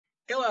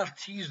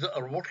LRTs that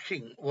are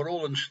working were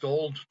all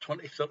installed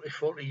 20, 30,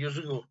 40 years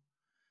ago.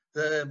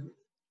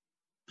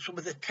 So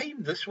by the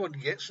time this one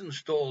gets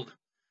installed,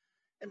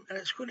 and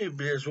it's going to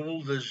be as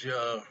old as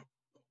your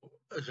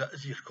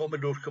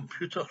Commodore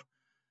computer.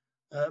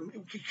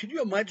 Can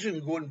you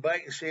imagine going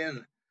back and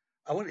saying,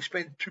 I want to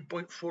spend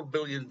 $2.4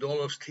 billion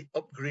to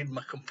upgrade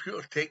my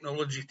computer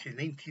technology to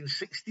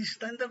 1960s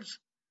standards?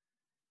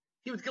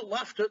 He would get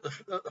laughed at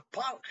the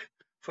park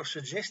for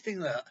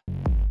suggesting that.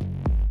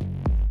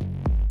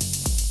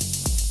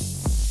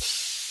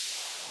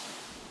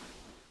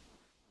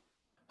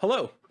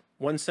 Hello,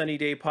 One Sunny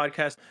Day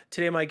podcast.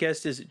 Today my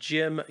guest is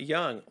Jim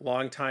Young,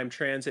 longtime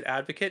transit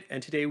advocate,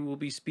 and today we will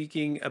be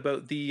speaking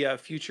about the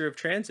future of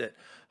transit.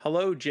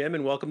 Hello, Jim,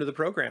 and welcome to the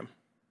program.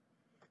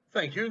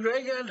 Thank you,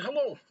 Greg, and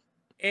hello.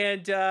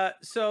 And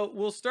so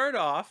we'll start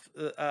off.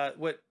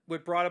 What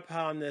brought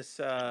upon this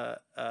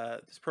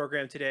this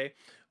program today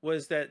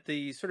was that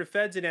the sort of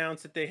feds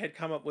announced that they had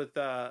come up with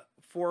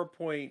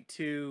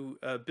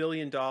 $4.2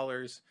 billion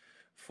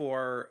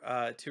for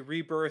to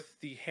rebirth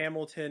the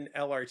Hamilton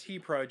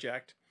LRT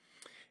project.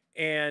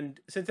 And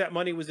since that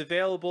money was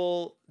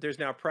available, there's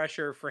now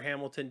pressure for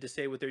Hamilton to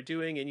say what they're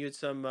doing. And you had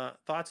some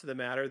thoughts of the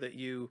matter that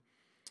you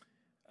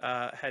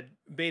had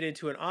made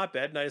into an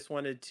op-ed, and I just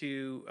wanted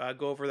to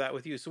go over that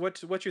with you. So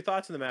what's your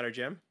thoughts on the matter,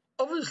 Jim?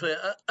 Obviously,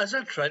 as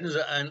a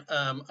transit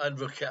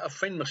advocate, I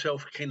find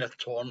myself kind of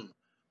torn.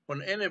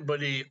 When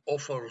anybody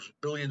offers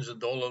billions of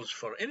dollars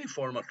for any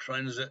form of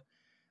transit,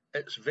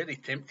 it's very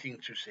tempting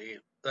to say,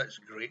 that's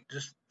great,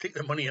 just take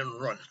the money and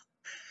run.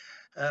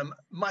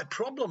 My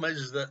problem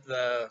is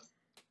that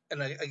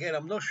again,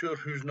 I'm not sure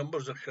whose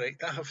numbers are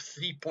correct. I have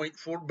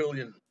 3.4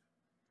 billion.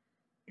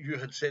 You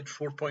had said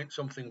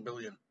 4-point-something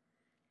billion.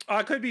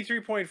 It could be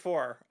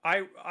 3.4.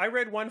 I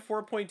read one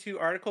 4.2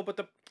 article,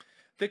 but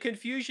the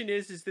confusion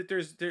is that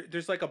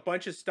there's like a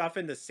bunch of stuff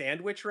in the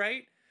sandwich,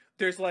 right?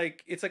 There's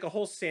like, it's like a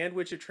whole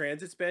sandwich of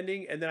transit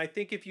spending, and then I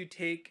think if you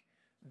take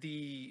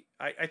I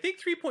think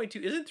 3.2,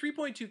 isn't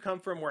 3.2 come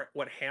from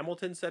what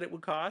Hamilton said it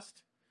would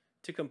cost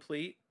to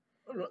complete?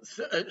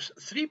 It's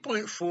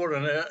 3.4,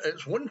 and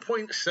it's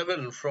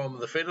 1.7 from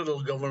the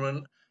federal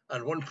government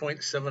and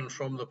 1.7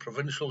 from the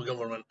provincial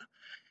government.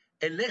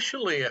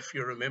 Initially, if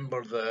you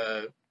remember,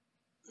 the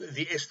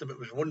estimate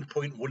was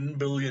 1.1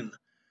 billion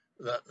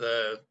that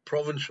the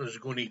province was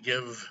going to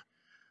give.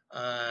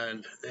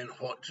 And then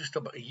just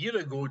about a year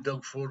ago,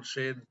 Doug Ford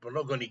said, we're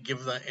not going to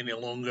give that any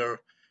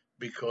longer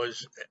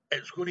because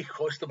it's going to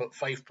cost about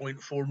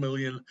 5.4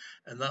 million,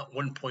 and that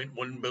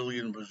 1.1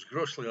 billion was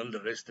grossly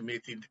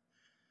underestimated.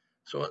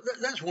 So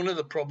that's one of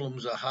the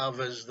problems I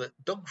have, is that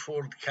Doug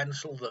Ford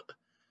cancelled it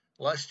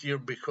last year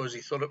because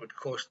he thought it would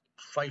cost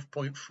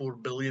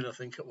 5.4 billion, I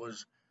think it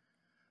was.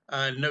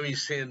 And now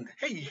he's saying,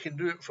 hey, you can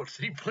do it for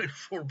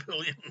 3.4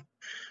 billion.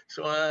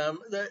 So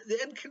the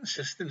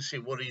inconsistency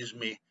worries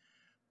me.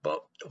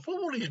 But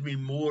what worries me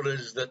more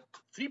is that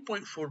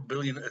 3.4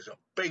 billion is a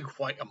big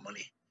whack of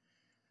money.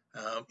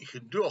 You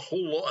could do a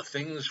whole lot of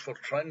things for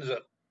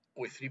transit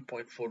with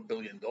 $3.4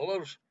 billion.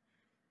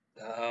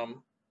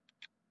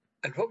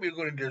 And what we're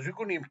going to do is we're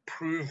going to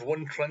improve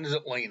one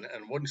transit line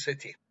in one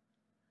city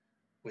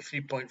with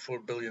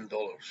 $3.4 billion.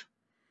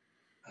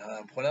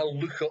 When I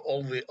look at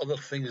all the other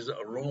things that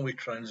are wrong with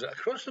transit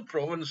across the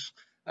province,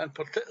 and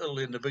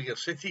particularly in the bigger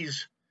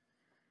cities,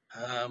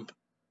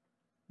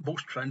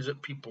 most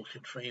transit people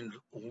could find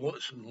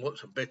lots and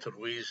lots of better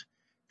ways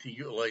to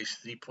utilise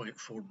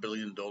 $3.4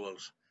 billion.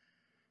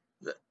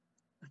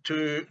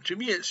 To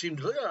me, it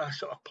seems like a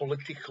sort of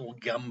political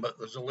gambit.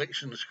 There's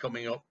elections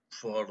coming up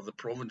for the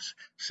province,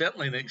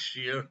 certainly next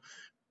year,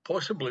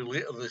 possibly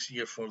later this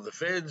year for the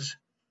feds.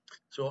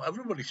 So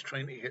everybody's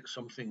trying to get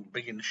something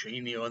big and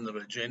shiny on their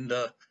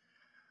agenda.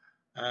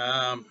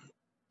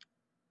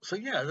 So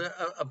yeah,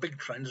 a big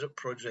transit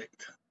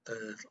project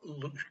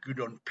looks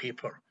good on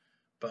paper,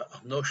 but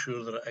I'm not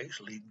sure that it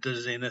actually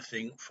does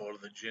anything for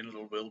the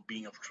general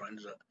well-being of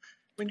transit.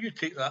 When you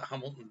take that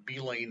Hamilton B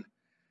line,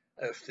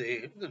 if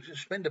they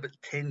spend about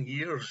 10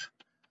 years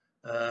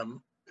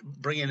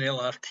bringing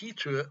LRT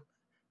to it,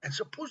 and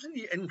supposing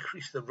you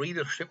increase the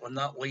ridership on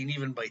that line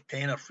even by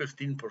 10 or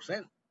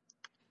 15%,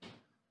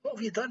 what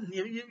have you done?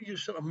 You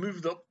sort of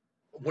moved up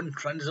one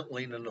transit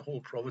line in the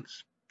whole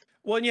province.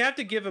 Well, and you have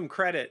to give them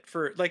credit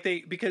for,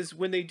 because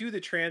when they do the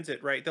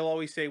transit, right, they'll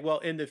always say, well,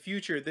 in the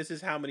future, this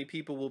is how many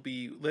people will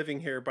be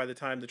living here by the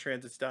time the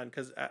transit's done.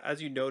 Because as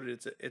you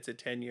noted, it's a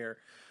 10-year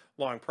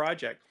long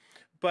project.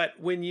 But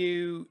when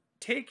you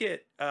take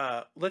it,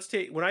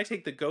 when I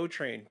take the GO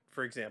train,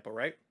 for example,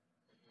 right?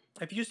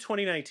 If you use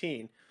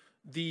 2019,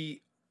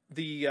 the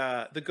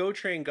GO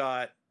train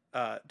got,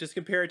 just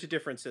compare it to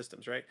different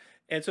systems, right?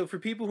 And so for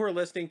people who are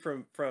listening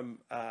from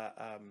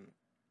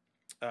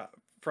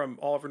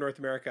all over North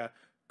America,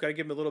 got to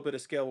give them a little bit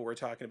of scale what we're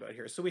talking about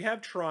here. So we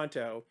have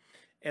Toronto,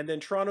 and then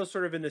Toronto's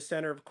sort of in the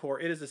center of core.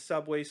 It is a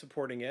subway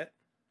supporting it,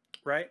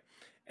 right?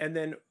 And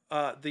then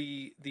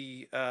the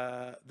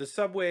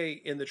subway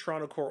in the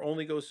Toronto core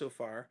only goes so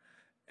far.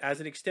 As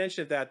an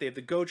extension of that, they have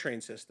the GO train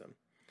system,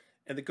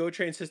 and the GO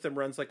train system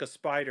runs like a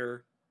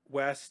spider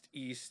west,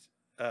 east,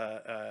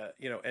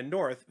 and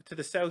north. To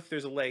the south,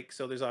 there's a lake,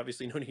 so there's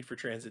obviously no need for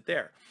transit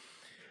there.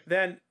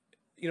 Then,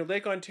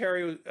 Lake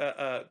Ontario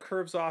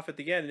curves off at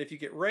the end, and if you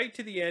get right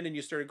to the end and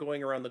you start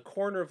going around the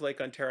corner of Lake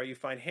Ontario, you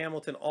find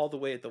Hamilton all the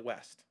way at the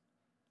west,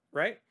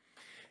 right?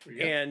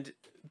 Yep. And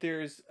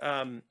there's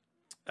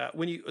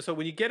when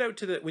you get out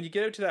to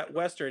that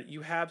western,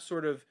 you have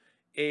sort of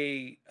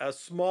a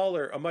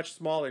much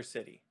smaller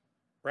city,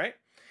 right?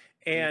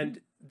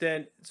 And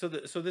then so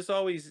this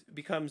always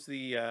becomes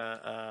the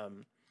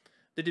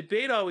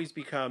debate always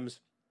becomes,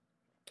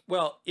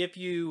 well, if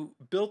you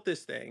built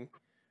this thing,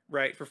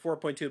 right, for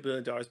 $4.2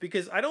 billion,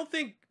 because I don't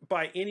think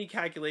by any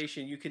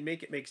calculation you can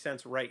make it make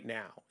sense right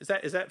now.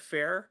 Is that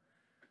fair?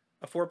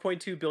 A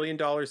 $4.2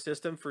 billion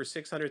system for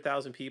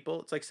 600,000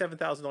 people? It's like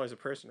 $7,000 a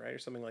person, right, or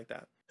something like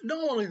that.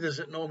 Not only does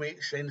it not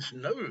make sense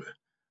now,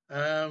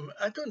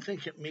 I don't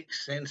think it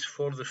makes sense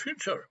for the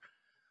future.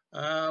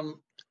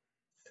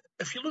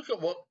 If you look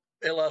at what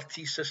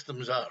LRT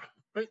systems are,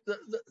 right,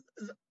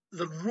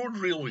 the road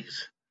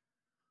railways,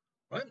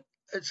 right,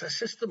 it's a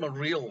system of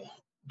rail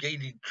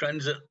guided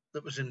transit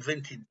that was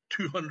invented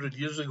 200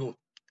 years ago.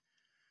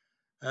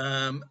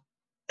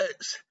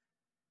 It's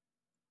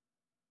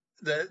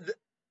the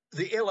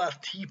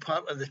LRT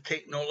part of the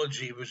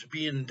technology was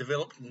being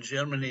developed in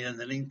Germany in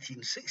the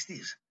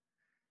 1960s.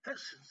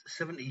 That's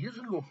 70 years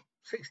ago,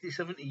 60,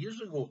 70 years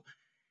ago.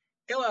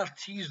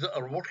 LRTs that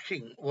are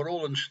working were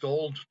all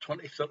installed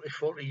 20, 30,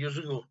 40 years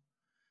ago.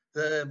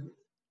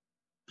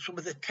 So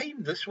by the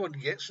time this one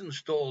gets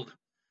installed,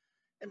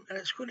 and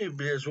it's going to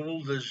be as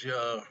old as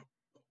your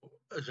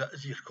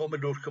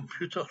Commodore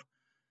computer.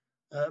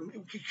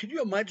 Can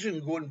you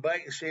imagine going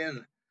back and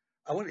saying,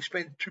 I want to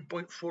spend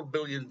 $2.4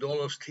 billion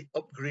to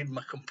upgrade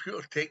my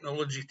computer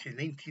technology to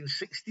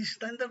 1960s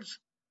standards?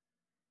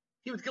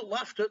 He would get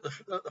laughed at the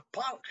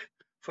park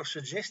for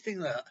suggesting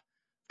that.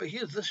 But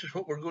this is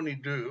what we're going to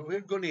do. We're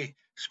going to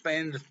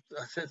spend,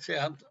 I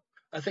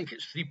think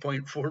it's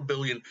 $3.4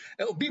 billion.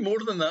 It'll be more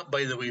than that,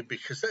 by the way,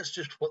 because that's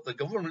just what the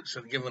governments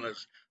are giving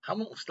us.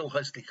 Hamilton still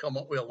has to come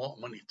up with a lot of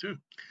money too.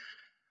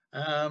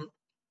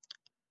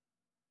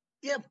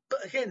 Yeah,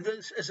 but again,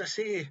 as I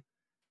say,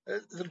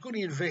 they're going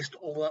to invest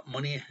all that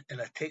money in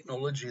a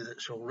technology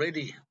that's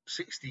already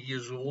 60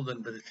 years old,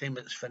 and by the time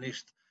it's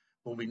finished,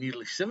 will be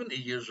nearly 70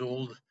 years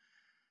old.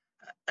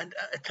 And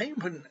at a time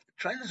when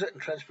transit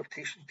and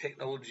transportation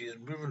technology is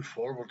moving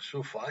forward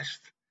so fast,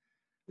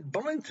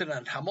 Burlington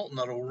and Hamilton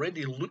are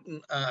already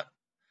looking at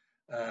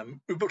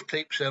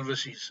Uber-type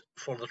services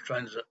for the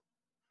transit,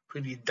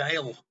 where you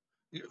dial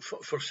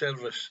for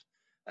service,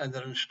 and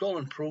they're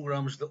installing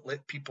programs that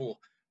let people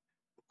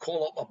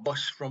call up a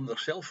bus from their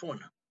cell phone.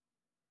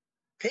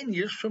 10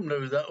 years from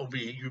now, that will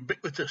be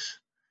ubiquitous.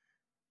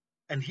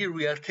 And here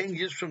we are, 10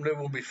 years from now,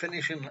 we'll be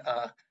finishing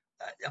a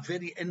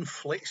very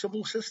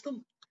inflexible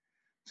system.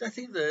 So I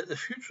think the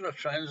future of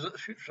transit, the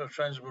future of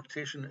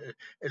transportation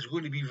is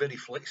going to be very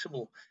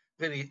flexible,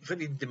 very,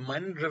 very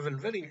demand-driven,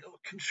 very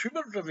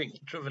consumer-driven.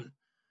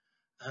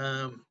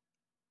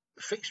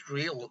 Fixed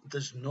rail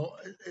it's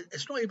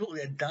not able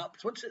to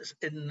adapt. Once it's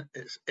in,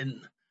 it's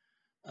in.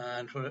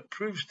 And when it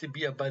proves to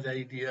be a bad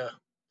idea,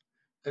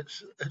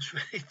 it's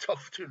very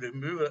tough to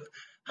remove it.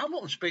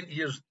 Hamilton spent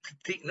years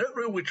taking out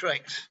railway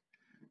tracks.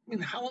 I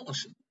mean,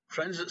 Hamilton's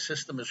transit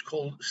system is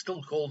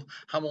still called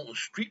Hamilton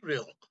Street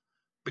Rail,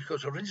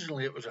 because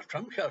originally it was a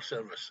tramcar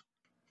service.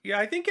 Yeah,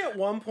 I think at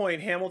one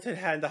point Hamilton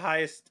had the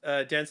highest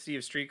density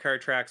of streetcar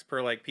tracks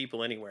per like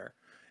people anywhere.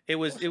 It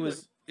was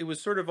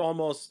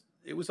almost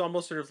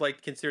sort of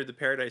like considered the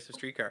paradise of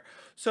streetcar.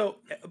 So,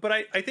 but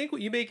I think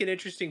what you make an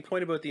interesting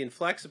point about the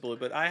inflexible,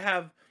 but I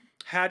have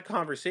had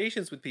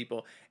conversations with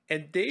people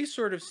and they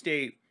sort of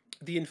state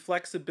the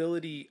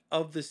inflexibility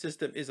of the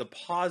system is a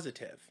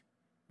positive,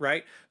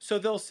 right? So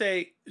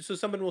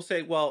someone will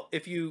say, well,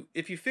 if you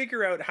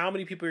figure out how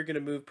many people you're going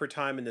to move per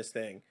time in this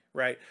thing,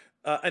 right?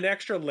 An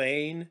extra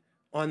lane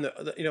on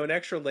an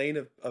extra lane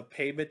of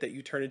pavement that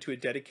you turn into a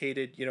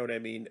dedicated,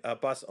 a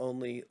bus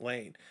only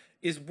lane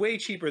is way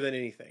cheaper than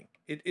anything.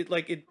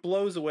 It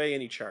blows away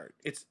any chart.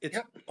 It's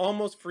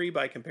almost free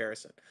by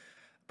comparison.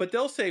 But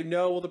they'll say,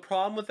 no, well, the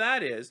problem with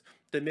that is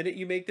the minute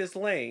you make this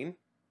lane,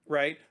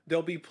 right,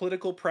 there'll be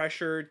political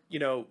pressure,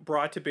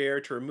 brought to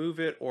bear to remove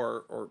it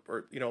or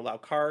allow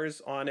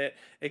cars on it,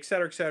 et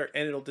cetera,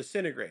 and it'll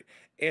disintegrate.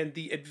 And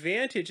the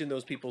advantage in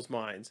those people's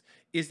minds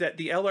is that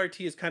the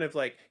LRT is kind of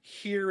like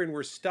here and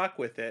we're stuck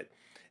with it.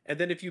 And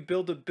then if you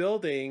build a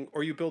building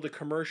or you build a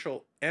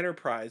commercial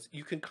enterprise,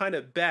 you can kind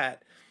of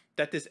bet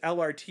that this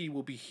LRT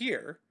will be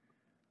here,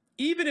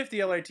 even if the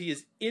LRT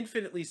is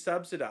infinitely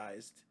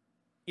subsidized,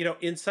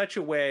 in such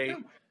a way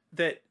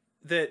that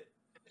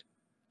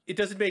it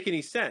doesn't make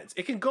any sense.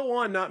 It can go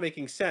on not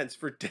making sense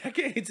for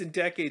decades and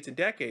decades and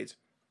decades.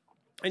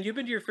 And you've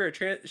been to your fair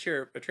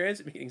share of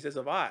transit meetings, as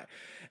have I.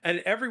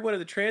 And every one of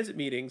the transit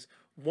meetings,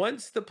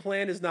 once the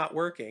plan is not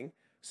working,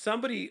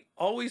 somebody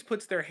always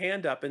puts their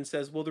hand up and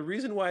says, well, the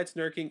reason why it's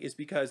working is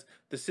because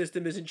the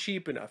system isn't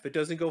cheap enough. It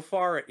doesn't go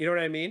far. You know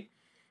what I mean?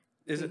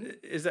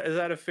 Is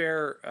that a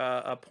fair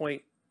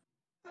point?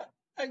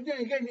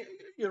 Again,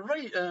 you're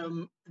right.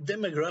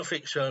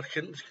 Demographics are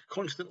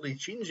constantly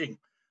changing.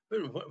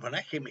 When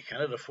I came to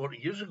Canada 40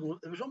 years ago,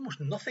 there was almost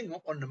nothing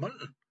up on the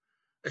mountain,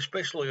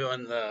 especially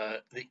on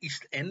the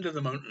east end of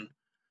the mountain.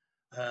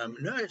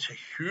 Now it's a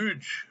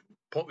huge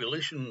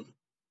population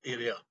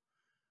area,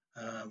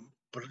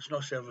 but it's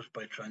not serviced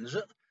by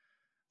transit.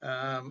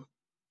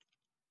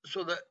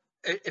 So that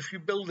if you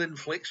build in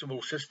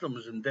flexible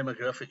systems and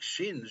demographics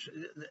change,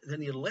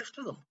 then you're left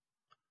to them.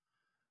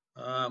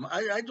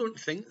 I don't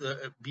think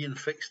that it being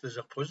fixed is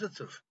a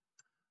positive.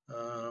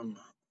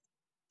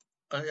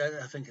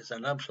 I think it's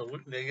an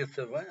absolute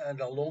negative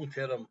and a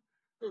long-term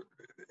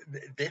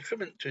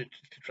detriment to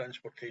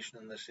transportation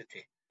in the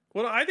city.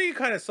 Well, I think it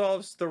kind of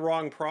solves the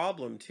wrong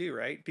problem too,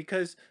 right?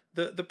 Because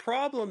the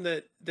problem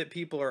that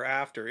people are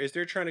after is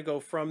they're trying to go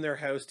from their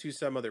house to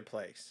some other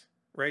place,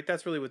 right?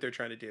 That's really what they're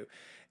trying to do.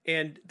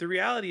 And the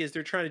reality is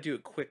they're trying to do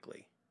it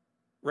quickly,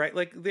 right?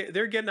 Like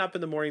they're getting up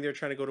in the morning, they're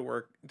trying to go to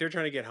work, they're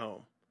trying to get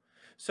home.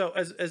 So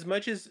as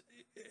much as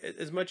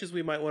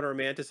we might want to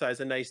romanticize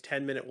a nice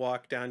 10-minute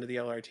walk down to the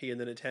LRT and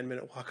then a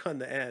 10-minute walk on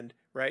the end,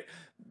 right?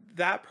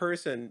 That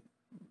person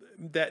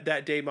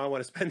that day might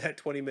want to spend that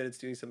 20 minutes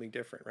doing something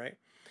different, right?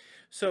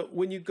 So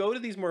when you go to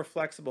these more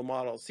flexible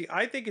models, see,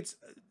 I think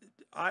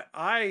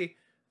I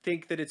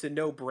think that it's a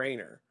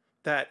no-brainer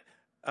that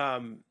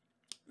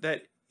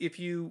that if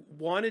you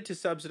wanted to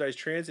subsidize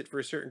transit for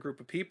a certain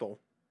group of people,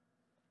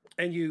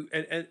 and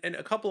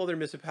a couple other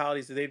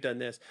municipalities that they've done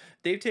this,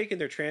 they've taken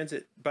their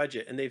transit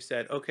budget and they've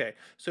said, okay,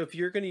 so if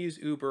you're going to use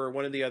Uber or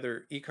one of the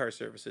other e-car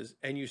services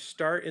and you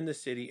start in the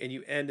city and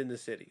you end in the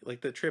city,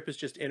 like the trip is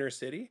just inner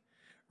city,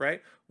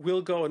 right?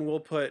 We'll go and we'll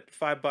put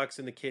 $5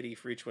 in the kitty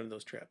for each one of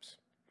those trips.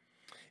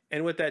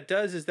 And what that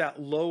does is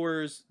that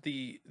lowers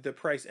the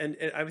price. And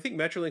I think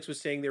Metrolinx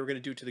was saying they were going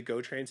to do it to the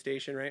GO train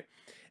station, right?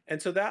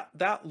 And so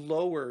that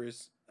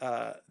lowers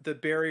the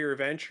barrier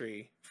of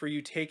entry for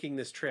you taking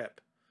this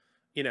trip,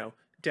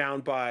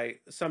 down by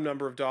some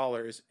number of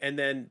dollars. And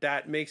then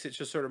that makes it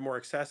just sort of more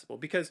accessible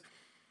because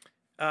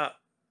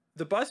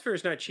the bus fare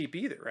is not cheap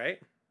either, right?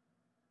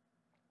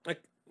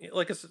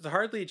 Like it's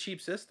hardly a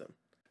cheap system.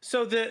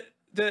 So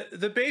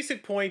the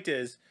basic point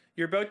is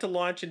you're about to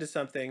launch into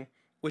something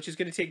which is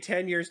going to take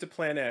 10 years to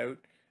plan out.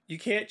 You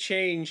can't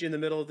change in the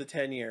middle of the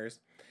 10 years.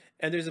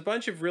 And there's a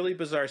bunch of really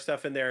bizarre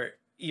stuff in there,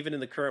 even in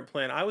the current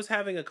plan. I was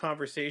having a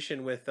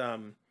conversation with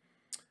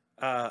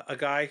a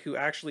guy who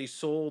actually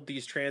sold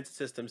these transit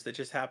systems that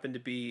just happened to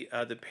be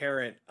the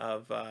parent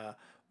of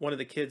one of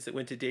the kids that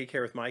went to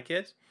daycare with my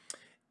kids.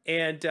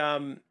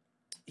 And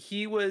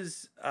he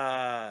was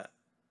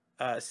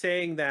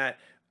saying that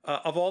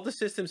of all the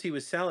systems he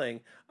was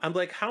selling, I'm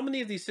like, how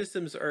many of these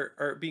systems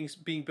are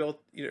being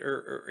built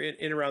or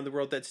in around the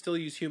world that still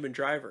use human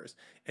drivers?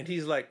 And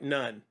he's like,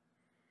 none.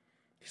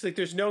 He's like,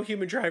 there's no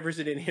human drivers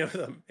in any of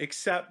them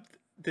except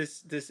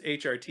this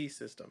HRT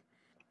system.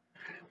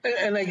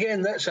 And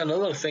again, that's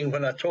another thing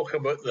when I talk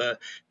about the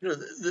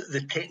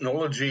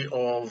technology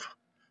of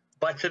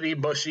battery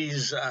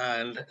buses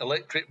and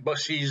electric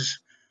buses.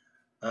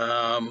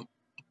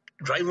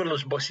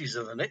 Driverless buses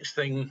are the next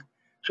thing.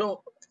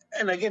 So,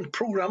 and again,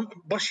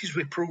 buses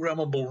with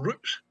programmable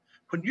routes.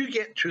 When you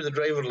get to the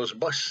driverless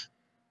bus,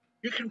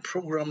 you can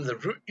program the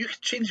route. You can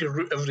change your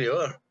route every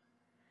hour.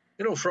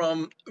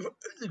 From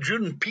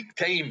during peak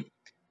time,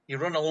 you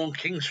run along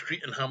King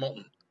Street in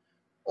Hamilton.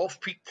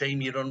 Off-peak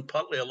time, you run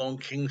partly along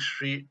King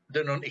Street,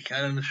 down onto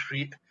Cannon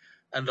Street,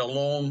 and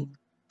along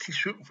to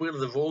suit where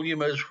the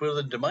volume is, where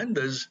the demand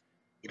is.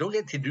 You don't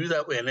get to do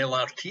that with an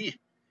LRT.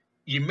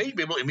 You might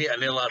be able to make an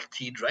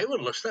LRT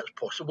driverless. That's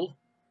possible.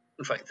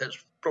 In fact,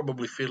 that's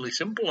probably fairly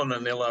simple on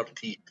an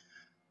LRT.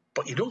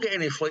 But you don't get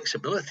any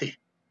flexibility.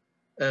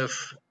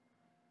 If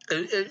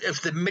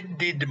the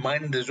midday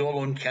demand is all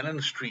on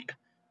Cannon Street,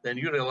 then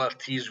your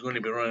LRT is going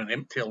to be running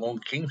empty along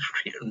King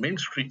Street and Main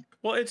Street.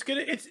 Well, I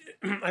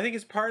think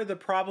it's part of the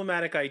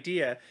problematic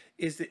idea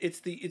is that it's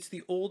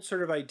the old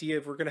sort of idea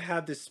of we're going to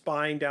have this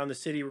spine down the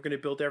city. We're going to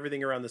build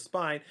everything around the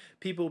spine.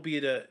 People will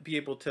be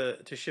able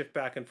to shift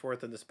back and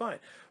forth on the spine.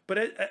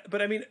 But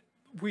I mean,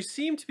 we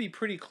seem to be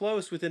pretty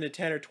close within a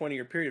 10 or 20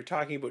 year period of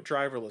talking about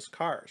driverless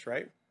cars,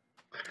 right?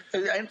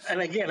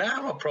 And again, I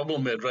have a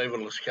problem with a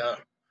driverless car.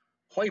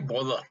 Why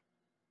bother?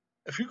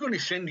 If you're going to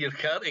send your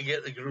car to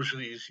get the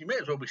groceries, you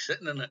might as well be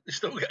sitting in it. You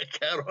still got a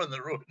car on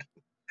the road.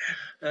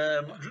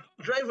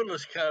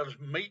 Driverless cars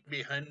might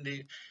be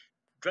handy.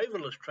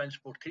 Driverless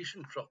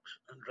transportation trucks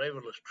and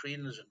driverless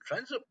trains and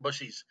transit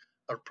buses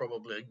are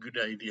probably a good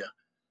idea.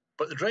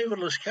 But the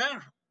driverless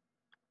car,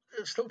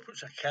 it still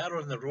puts a car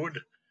on the road.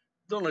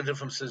 The only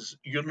difference is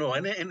you're not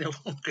in it any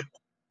longer.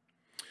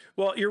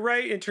 Well, you're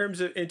right in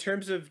terms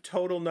of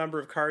total number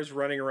of cars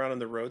running around on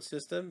the road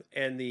system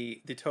and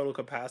the total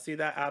capacity of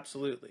that,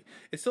 absolutely.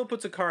 It still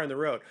puts a car on the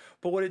road.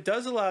 But what it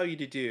does allow you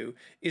to do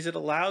is it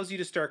allows you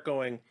to start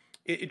going,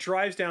 it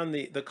drives down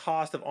the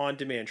cost of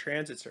on-demand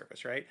transit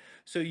service, right?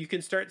 So you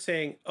can start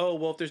saying, oh,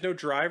 well, if there's no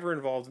driver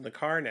involved in the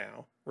car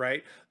now,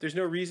 right? There's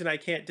no reason I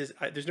can't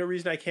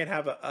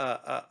have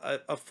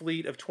a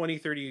fleet of 20,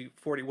 30,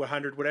 40,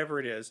 100, whatever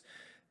it is,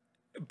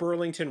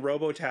 Burlington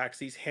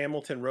robo-taxis,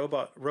 Hamilton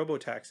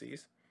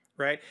robo-taxis,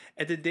 right?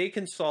 And then they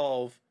can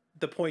solve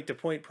the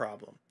point-to-point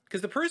problem.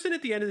 Because the person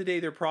at the end of the day,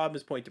 their problem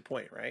is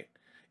point-to-point, right?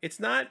 It's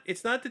not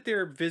that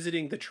they're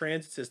visiting the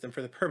transit system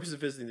for the purpose of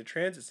visiting the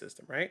transit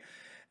system, right?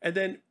 And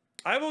then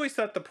I've always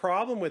thought the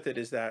problem with it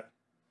is that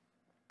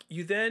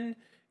you then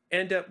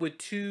end up with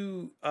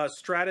two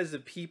stratas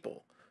of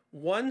people.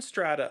 One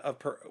strata of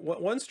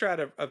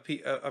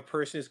a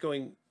person is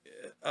going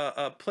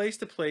place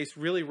to place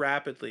really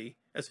rapidly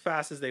as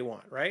fast as they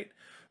want, right?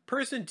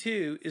 Person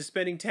two is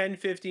spending 10,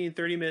 15,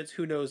 30 minutes,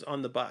 who knows,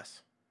 on the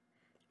bus,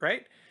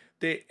 right?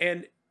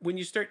 And when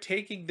you start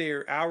taking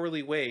their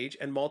hourly wage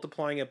and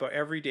multiplying it by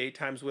every day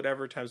times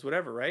whatever,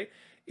 right?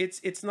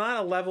 It's not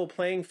a level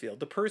playing field.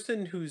 The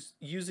person who's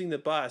using the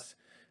bus,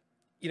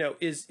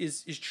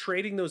 is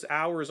trading those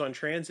hours on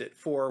transit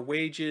for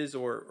wages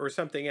or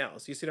something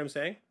else. You see what I'm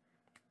saying?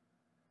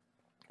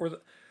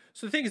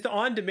 So the thing is, the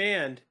on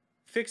demand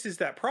fixes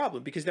that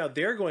problem, because now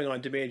they're going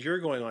on demand, you're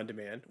going on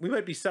demand. We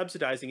might be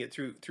subsidizing it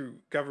through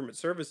government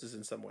services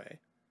in some way,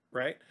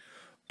 right?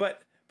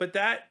 But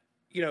that,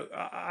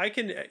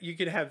 you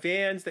can have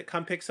vans that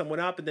come pick someone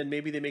up, and then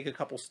maybe they make a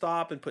couple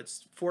stop and put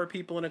 4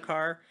 people in a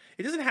car.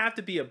 It doesn't have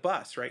to be a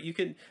bus, right?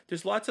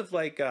 There's lots of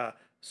like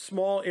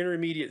small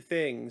intermediate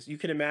things you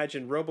can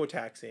imagine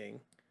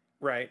robo-taxiing,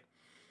 right?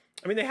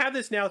 I mean, they have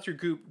this now through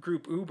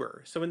group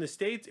Uber. So in the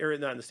States, or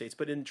not in the States,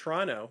 but in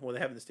Toronto, well, they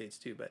have in the States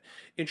too, but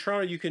in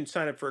Toronto, you can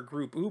sign up for a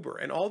group Uber.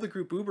 And all the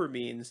group Uber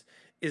means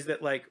is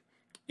that, like,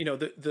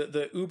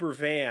 the Uber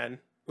van,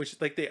 which,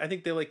 like, I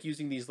think they like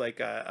using these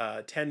like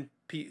 10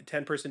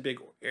 person big,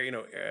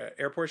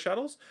 airport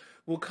shuttles,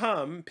 will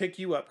come pick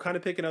you up, kind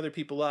of picking other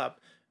people up,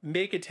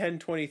 make a 10,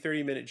 20,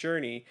 30-minute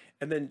journey,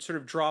 and then sort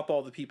of drop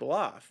all the people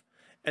off.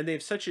 And they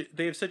have such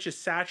a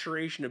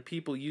saturation of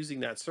people using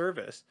that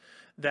service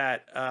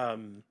that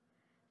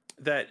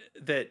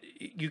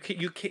you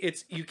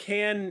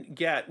can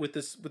get with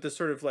this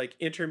sort of like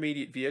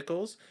intermediate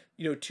vehicles,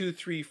 2,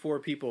 3, 4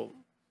 people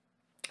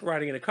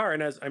riding in a car.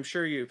 And as I'm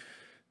sure you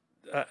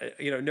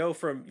know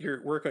from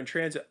your work on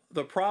transit,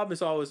 the problem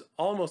is always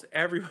almost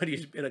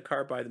everybody's in a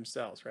car by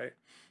themselves, right?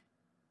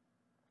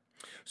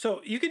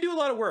 So you can do a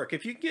lot of work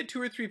if you can get 2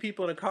 or 3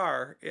 people in a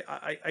car.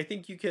 I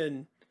think you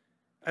can.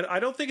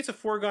 I don't think it's a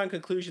foregone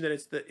conclusion that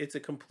it's a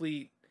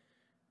complete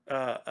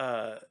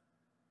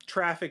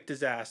traffic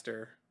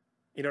disaster.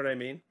 You know what I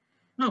mean?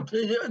 No,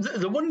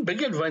 the one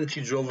big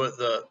advantage of it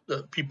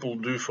that people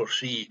do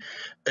foresee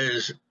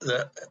is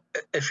that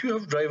if you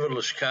have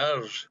driverless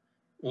cars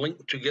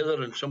linked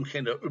together in some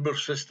kind of Uber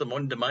system,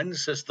 on-demand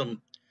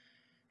system,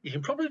 you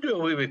can probably do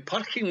away with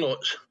parking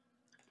lots,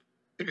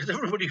 because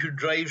everybody who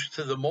drives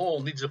to the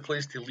mall needs a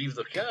place to leave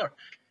their car.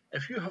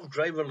 If you have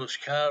driverless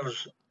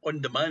cars on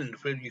demand,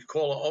 where you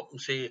call it up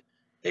and say,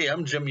 hey,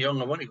 I'm Jim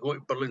Young, I want to go to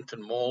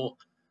Burlington Mall.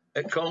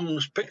 It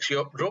comes, picks you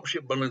up, drops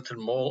you at Burlington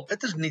Mall. It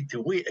doesn't need to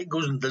wait. It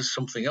goes and does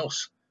something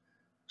else.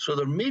 So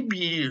there may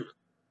be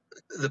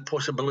the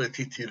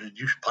possibility to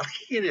reduce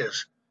parking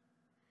areas.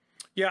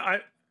 Yeah,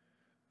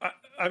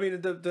 I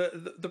mean,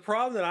 the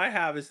problem that I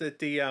have is that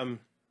to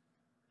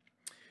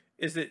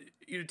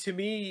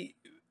me,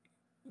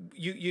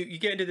 you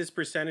get into this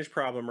percentage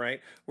problem,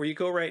 right? Where you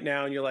go right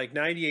now and you're like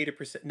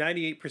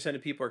 98%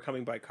 of people are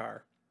coming by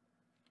car,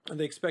 and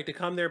they expect to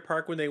come there,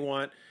 park when they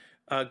want,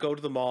 go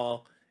to the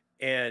mall,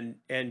 and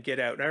get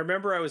out. And I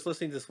remember I was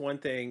listening to this one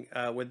thing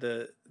when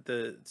the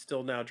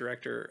still now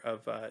director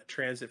of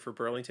transit for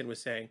Burlington was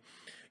saying,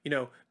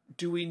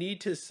 do we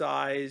need to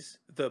size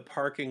the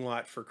parking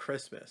lot for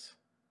Christmas,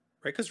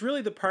 right? Because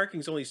really the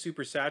parking's only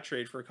super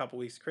saturated for a couple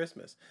weeks of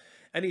Christmas.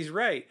 And he's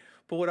right.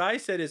 But what I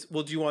said is,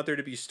 well, do you want there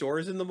to be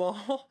stores in the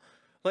mall?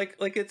 like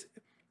it's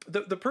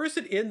the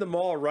person in the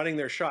mall running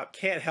their shop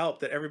can't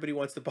help that everybody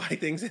wants to buy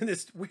things in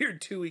this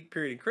weird 2-week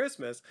period of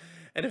Christmas.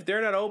 And if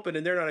they're not open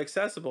and they're not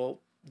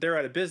accessible, they're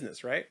out of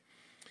business, right?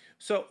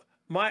 So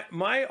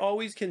my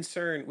always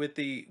concern with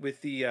the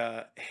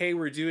hey,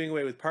 we're doing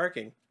away with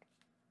parking,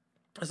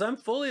 is I'm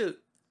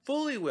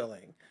fully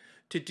willing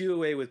to do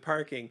away with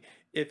parking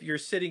if you're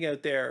sitting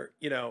out there,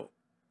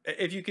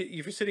 if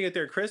you're sitting out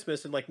there at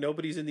Christmas and like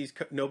nobody's in these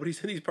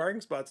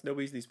parking spots,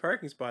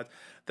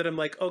 that I'm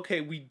like,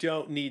 okay, we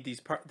don't need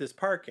this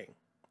parking,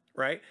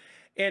 right?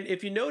 And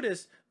if you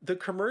notice, the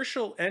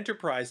commercial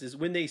enterprises,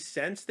 when they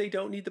sense they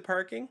don't need the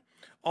parking,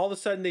 all of a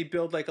sudden they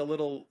build like a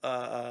little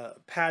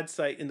pad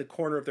site in the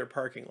corner of their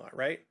parking lot,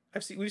 right?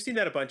 We've seen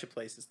that a bunch of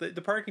places.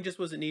 The parking just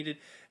wasn't needed,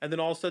 and then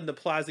all of a sudden the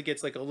plaza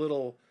gets like a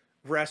little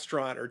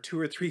restaurant or 2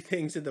 or 3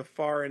 things in the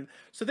far end.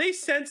 So they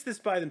sense this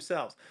by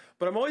themselves.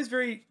 But I'm always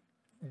very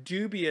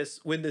dubious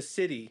when the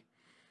city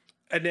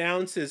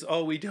announces,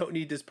 oh, we don't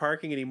need this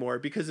parking anymore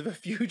because of a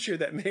future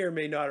that may or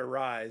may not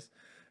arise,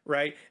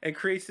 right? And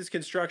creates this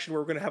construction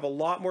where we're going to have a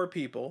lot more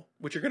people,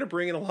 which are going to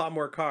bring in a lot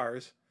more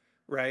cars,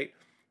 right?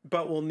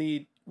 But we'll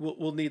need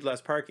less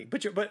parking.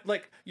 But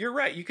like, you're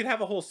right. You could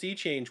have a whole sea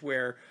change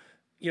where,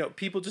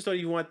 people just don't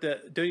even want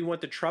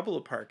the trouble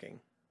of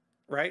parking,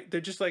 right? They're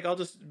just like, I'll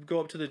just go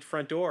up to the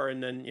front door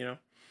and then,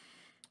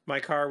 my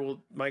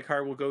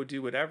car will go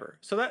do whatever.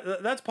 So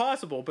that's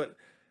possible, but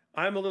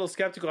I'm a little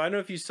skeptical. I don't know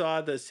if you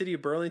saw the city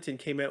of Burlington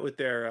came out with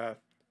their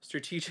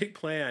strategic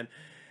plan,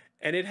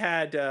 and it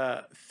had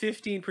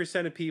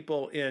 15% of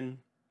people in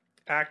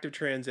active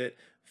transit,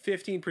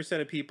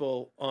 15% of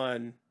people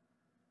on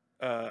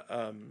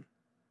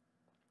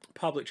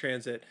public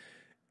transit,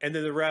 and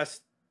then the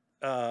rest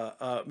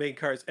main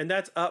cars, and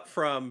that's up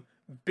from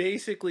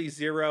basically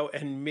 0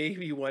 and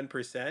maybe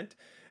 1%.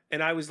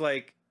 And I was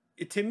like,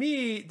 to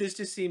me, this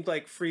just seemed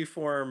like free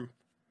form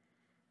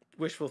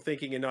wishful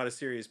thinking and not a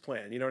serious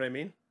plan. You know what I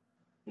mean?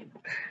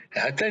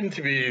 I tend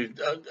to be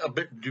a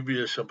bit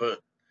dubious about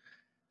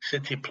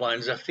city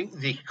plans. I think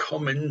they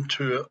come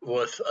into it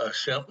with a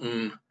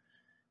certain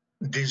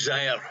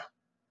desire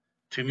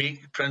to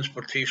make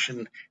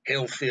transportation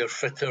healthier,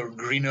 fitter,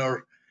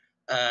 greener,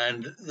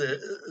 and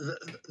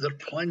their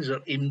plans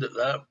are aimed at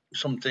that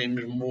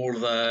sometimes more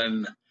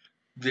than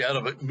they are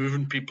about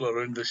moving people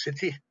around the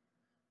city.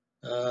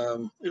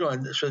 And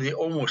so they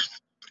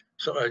almost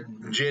sort of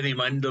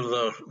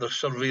gerrymander their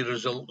survey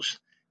results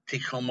to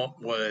come up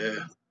with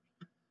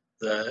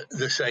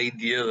this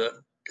idea that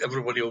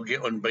everybody will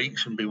get on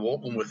bikes and be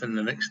walking within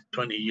the next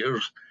 20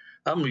 years.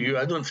 I'm with you.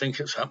 I don't think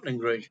it's happening,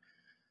 Greg.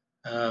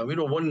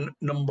 One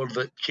number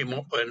that came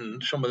up in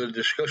some of the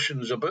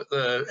discussions about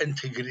the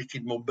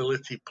integrated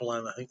mobility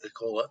plan, I think they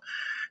call it,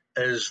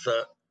 is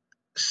that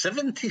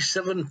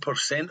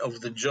 77% of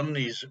the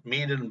journeys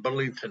made in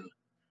Burlington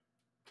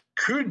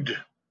could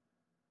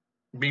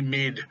be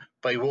made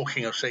by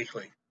walking or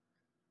cycling.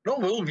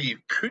 Not will be,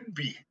 could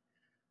be.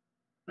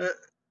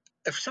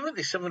 If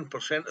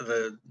 77% of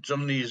the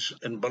journeys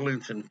in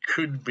Burlington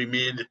could be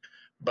made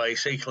by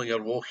cycling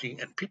or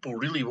walking, and people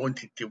really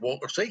wanted to walk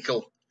or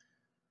cycle,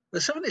 the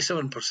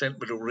 77%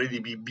 would already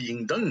be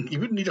being done. You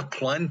wouldn't need a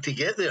plan to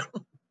get there.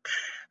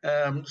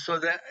 So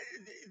that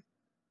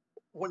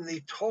when they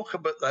talk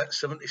about that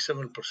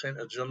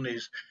 77% of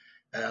journeys,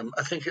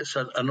 I think it's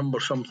a number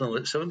something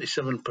like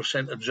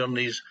 77% of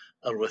journeys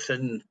are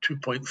within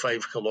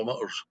 2.5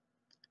 kilometres.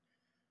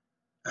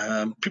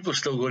 People are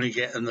still going to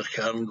get in their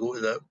car and go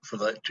to that for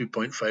that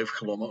 2.5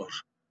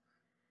 kilometres.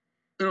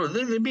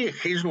 They may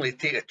occasionally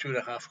take a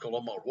 2.5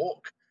 kilometre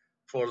walk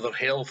for their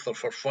health or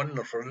for fun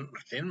or for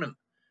entertainment.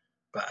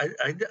 But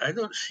I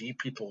don't see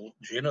people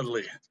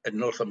generally in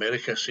North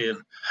America saying,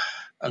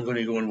 I'm going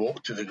to go and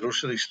walk to the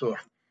grocery store.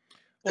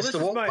 Well, it's the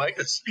walk back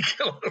that's the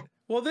killer.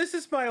 Well, this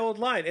is my old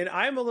line, and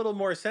I'm a little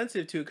more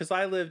sensitive to it because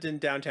I lived in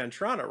downtown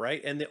Toronto,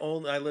 right? And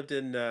I lived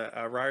in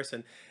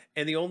Ryerson,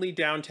 and the only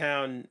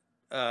downtown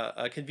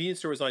convenience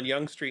store was on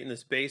Yonge Street in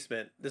this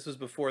basement. This was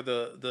before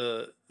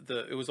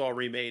it was all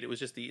remade. It was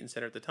just the Eaton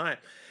Center at the time.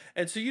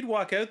 And so you'd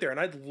walk out there and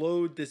I'd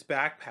load this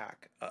backpack,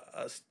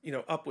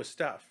 up with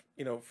stuff,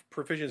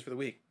 provisions for the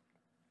week.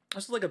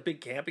 This is like a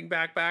big camping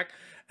backpack.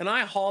 And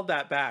I hauled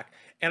that back.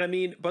 And I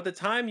mean, by the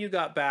time you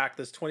got back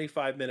this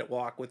 25-minute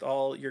walk with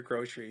all your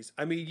groceries,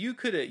 I mean, you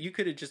could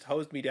have just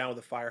hosed me down with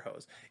a fire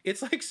hose.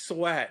 It's like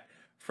sweat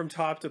from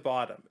top to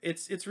bottom.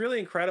 It's really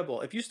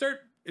incredible. If you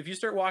start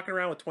walking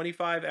around with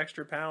 25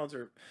 extra pounds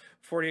or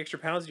 40 extra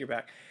pounds in your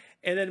back.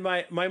 And then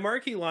my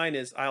marquee line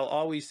is, I'll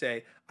always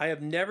say, I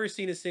have never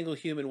seen a single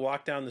human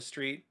walk down the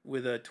street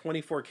with a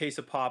 24 case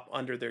of pop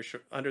under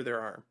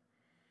their arm.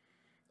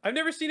 I've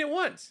never seen it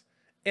once.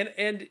 And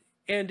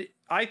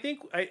I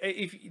think,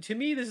 to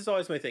me, this is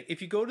always my thing.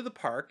 If you go to the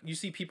park, you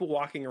see people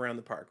walking around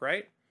the park,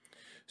 right?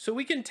 So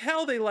we can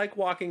tell they like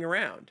walking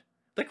around.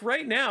 Like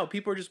right now,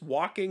 people are just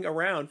walking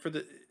around for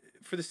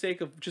the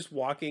sake of just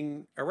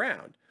walking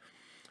around.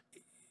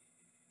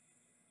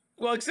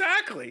 Well,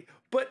 exactly.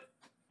 But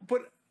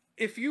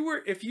if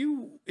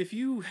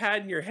you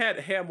had in your head,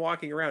 hey, I'm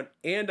walking around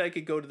and I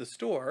could go to the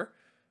store,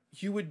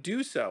 you would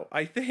do so,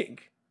 I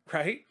think,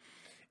 right?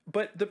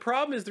 But the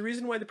problem is, the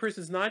reason why the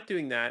person's not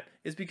doing that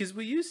is because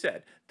what you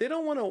said, they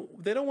don't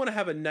want to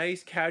have a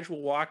nice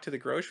casual walk to the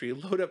grocery,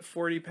 load up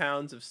 40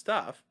 pounds of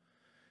stuff,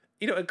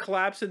 and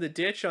collapse in the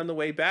ditch on the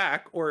way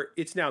back, or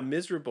it's now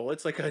miserable.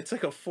 It's like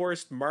a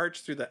forced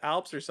march through the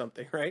Alps or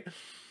something, right?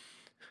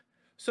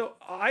 So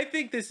I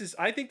think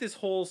this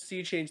whole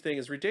sea change thing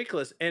is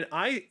ridiculous. And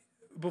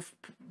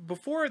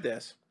before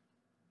this,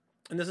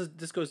 and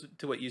this goes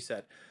to what you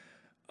said,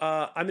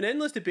 I'm in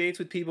endless debates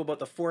with people about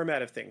the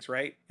format of things,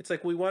 right? It's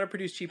like, we want to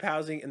produce cheap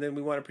housing, and then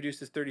we want to produce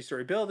this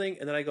 30-story building.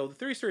 And then I go, the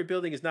 30-story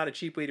building is not a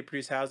cheap way to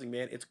produce housing,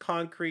 man. It's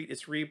concrete,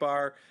 it's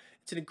rebar.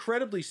 It's an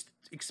incredibly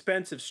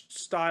expensive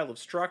style of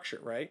structure,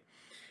 right?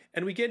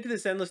 And we get into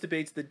this endless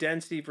debates, the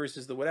density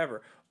versus the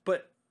whatever.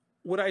 But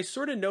what I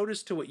sort of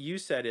noticed to what you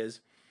said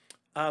is,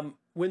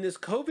 when this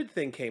COVID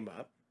thing came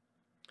up,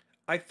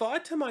 I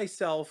thought to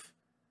myself,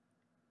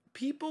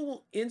 people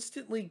will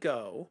instantly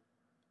go,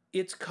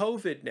 it's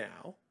COVID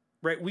now,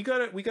 right? We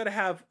gotta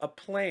have a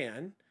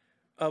plan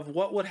of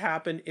what would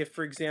happen if,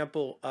 for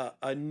example,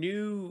 a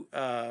new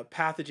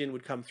pathogen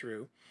would come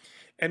through,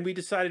 and we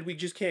decided we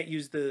just can't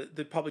use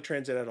the public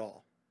transit at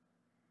all,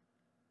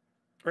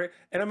 right?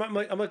 And I'm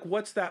like,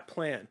 what's that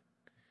plan?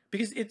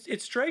 Because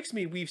it strikes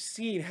me, we've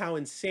seen how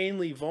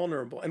insanely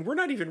vulnerable, and we're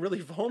not even really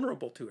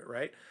vulnerable to it,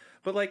 right?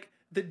 But like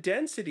the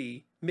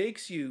density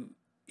makes you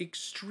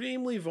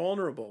extremely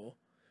vulnerable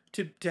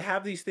to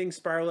have these things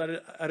spiral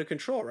out of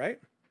control, right?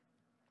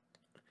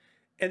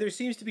 And there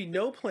seems to be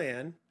no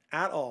plan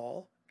at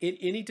all in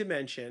any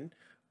dimension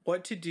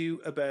what to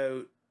do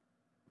about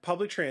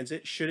public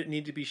transit should it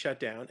need to be shut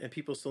down and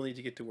people still need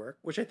to get to work,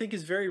 which I think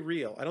is very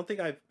real. I don't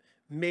think I've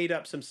made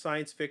up some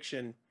science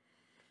fiction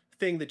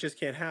thing that just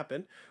can't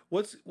happen.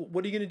 What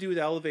are you going to do with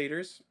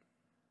elevators?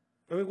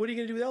 I mean, what are you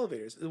going to do with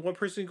elevators? One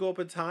person can go up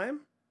at a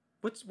time?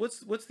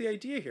 What's the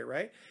idea here,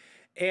 right?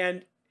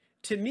 And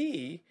to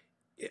me,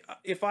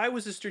 if I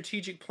was a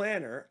strategic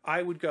planner,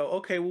 I would go,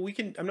 okay, well, we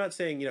can. I'm not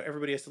saying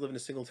everybody has to live in a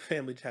single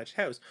family detached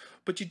house,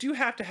 but you do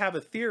have to have a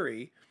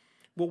theory.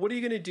 Well, what are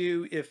you going to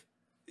do if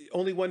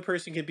only one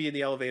person can be in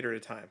the elevator at a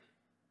time?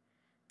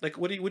 Like,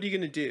 what are you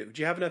going to do?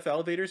 Do you have enough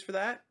elevators for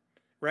that?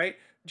 Right?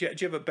 Do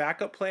you have a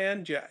backup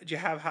plan? Do you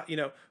have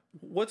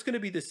what's going to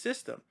be the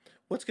system?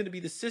 What's going to be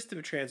the system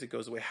if transit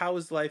goes away? How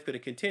is life going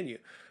to continue?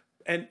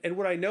 And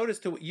what I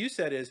noticed to what you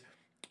said is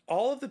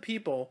all of the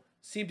people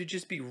seem to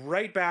just be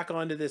right back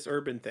onto this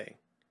urban thing.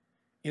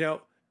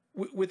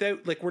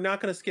 Without, like, we're not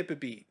going to skip a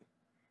beat.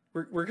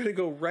 We're going to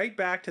go right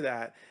back to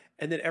that.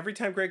 And then every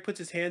time Greg puts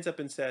his hands up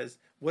and says,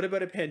 what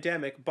about a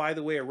pandemic? By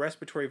the way, a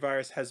respiratory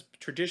virus has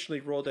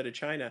traditionally rolled out of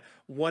China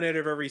 1 out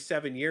of every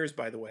 7 years,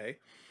 by the way,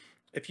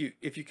 if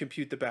you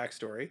compute the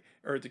backstory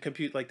or to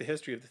compute like the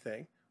history of the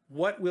thing.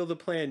 What will the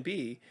plan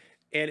be?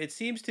 And it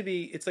seems to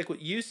be, it's like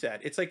what you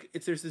said. It's like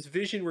there's this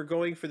vision, we're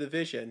going for the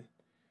vision,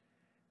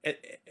 and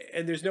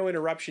there's no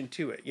interruption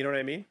to it. You know what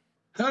I mean?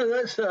 I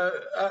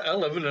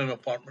live in an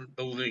apartment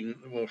building.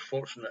 We're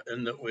fortunate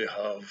in that we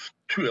have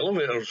 2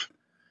 elevators.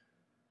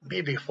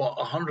 Maybe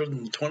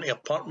 120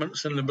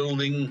 apartments in the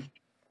building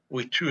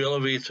with 2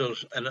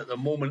 elevators, and at the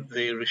moment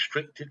they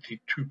restrict it to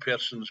 2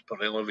 persons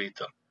per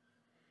elevator.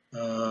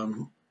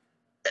 And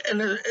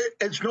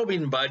it's not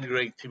been bad,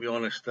 Greg, to be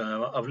honest.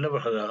 I've never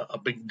had a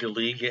big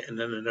delay getting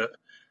in and out.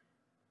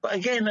 But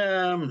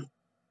again,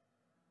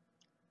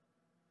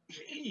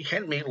 you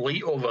can't make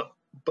light of it.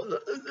 But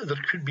there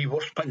could be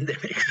worse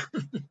pandemics,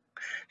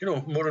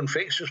 more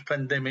infectious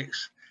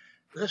pandemics.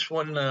 This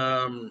one,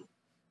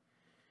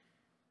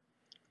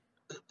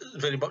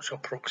 very much a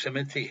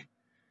proximity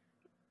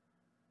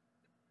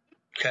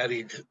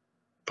carried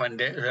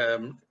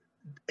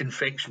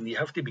infection. You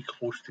have to be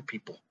close to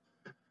people,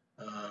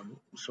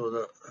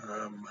 so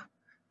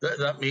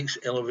that makes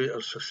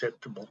elevators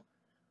susceptible.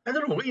 I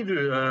don't know what you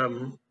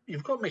do.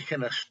 You've got me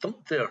kind of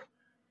stumped there.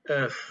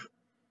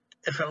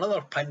 If another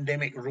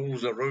pandemic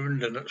rolls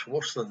around and it's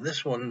worse than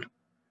this one,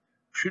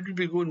 should we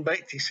be going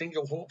back to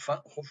single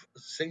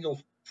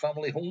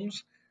family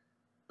homes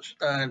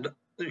and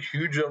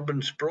huge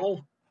urban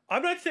sprawl?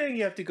 I'm not saying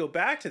you have to go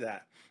back to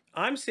that.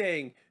 I'm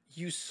saying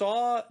you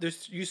saw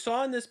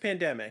in this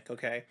pandemic,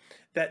 okay,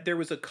 that there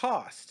was a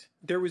cost.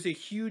 There was a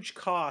huge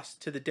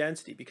cost to the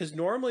density, because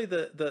normally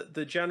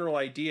the general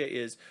idea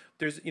is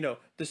there's,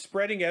 the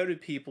spreading out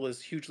of people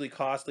is hugely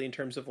costly in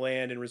terms of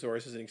land and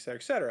resources and et cetera,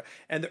 et cetera.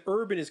 And the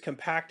urban is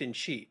compact and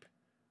cheap,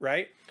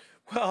 right?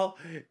 Well,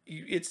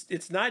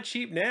 it's not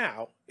cheap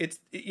now. It's,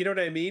 you know what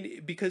I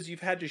mean? Because you've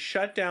had to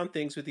shut down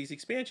things with these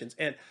expansions.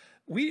 And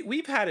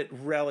we've had it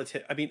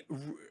relative. I mean,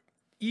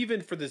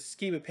 even for the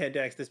scheme of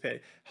pandemics,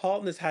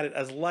 Halton has had it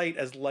as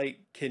light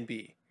can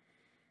be,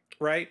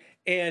 right?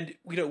 And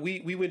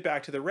we went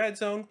back to the red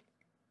zone,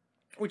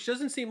 which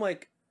doesn't seem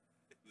like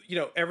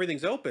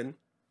everything's open.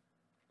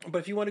 But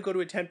if you want to go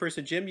to a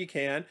 10-person gym, you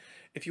can.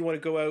 If you want to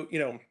go out,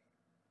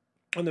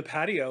 on the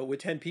patio with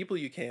 10 people,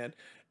 you can.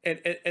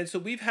 And so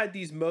we've had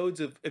these modes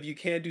of if you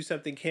can do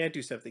something, can't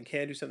do something,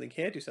 can do something,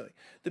 can't do something.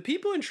 The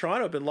people in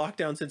Toronto have been locked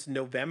down since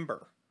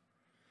November.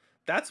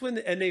 That's when,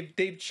 and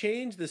they've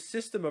changed the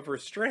system of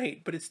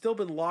restraint, but it's still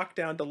been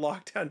lockdown to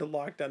lockdown to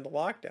lockdown to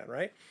lockdown,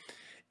 right?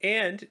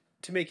 And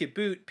to make it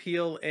boot,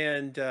 Peel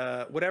and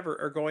whatever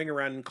are going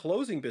around and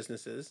closing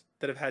businesses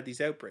that have had these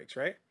outbreaks,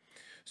 right?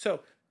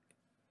 So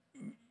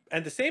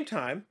at the same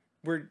time,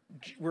 we're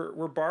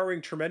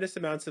borrowing tremendous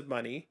amounts of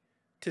money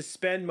to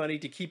spend money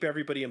to keep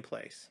everybody in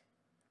place,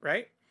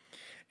 right?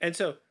 And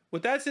so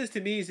what that says to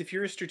me is, if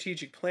you're a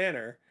strategic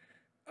planner,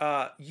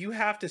 you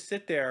have to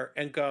sit there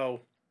and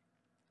go,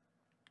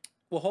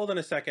 well, hold on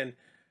a second.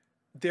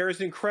 There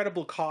is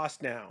incredible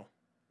cost now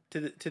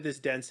to this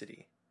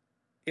density.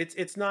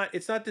 There's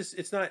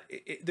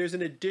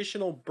an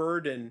additional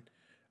burden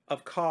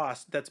of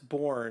cost that's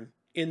borne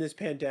in this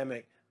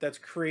pandemic that's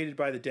created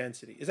by the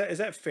density. Is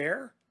that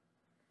fair?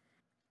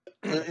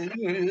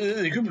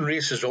 The human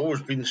race has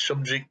always been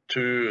subject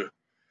to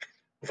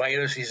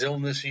viruses,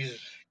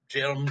 illnesses,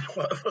 germs,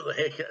 whatever the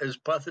heck it is,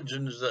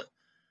 pathogens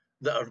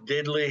that are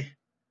deadly.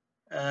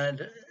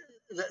 And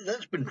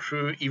that's been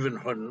true even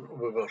when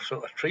we were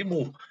sort of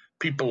tribal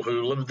people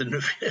who lived in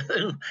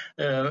the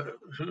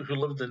who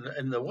lived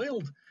in the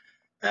wild.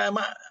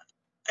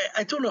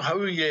 I don't know how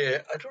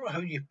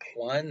you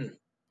plan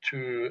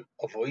to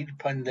avoid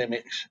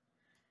pandemics.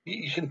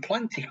 You can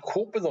plan to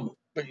cope with them,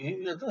 but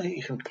I don't think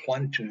you can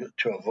plan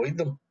to avoid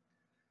them.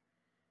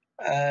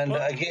 And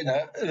again,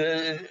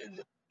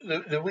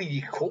 the way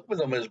you cope with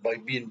them is by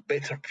being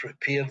better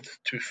prepared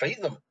to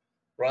fight them,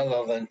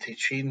 rather than to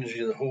change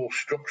the whole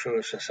structure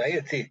of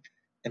society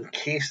in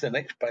case the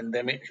next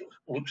pandemic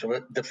looks a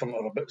bit different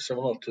or a bit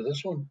similar to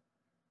this one.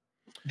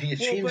 Do you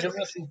Well, change but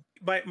everything?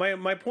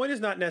 my point is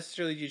not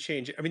necessarily to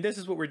change it. I mean, this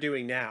is what we're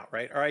doing now,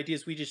 right? Our idea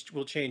is we just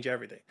will change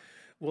everything.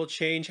 We'll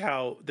change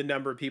how the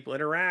number of people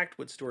interact,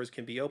 what stores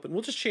can be open.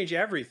 We'll just change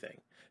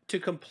everything to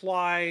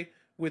comply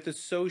with a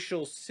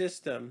social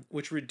system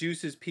which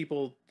reduces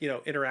people,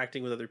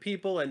 interacting with other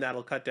people, and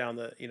that'll cut down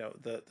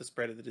the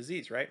spread of the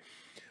disease, right?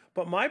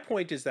 But my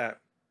point is that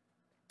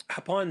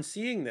upon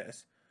seeing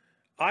this,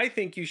 I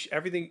think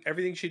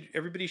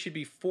everybody should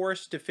be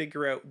forced to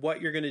figure out what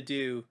you're going to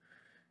do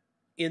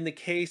in the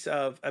case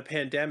of a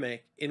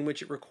pandemic in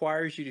which it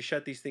requires you to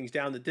shut these things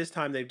down. That this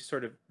time they've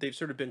sort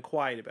of been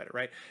quiet about it,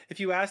 right? If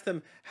you ask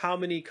them how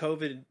many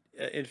COVID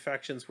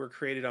infections were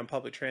created on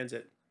public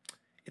transit,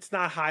 it's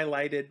not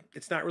highlighted.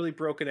 It's not really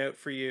broken out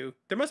for you.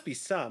 There must be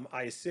some,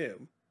 I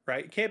assume,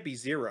 right? It can't be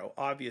zero,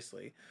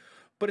 obviously,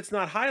 but it's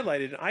not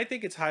highlighted. And I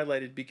think it's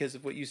highlighted because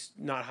of what you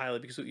not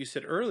highlighted because of what you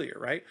said earlier,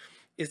 right?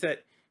 Is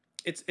that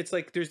it's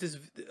like there's this.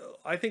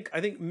 I think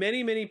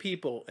many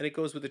people, and it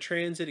goes with the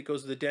transit, it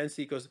goes with the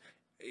density,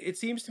 it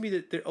seems to me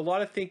that a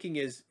lot of thinking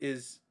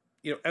is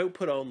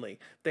output only.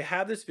 They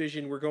have this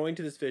vision, we're going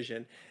to this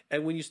vision,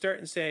 and when you start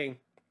and saying,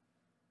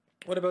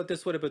 what about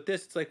this, what about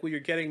this, it's like, well,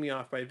 you're getting me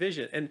off my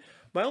vision. And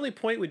my only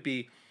point would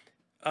be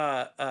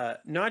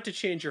not to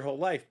change your whole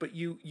life, but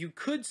you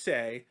could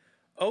say,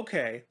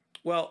 okay,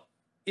 well,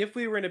 if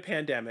we were in a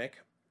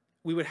pandemic,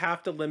 we would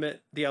have to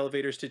limit the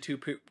elevators to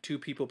two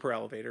people per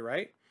elevator,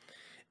 right?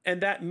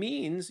 And that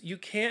means you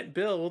can't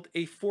build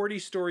a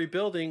 40-story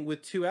building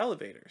with 2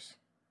 elevators.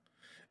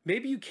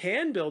 Maybe you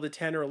can build a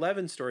 10 or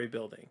 11-story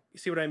building. You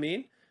see what I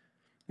mean?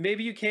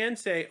 Maybe you can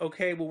say,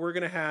 okay, well, we're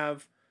going to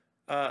have,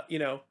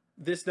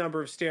 this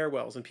number of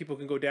stairwells, and people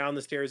can go down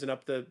the stairs and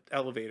up the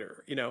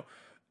elevator,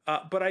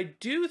 But I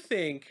do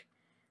think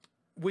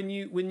when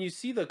you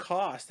see the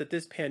cost that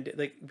this pandemic,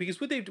 like,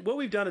 because what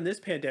we've done in this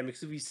pandemic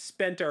is we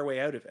spent our way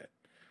out of it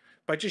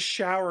by just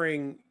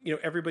showering,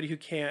 everybody who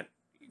can't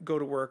go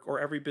to work, or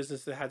every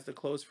business that has to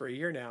close for a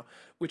year now,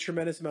 with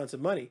tremendous amounts of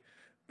money.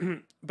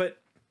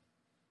 But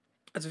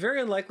it's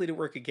very unlikely to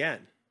work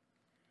again.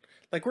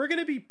 Like, we're going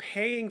to be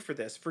paying for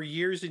this for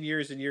years and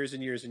years and years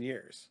and years and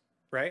years,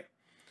 right?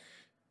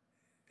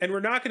 And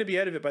we're not going to be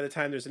out of it by the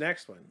time there's the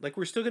next one. Like,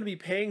 we're still going to be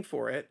paying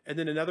for it, and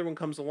then another one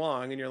comes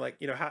along, and you're like,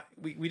 how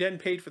we then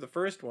paid for the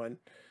first one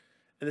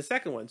and the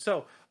second one.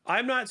 So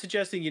I'm not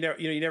suggesting you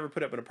never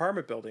put up an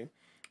apartment building,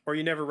 or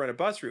you never run a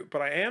bus route,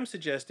 but I am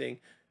suggesting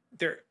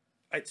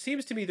it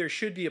seems to me there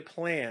should be a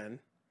plan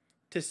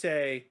to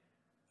say,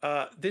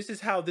 this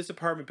is how this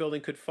apartment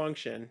building could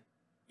function.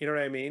 You know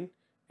what I mean?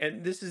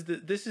 And this is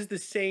the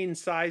sane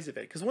size of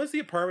it. Because once the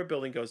apartment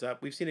building goes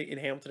up, we've seen it in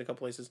Hamilton, a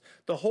couple places,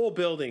 the whole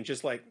building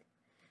just like,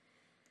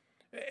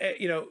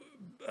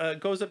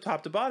 goes up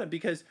top to bottom.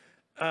 Because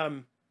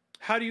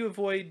how do you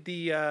avoid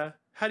the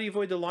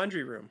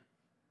laundry room?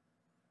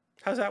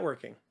 How's that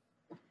working?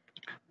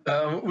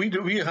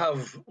 We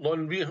have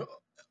laundry.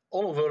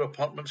 All of our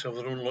apartments have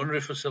their own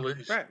laundry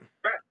facilities. Right.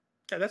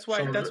 Yeah, that's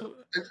why.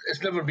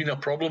 It's never been a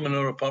problem in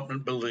our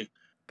apartment building.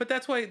 But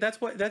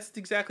that's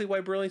exactly why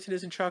Burlington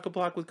isn't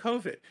chock-a-block with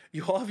COVID.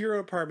 You all have your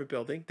own apartment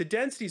building. The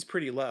density is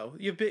pretty low.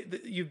 You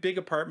have big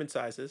apartment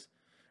sizes,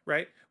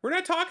 right? We're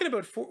not talking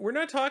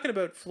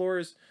about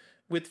floors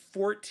with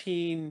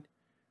 14,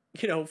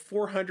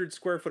 400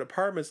 square foot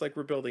apartments like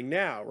we're building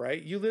now,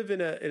 right? You live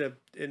in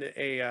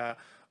a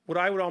what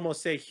I would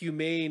almost say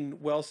humane,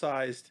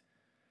 well-sized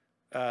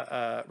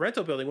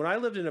rental building. When I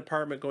lived in an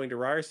apartment going to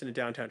Ryerson in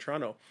downtown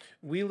Toronto,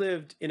 we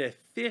lived in a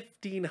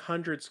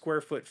 1,500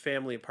 square foot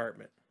family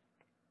apartment.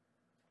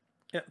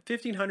 Yeah,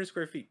 1,500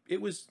 square feet.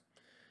 It was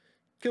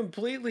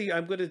completely,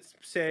 I'm going to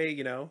say,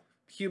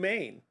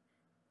 humane.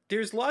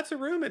 There's lots of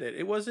room in it.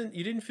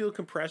 You didn't feel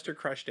compressed or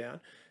crushed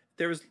down.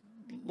 There was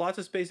lots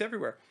of space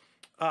everywhere.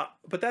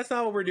 But that's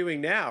not what we're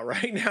doing now,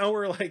 right? Now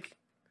we're like,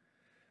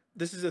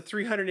 this is a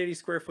 380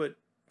 square foot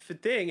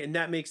thing, and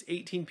that makes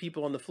 18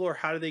 people on the floor.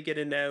 How do they get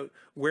in and out?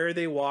 Where are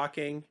they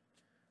walking?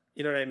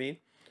 You know what I mean?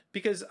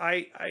 Because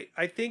I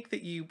think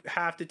that you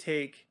have to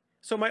take,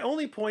 so my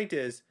only point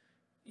is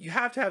you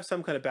have to have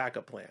some kind of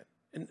backup plan.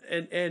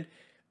 And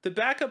the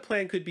backup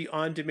plan could be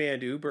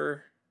on-demand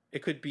Uber.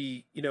 It could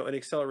be, an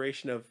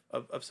acceleration of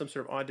some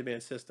sort of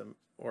on-demand system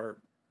or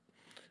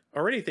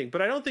anything.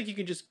 But I don't think you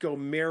can just go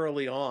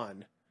merrily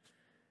on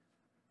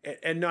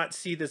and not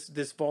see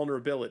this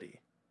vulnerability,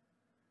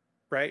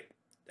 right?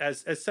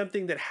 As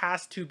something that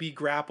has to be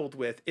grappled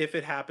with if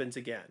it happens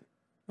again,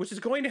 which is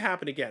going to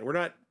happen again. We're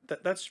not,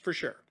 that's for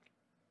sure.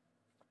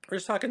 We're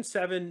just talking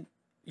 7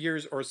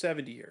 years or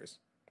 70 years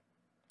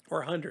or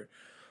 100.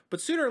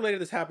 But sooner or later,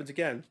 this happens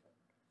again.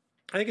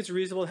 I think it's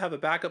reasonable to have a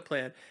backup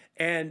plan.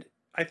 And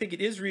I think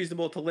it is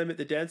reasonable to limit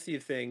the density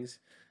of things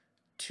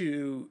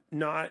to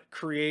not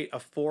create a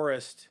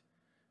forest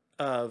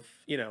of,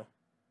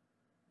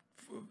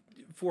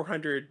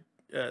 400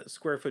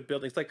 square foot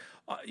buildings. Like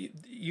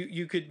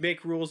you could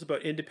make rules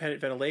about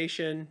independent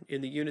ventilation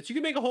in the units. You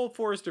could make a whole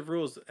forest of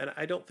rules, and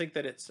I don't think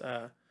that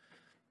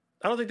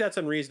I don't think that's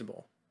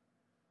unreasonable.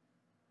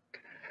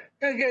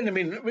 Again, I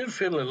mean, we're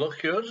fairly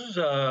lucky. Ours is,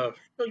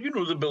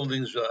 the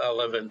buildings that I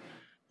live in.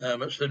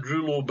 It's the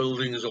Drulo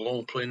buildings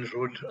along Plains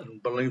Road in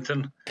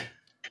Burlington.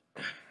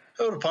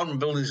 Our apartment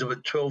building is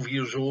about 12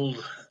 years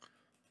old.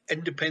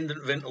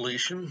 Independent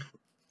ventilation,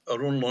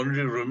 our own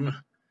laundry room,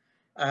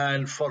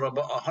 and for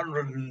about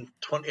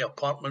 120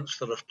 apartments,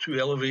 there are 2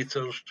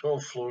 elevators,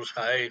 12 floors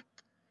high.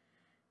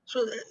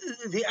 So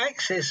the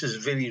access is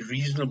very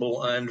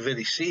reasonable and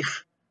very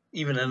safe,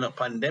 even in a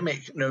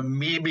pandemic. Now,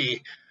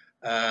 maybe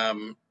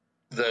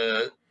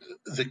the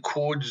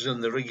codes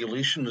and the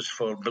regulations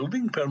for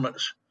building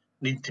permits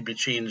need to be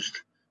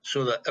changed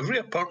so that every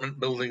apartment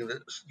building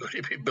that's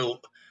going to be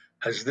built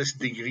has this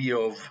degree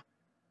of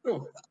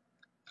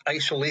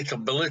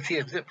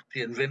isolatability, to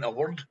invent a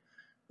word.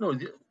 No,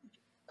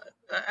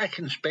 I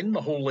can spend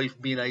my whole life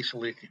being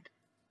isolated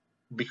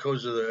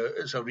because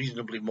it's a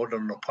reasonably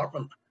modern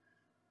apartment.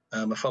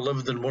 If I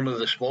lived in one of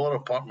the smaller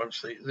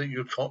apartments that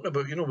you're talking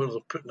about, where they're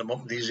putting them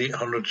up these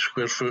 800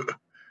 square foot,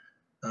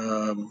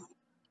 I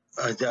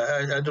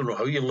don't know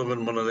how you live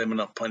in one of them in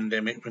a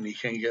pandemic when you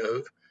can't get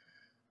out.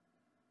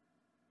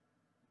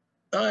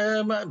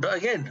 But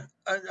again,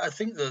 I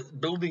think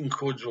that building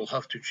codes will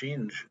have to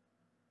change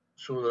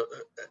so that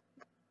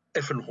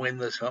if and when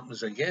this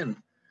happens again,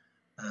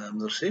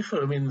 they're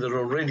safer. I mean, they're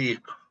already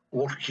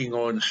working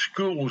on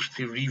schools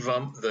to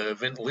revamp the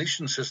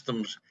ventilation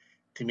systems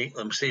to make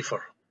them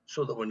safer,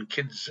 so that when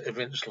kids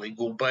eventually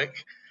go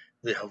back,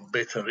 they have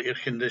better air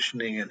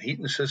conditioning and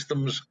heating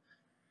systems.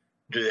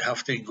 Do they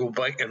have to go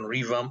back and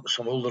revamp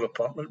some older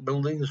apartment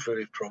buildings?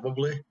 Very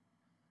probably.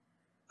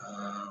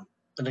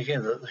 And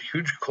again, there's a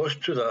huge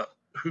cost to that.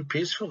 Who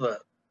pays for that?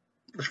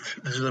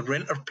 Does the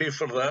renter pay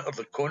for that, or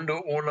the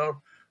condo owner?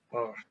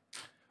 Or...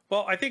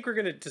 Well, I think we're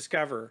going to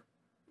discover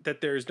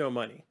that there's no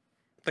money.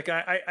 Like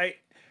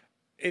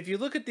if you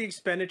look at the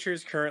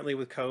expenditures currently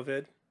with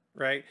COVID,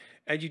 right,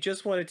 and you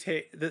just want to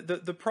take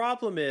the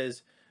problem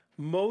is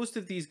most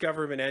of these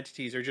government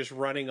entities are just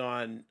running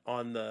on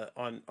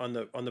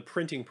the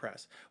printing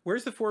press.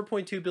 Where's the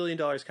 $4.2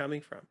 billion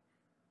coming from?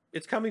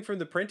 It's coming from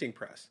the printing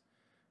press,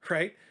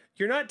 right?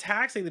 You're not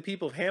taxing the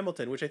people of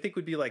Hamilton, which I think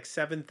would be like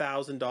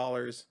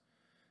 $7,000,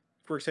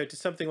 works out to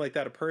something like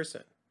that a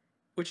person,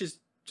 which is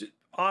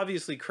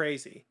obviously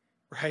crazy,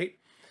 right?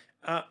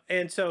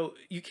 And so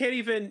you can't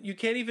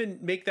even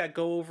make that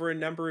go over a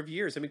number of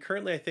years. I mean,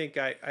 currently, I think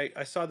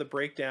I saw the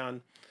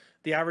breakdown.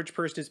 The average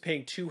person is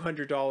paying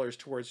 $200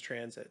 towards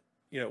transit,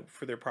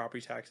 for their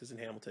property taxes in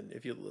Hamilton.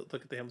 If you look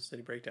at the Hamilton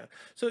City breakdown,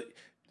 so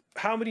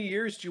how many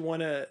years do you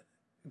want to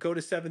go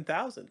to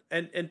 7,000?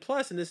 And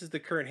plus, and this is the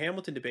current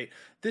Hamilton debate,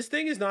 this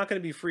thing is not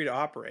going to be free to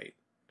operate,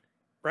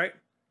 right?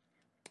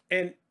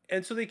 And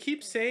so they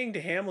keep saying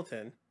to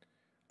Hamilton,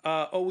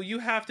 oh, well, you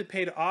have to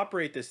pay to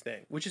operate this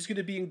thing, which is going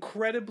to be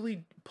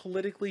incredibly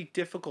politically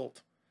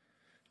difficult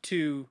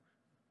to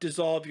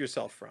dissolve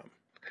yourself from,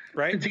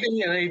 right? To give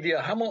you an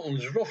idea,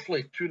 Hamilton's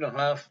roughly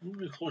 2.5,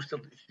 maybe close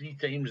to 3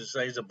 times the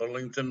size of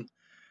Burlington.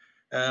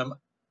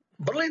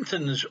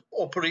 Burlington's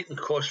operating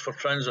costs for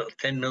transit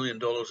are $10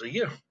 million a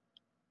year.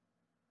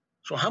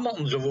 So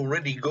Hamilton's have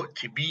already got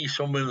to be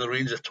somewhere in the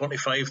range of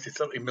 $25 to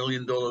 $30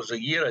 million a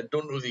year. I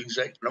don't know the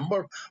exact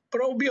number,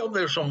 but I'll be up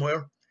there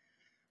somewhere.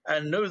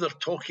 And now they're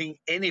talking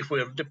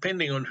anywhere,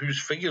 depending on whose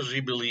figures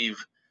you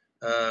believe.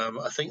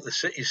 I think the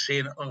city's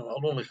saying it'll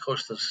only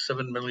cost us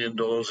 $7 million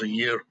a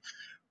year,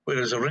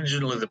 whereas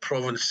originally the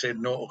province said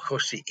no, it'll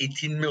cost you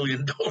 $18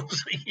 million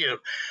a year.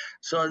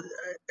 So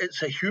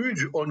it's a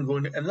huge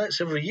ongoing, and that's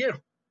every year.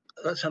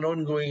 That's an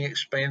ongoing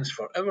expense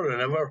forever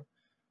and ever.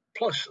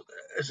 Plus,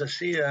 as I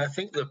say, I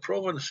think the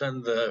province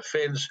and the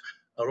feds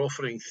are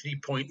offering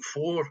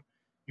 3.4.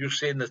 You're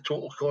saying the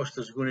total cost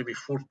is going to be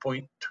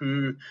 4.2.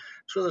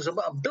 So there's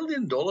about $1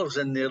 billion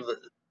in there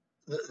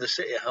that the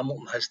city of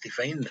Hamilton has to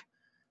find.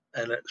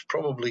 And it's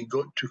probably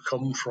got to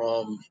come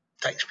from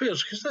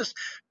taxpayers, because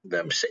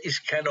cities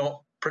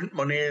cannot print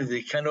money,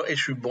 they cannot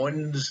issue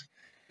bonds,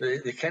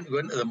 they can't go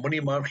into the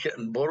money market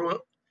and borrow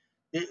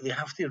it. They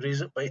have to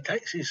raise it by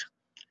taxes.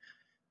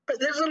 But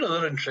there's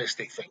another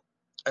interesting thing.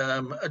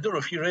 I don't know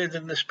if you read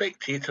in The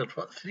Spectator,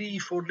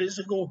 3-4 days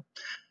ago,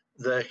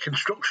 the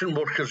Construction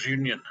Workers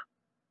Union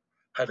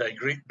had a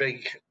great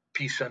big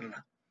piece on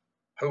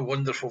how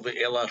wonderful the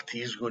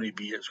LRT is going to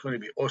be. It's going to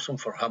be awesome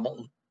for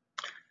Hamilton.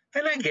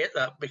 And I get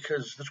that,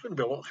 because there's going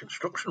to be a lot of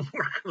construction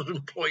workers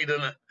employed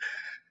in it.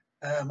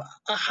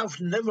 I have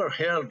never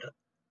heard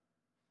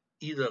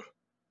either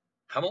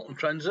Hamilton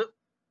Transit,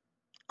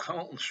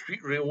 Hamilton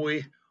Street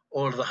Railway,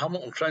 or the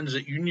Hamilton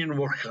Transit Union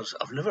workers.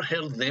 I've never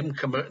heard them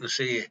come out and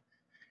say,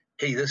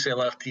 hey, this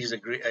LRT is a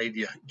great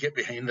idea, get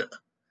behind it.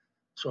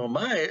 So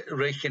my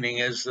reckoning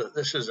is that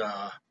this is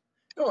a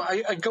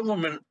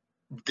government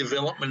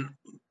development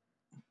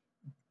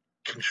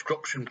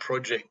construction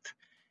project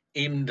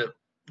aimed at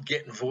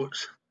getting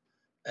votes,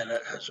 and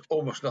it has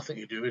almost nothing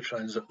to do with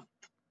transit.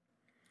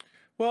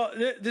 Well,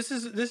 this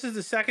is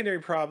the secondary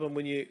problem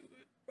when you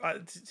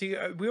see.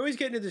 We always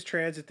get into this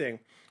transit thing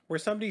where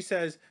somebody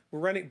says we're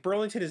running.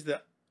 Burlington is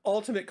the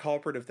ultimate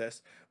culprit of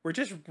this. We're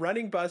just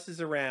running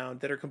buses around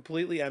that are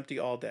completely empty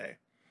all day.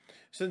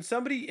 So then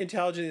somebody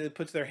intelligently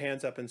puts their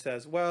hands up and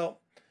says, "Well,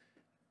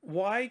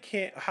 why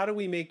can't? How do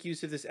we make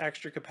use of this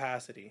extra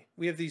capacity?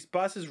 We have these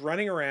buses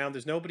running around.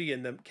 There's nobody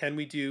in them. Can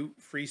we do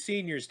free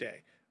seniors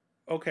day?"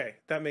 Okay,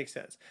 that makes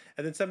sense.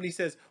 And then somebody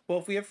says, well,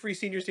 if we have free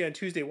seniors day on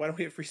Tuesday, why don't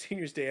we have free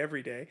seniors day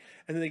every day?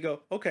 And then they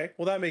go, okay,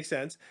 well, that makes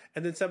sense.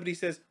 And then somebody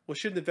says, well,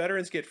 shouldn't the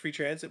veterans get free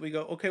transit? We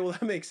go, okay, well,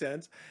 that makes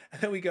sense. And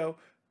then we go,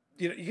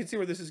 you can see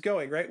where this is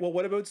going, right? Well,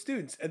 what about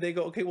students? And they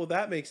go, okay, well,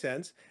 that makes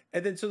sense.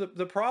 And then so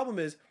the problem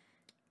is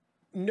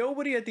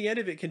nobody at the end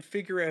of it can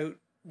figure out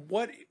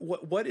what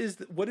is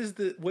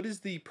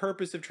the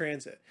purpose of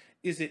transit.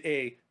 Is it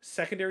a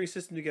secondary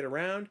system to get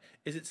around?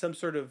 Is it some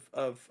sort of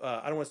I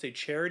don't want to say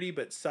charity,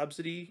 but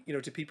subsidy,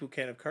 to people who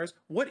can't have cars?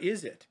 What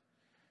is it?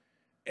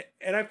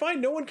 And I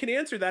find no one can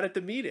answer that at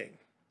the meeting.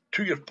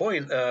 To your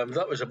point,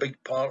 that was a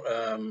big part.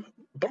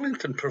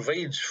 Burlington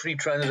provides free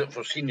transit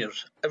for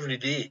seniors every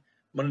day,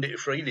 Monday to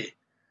Friday.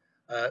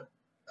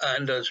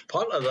 And as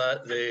part of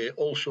that, they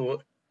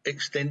also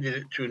extended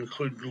it to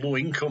include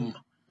low-income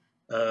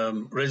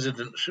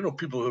residents,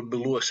 people who are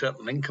below a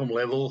certain income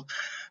level.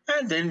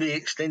 And then they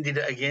extended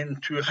it again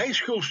to high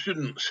school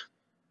students.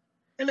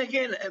 And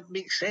again, it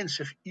makes sense.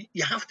 If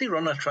you have to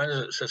run a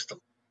transit system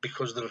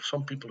because there are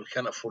some people who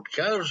can't afford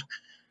cars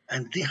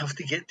and they have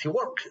to get to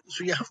work.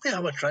 So you have to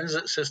have a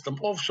transit system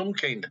of some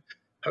kind.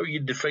 How you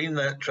define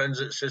that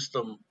transit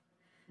system,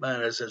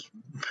 man, is as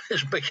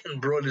big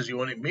and broad as you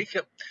want to make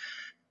it.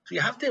 So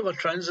you have to have a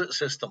transit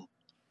system.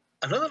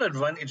 Another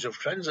advantage of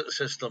transit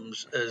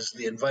systems is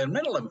the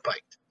environmental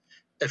impact.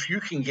 If you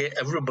can get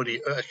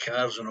everybody out of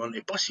cars and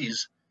onto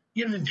buses,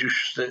 you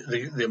reduce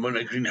the amount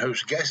of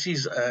greenhouse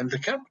gases and the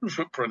carbon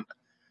footprint.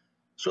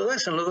 So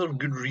that's another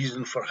good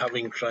reason for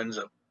having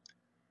transit.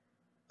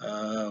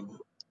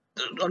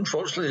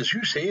 Unfortunately, as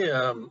you say,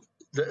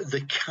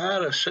 the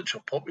car is such a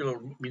popular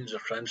means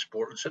of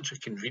transport, it's such a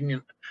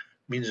convenient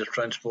means of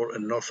transport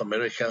in North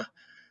America.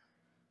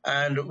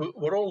 And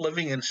we're all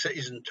living in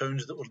cities and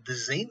towns that were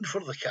designed for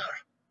the car.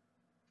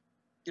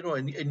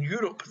 In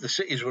Europe, the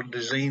cities were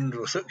designed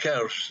without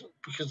cars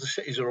because the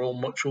cities are all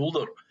much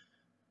older.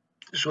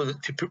 So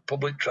that to put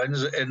public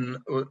transit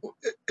in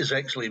is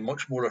actually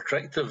much more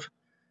attractive.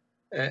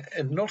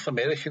 In North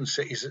American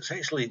cities, it's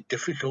actually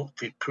difficult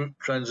to put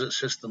transit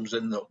systems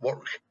in that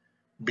work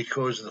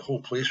because the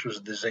whole place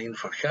was designed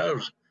for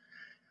cars.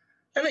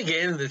 And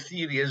again, the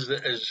theory is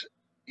that as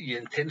you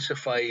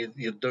intensify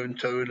your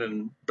downtown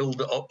and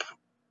build it up,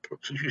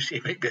 which, as you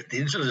say, might be a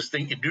dangerous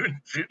thing to do in the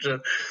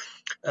future,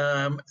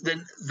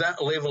 then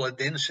that level of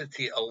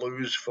density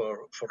allows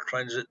for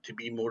transit to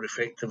be more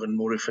effective and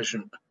more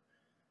efficient.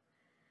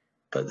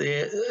 But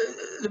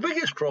the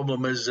biggest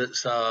problem is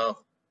it's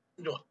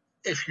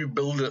if you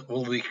build it,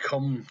 will they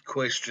come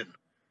question.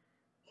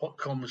 What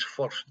comes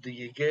first? Do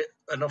you get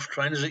enough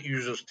transit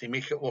users to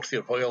make it worth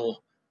your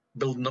while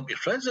building up your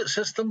transit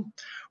system,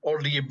 or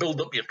do you build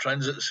up your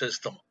transit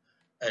system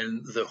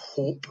in the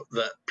hope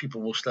that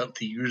people will start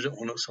to use it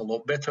when it's a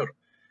lot better?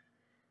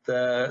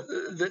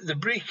 The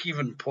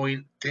break-even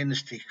point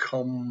tends to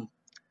come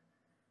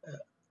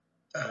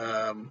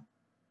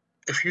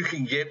if you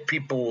can get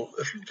people,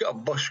 if you get a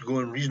bus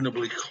going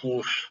reasonably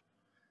close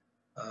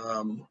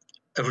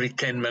every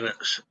 10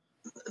 minutes,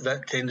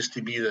 that tends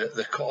to be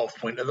the cut-off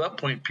point. At that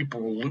point,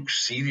 people will look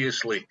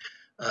seriously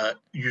at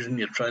using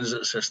your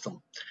transit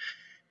system.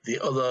 The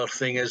other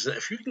thing is that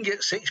if you can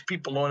get 6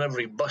 people on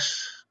every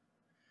bus,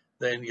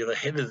 then you're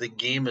ahead of the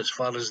game as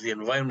far as the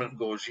environment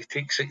goes. You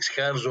take 6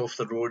 cars off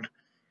the road,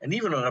 and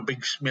even on a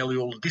big smelly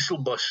old diesel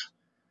bus,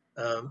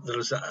 there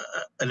is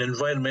an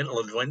environmental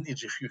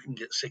advantage if you can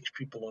get 6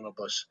 people on a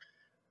bus.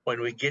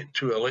 When we get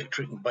to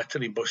electric and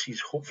battery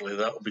buses, hopefully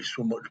that will be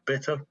so much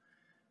better.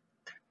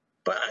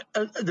 But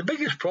the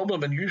biggest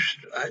problem, and you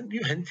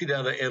hinted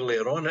at it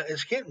earlier on,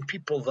 is getting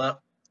people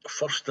that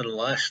first and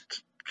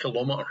last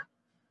kilometre.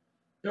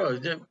 I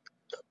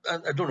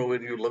don't know where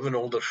you live in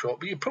Aldershot,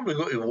 but you probably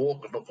got to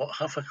walk about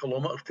half a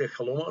kilometre to a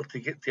kilometre to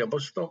get to a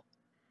bus stop.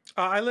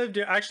 I lived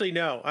actually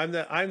no. I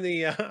live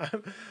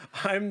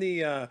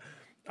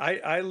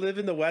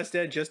in the West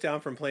End, just down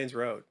from Plains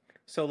Road.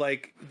 So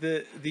like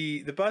the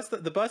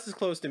bus is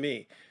close to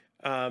me.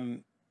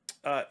 In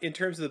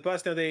terms of the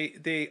bus, now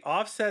they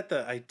offset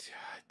the I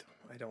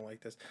don't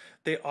like this.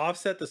 They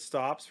offset the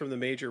stops from the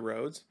major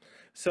roads,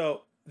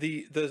 so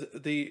the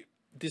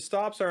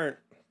stops aren't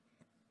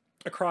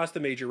across the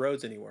major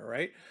roads anymore,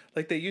 right?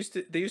 Like they used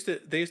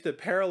to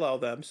parallel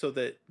them so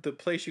that the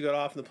place you got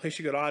off and the place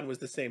you got on was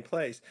the same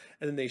place,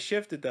 and then they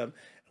shifted them.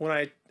 When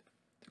I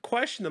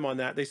questioned them on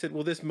that, they said,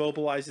 well, this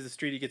mobilizes the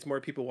street, it gets more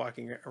people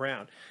walking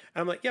around.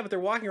 And I'm like, yeah, but they're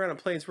walking around on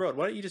Plains Road.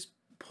 Why don't you just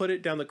put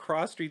it down the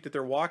cross street that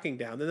they're walking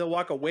down? Then they'll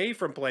walk away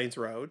from Plains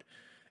Road.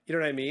 You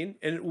know what I mean?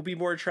 And it will be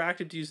more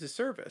attractive to use the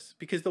service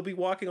because they'll be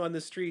walking on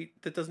the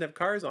street that doesn't have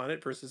cars on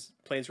it versus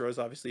Plains Road is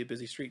obviously a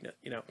busy street,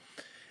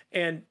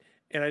 And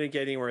and I didn't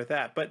get anywhere with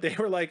that. But they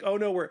were like, "Oh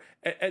no, we're,"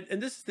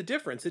 and this is the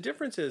difference. The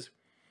difference is,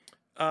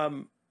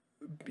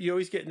 you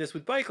always get in this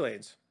with bike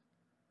lanes.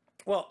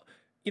 Well,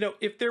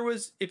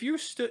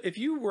 if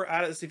you were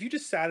if you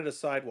just sat at a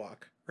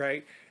sidewalk,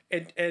 right,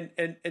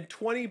 and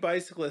 20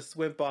 bicyclists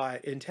went by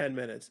in 10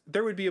 minutes,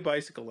 there would be a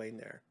bicycle lane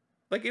there.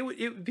 Like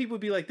people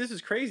would be like, "This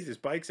is crazy. There's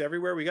bikes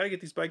everywhere. We got to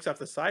get these bikes off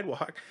the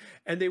sidewalk,"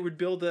 and they would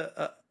build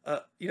a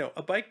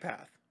bike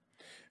path,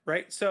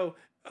 right? So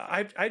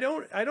I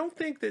don't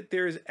think that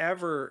there's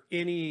ever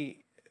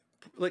any,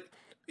 like,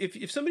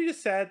 if somebody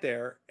just sat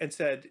there and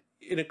said,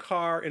 in a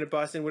car, in a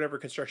bus, in whatever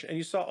construction, and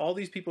you saw all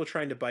these people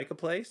trying to bike a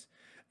place,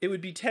 it would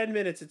be 10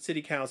 minutes at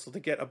city council to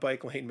get a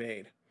bike lane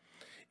made.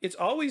 It's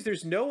always,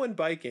 there's no one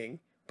biking,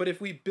 but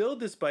if we build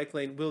this bike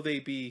lane, will they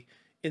be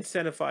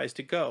incentivized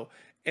to go?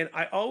 And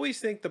I always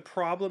think the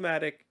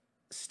problematic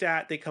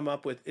stat they come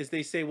up with is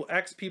they say, well,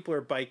 X people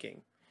are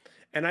biking.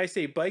 And I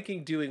say,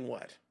 biking doing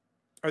what?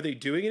 Are they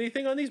doing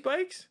anything on these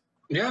bikes?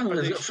 Yeah,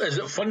 is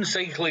it fun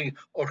cycling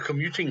or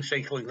commuting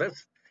cycling?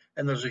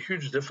 And there's a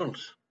huge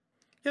difference.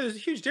 Yeah, there's a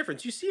huge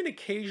difference. You see an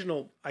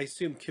occasional, I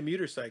assume,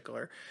 commuter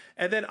cycler,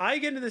 and then I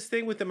get into this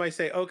thing with them. I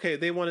say, okay,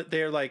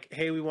 they're like,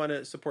 hey, we want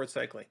to support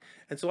cycling,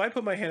 and so I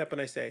put my hand up and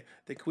I say,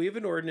 can we have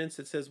an ordinance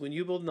that says when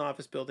you build an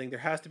office building, there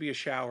has to be a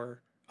shower,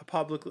 a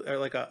public, or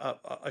like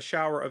a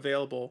shower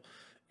available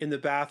in the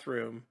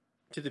bathroom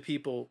to the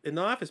people in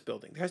the office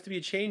building. There has to be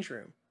a change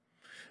room,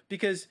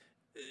 because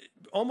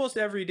almost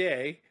every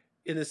day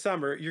in the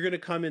summer you're going to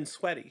come in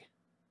sweaty,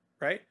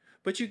 right?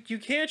 But you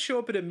can't show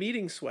up at a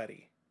meeting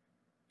sweaty.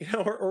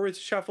 Or with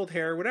shuffled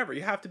hair or whatever.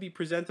 You have to be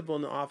presentable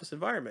in the office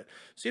environment.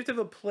 So you have to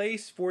have a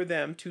place for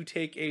them to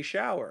take a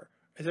shower.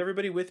 Is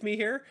everybody with me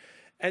here?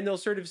 And they'll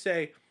sort of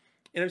say,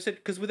 and I've said,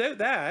 because without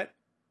that,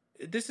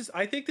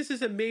 I think this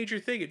is a major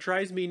thing. It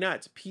drives me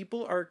nuts.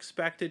 People are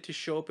expected to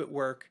show up at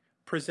work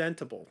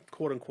presentable,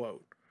 quote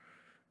unquote,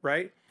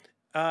 right?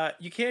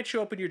 You can't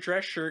show up in your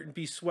dress shirt and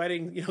be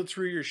sweating,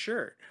 through your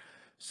shirt.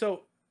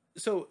 So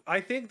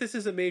I think this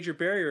is a major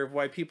barrier of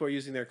why people are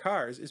using their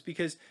cars, is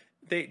because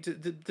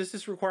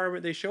this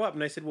requirement, they show up.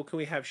 And I said, well, can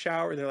we have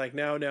shower? And they're like,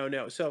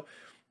 no. So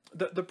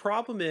the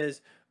problem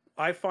is,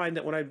 I find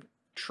that when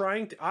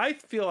I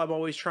feel I'm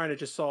always trying to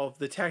just solve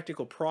the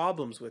technical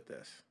problems with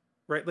this,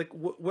 right? Like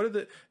what are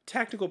the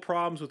technical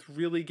problems with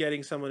really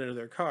getting someone into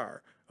their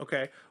car?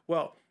 Okay.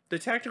 Well, the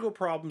technical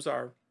problems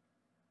are,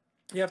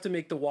 you have to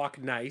make the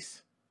walk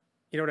nice.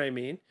 You know what I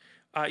mean?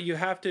 You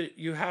have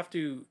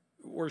to,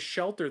 or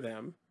shelter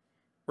them,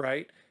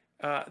 right?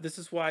 This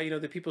is why,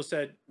 the people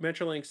said,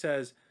 Metrolink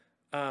says,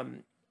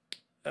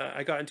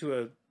 I got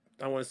into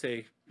let's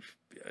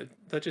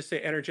just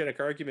say energetic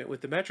argument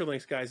with the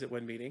Metrolinx guys at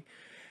one meeting,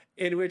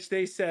 in which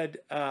they said,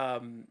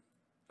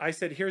 I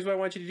said, here's what I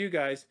want you to do,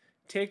 guys.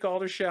 Take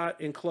Aldershot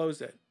and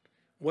close it.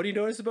 What do you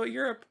notice about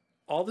Europe?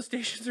 All the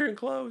stations are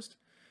enclosed,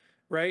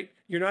 right?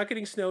 You're not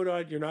getting snowed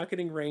on. You're not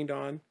getting rained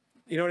on.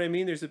 You know what I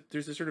mean? There's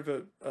a sort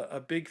of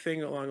a big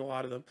thing along a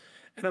lot of them.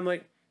 And I'm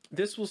like,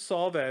 this will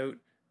solve out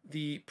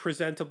the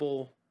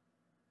presentable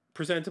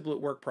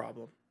at work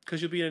problem. Because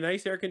you'll be in a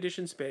nice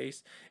air-conditioned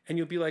space, and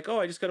you'll be like,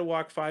 oh, I just got to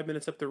walk 5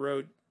 minutes up the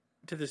road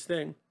to this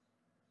thing.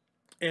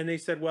 And they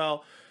said,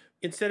 well,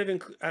 and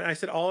I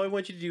said, all I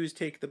want you to do is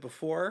take the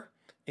before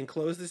and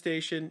close the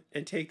station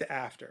and take the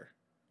after.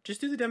 Just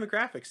do the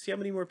demographics. See how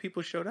many more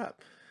people showed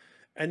up.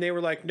 And they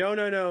were like,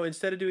 no.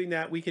 Instead of doing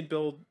that, we can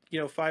build,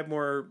 5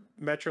 more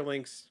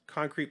Metrolinx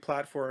concrete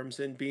platforms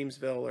in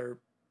Beamsville or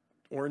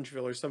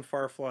Orangeville or some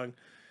far-flung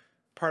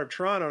part of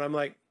Toronto. And I'm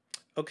like,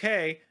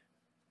 okay,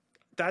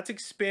 that's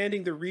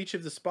expanding the reach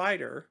of the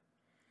spider,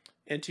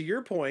 and to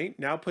your point,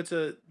 now puts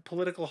a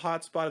political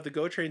hotspot of the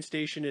GO train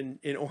station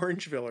in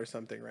Orangeville or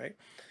something, right?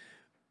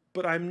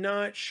 But I'm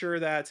not sure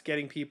that's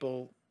getting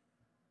people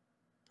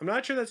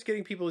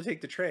to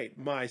take the train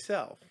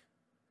myself,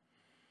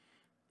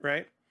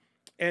 right?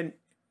 And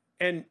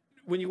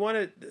when you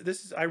want to,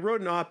 I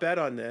wrote an op-ed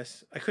on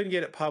this. I couldn't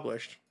get it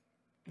published.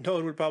 No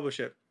one would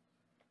publish it.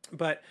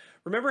 But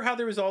remember how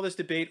there was all this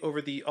debate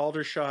over the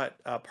Aldershot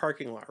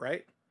parking lot,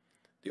 right?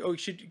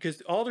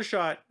 Because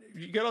Aldershot,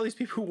 you got all these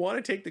people who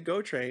want to take the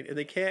GO train and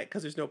they can't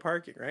because there's no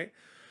parking, right?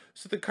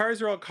 So the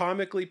cars are all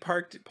comically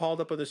piled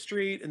up on the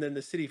street, and then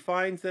the city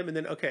fines them. And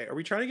then, okay, are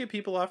we trying to get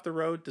people off the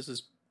road? This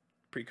is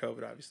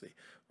pre-COVID, obviously,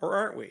 or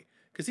aren't we?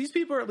 Because these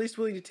people are at least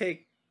willing to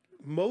take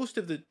most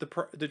of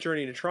the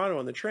journey to Toronto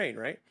on the train,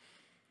 right?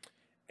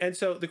 And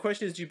so the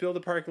question is, do you build a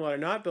parking lot or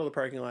not build a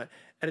parking lot?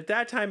 And at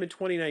that time in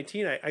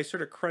 2019, I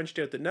sort of crunched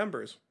out the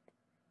numbers,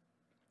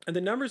 and the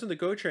numbers on the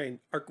GO train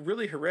are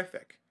really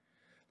horrific.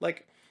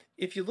 Like,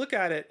 if you look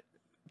at it,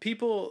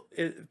 people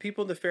in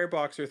the fare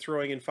box are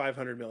throwing in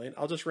 500 million.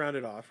 I'll just round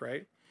it off,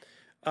 right?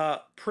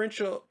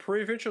 Provincial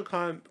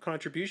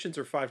contributions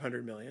are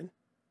 500 million,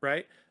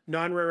 right?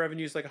 Non-rail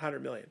revenues like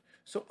 100 million.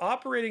 So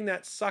operating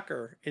that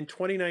sucker in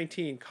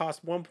 2019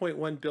 cost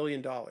 $1.1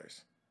 billion.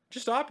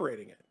 Just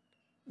operating it.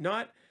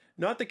 Not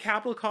the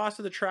capital cost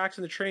of the tracks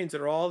and the trains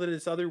that are all in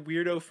this other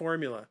weirdo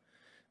formula.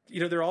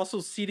 They're also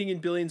seeding in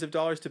billions of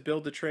dollars to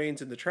build the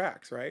trains and the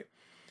tracks, right?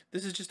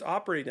 This is just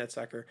operating that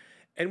sucker.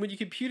 And when you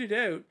compute it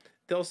out,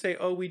 they'll say,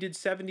 oh, we did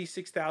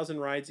 76,000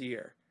 rides a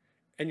year.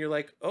 And you're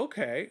like,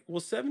 okay, well,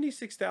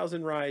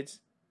 76,000 rides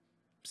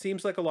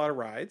seems like a lot of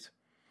rides.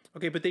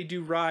 Okay, but they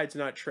do rides,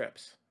 not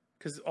trips,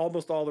 because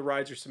almost all the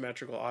rides are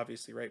symmetrical,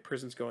 obviously, right?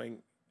 Person's going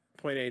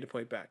point A to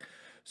point back.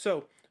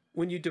 So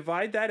when you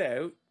divide that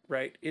out,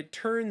 right, it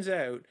turns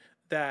out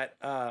that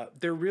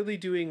they're really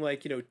doing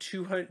like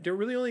 200. They're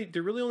really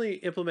only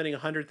implementing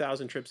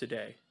 100,000 trips a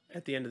day.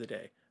 At the end of the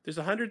day, there's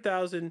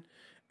 100,000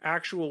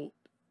 actual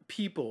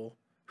people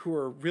who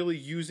are really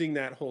using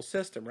that whole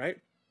system, right?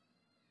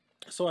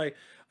 So I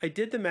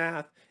did the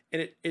math,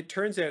 and it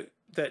turns out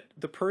that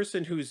the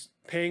person who's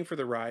paying for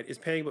the ride is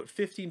paying about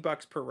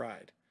 $15 per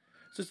ride.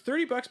 So it's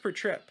 $30 per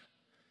trip.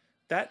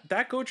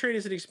 That GO Train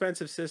is an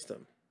expensive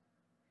system,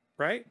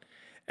 right?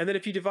 And then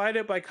if you divide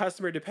it by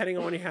customer, depending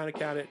on how to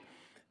count it,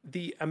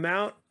 the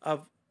amount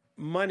of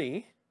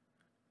money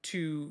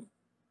to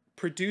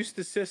produce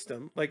the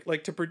system, like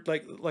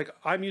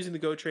I'm using the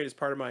GO Train as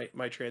part of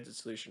my transit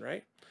solution,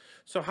 right?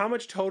 So how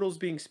much total is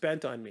being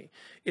spent on me?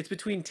 It's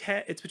between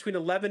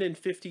 $11,000 and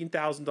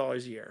 $15,000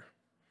 a year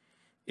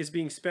is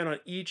being spent on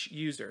each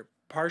user.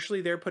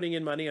 Partially they're putting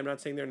in money. I'm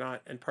not saying they're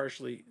not, and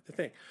partially the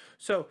thing.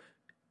 So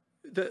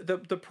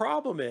the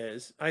problem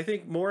is, I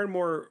think more and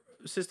more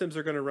systems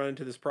are going to run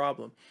into this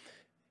problem.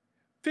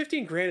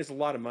 15 grand is a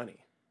lot of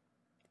money,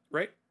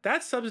 right?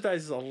 That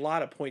subsidizes a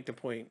lot of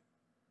point-to-point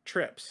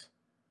trips,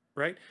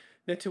 right?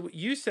 Now, to what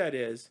you said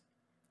is,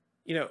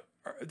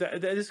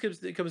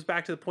 it comes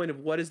back to the point of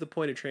what is the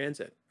point of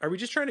transit? Are we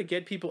just trying to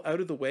get people out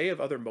of the way of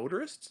other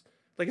motorists?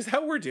 Like, is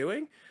that what we're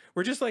doing?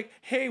 We're just like,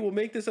 hey, we'll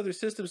make this other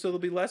system so there'll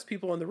be less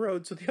people on the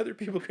road so the other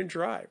people can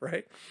drive,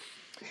 right?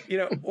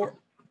 Or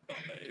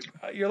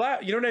you know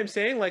what I'm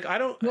saying? Like, I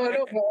don't. No, I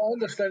don't. I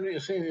understand what you're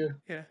saying here.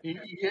 Yeah.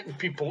 You're getting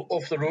people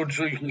off the road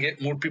so you can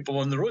get more people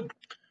on the road.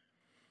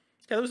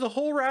 Yeah, there was a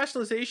whole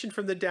rationalization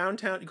from the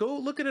downtown. Go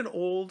look at an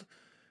old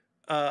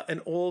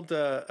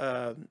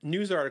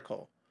news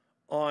article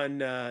on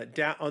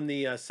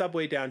the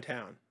subway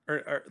downtown,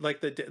 or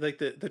like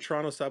the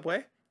Toronto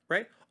subway,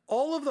 right?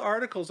 All of the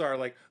articles are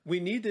like, we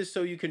need this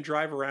so you can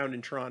drive around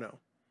in Toronto.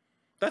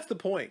 That's the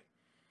point.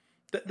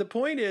 The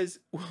point is,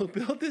 we'll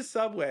build this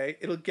subway.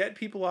 It'll get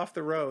people off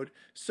the road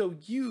so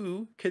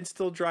you can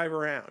still drive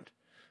around.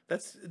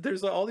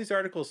 There's all these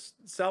articles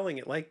selling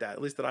it like that.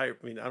 At least I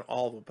mean, not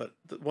all of them, but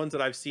the ones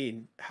that I've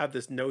seen have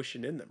this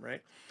notion in them,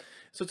 right?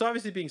 So it's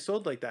obviously being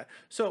sold like that.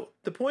 So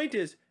the point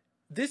is,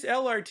 this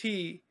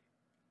LRT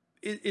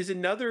is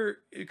another,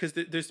 because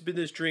there's been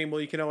this dream,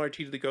 well, you can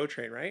LRT to the GO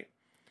Train, right?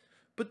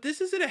 But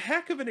this is a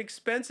heck of an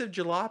expensive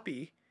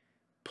jalopy,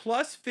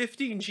 plus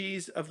 15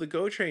 Gs of the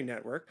GO Train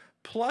network,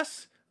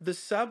 plus the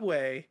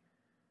subway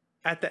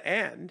at the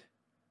end.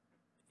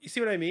 You see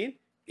what I mean?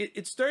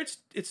 It starts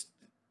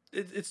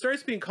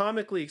being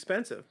comically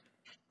expensive.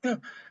 Yeah,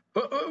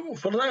 but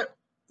for that,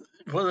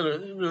 whether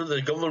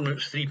the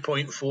government's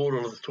 3.4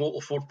 or the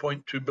total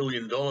 $4.2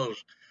 billion,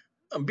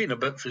 I'm being a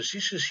bit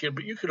facetious here,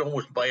 but you could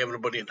almost buy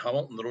everybody in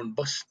Hamilton their own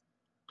bus.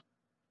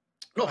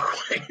 Not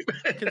quite.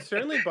 You can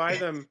certainly buy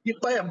them. You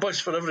buy a bus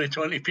for every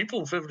 20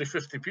 people, for every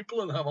 50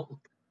 people in Hamilton.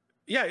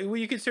 Yeah, well,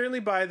 you could certainly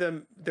buy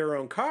them their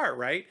own car,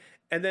 right?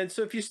 And then,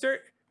 so if you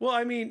start, well,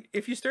 I mean,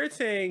 if you start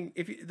saying,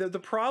 the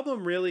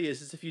problem really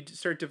is if you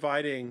start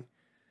dividing,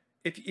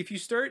 if you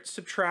start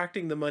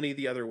subtracting the money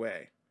the other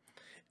way,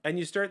 and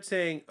you start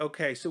saying,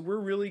 okay, so we're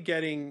really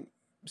getting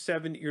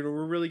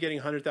we're really getting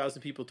 100,000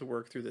 people to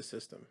work through this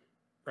system,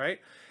 right?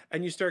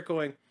 And you start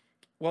going,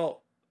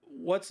 well,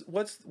 what's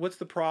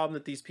the problem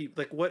that these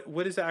people, like,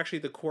 what is actually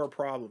the core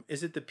problem?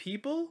 Is it the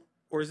people,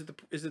 or is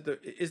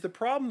the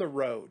problem the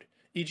road?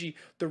 E.g.,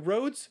 the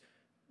roads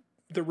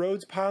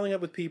piling up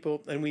with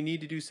people, and we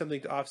need to do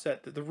something to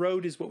offset the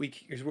road is what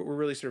we're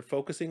really sort of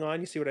focusing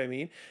on. You see what I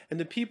mean? And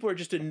the people are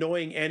just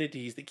annoying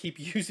entities that keep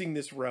using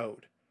this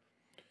road.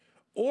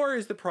 Or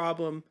is the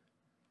problem,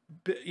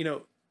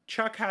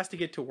 Chuck has to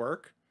get to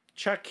work.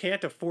 Chuck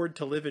can't afford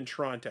to live in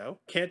Toronto,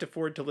 can't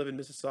afford to live in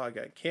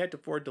Mississauga, can't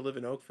afford to live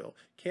in Oakville,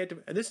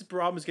 and this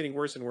problem is getting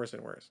worse and worse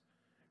and worse,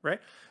 right?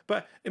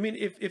 But I mean,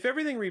 if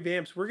everything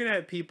revamps, we're going to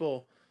have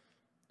people.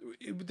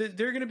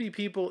 There are going to be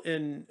people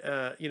in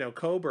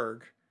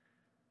Coburg.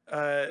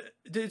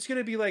 It's going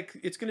to be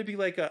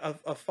like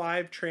a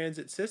 5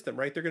 transit system,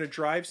 right? They're going to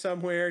drive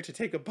somewhere to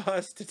take a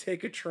bus, to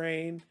take a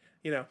train.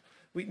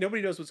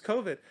 Nobody knows what's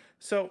COVID.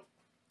 So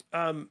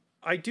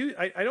I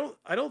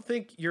don't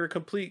think you're a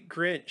complete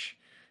Grinch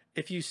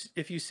if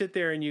you sit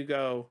there and you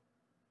go,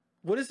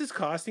 what is this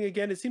costing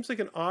again? It seems like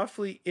an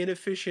awfully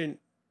inefficient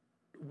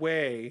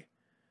way,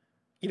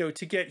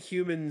 to get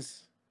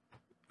humans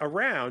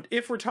around,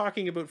 if we're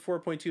talking about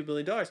 $4.2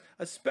 billion,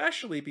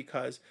 especially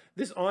because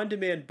this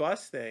on-demand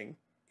bus thing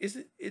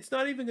it's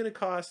not even going to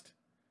cost.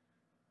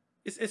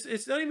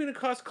 It's not even going to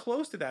cost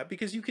close to that,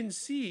 because you can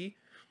see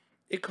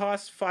it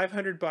costs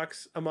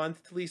 $500 a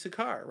month to lease a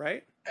car,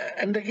 right?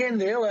 And again,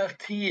 the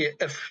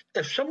LRT,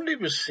 if somebody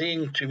was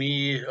saying to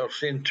me, or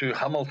saying to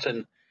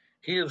Hamilton,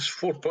 here's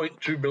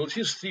 4.2 billion,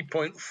 here's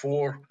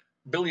 $3.4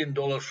 billion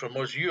from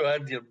us, you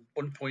add your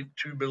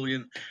 1.2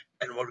 billion,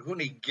 and we're going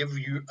to give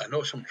you an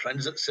awesome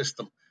transit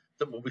system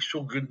that will be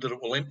so good that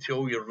it will empty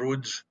all your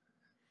roads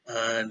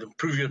and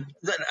improve your.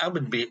 Then I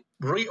would be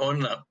right on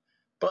that.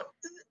 But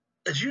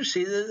as you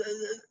say,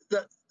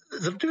 that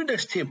they're doing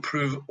this to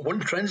improve one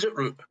transit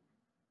route.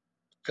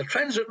 The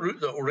transit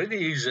route that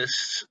already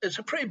exists, it's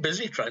a pretty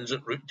busy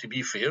transit route, to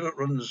be fair. It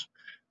runs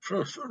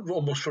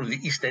almost from the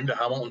east end of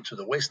Hamilton to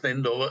the west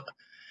end of it.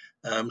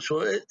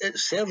 So it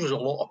serves a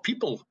lot of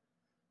people.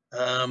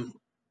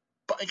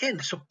 But again,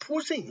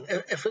 supposing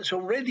if it's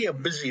already a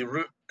busy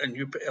route and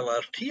you put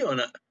LRT on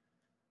it,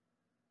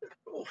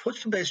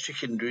 what's the best you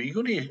can do?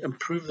 You're going to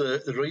improve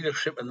the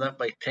ridership in that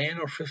by 10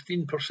 or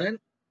 15%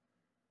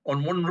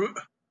 on one route.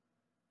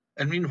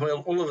 And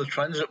meanwhile, all of the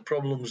transit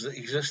problems that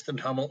exist in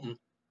Hamilton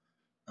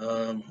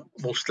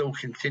will still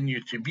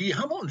continue to be.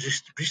 Hamilton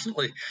just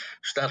recently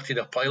started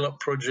a pilot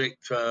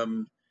project.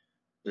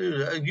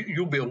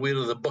 You'll be aware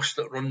of the bus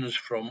that runs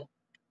from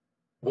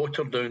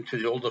Waterdown to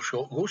the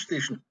Aldershot GO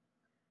station.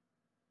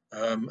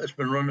 It's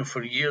been running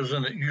for years,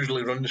 and it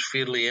usually runs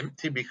fairly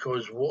empty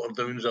because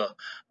Waterdown's a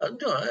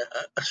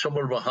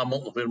suburb of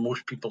Hamilton where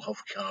most people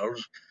have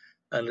cars,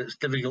 and it's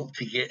difficult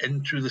to get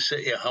into the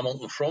city of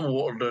Hamilton from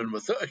Waterdown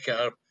without a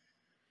car.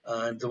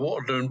 And the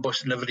Waterdown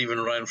bus never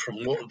even ran from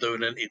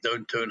Waterdown into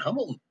downtown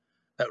Hamilton.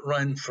 It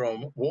ran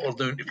from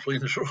Waterdown to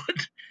Plains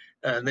Road,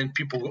 and then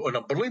people got on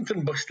a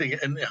Burlington bus to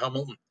get into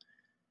Hamilton.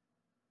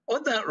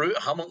 On that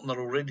route, Hamilton are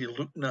already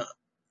looking at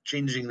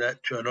changing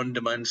that to an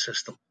on-demand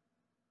system.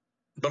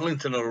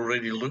 Burlington are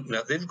already looking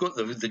at. They've got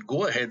the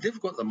go-ahead.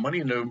 They've got the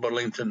money now.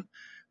 Burlington,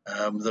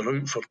 they're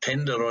out for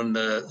tender on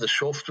the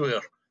software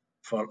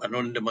for an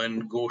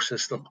on-demand GO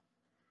system.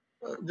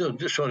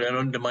 Sorry, an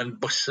on-demand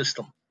bus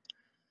system.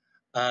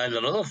 And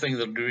another thing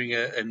they're doing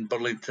in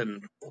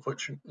Burlington,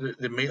 which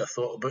they might have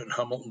thought about in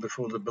Hamilton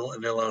before they built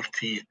an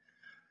LRT,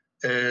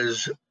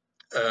 is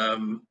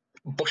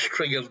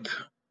bus-triggered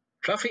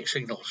traffic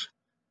signals.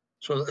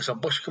 So that as a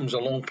bus comes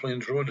along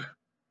Plains Road,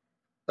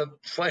 it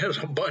fires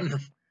a button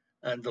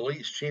and the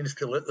lights change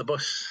to let the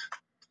bus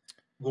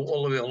go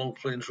all the way along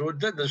Plains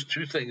Road. That does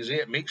two things.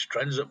 It makes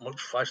transit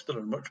much faster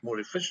and much more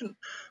efficient.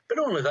 But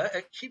not only that,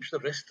 it keeps the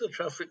rest of the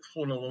traffic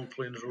flowing along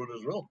Plains Road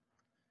as well.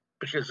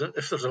 Because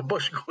if there's a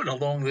bus going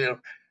along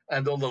there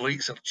and all the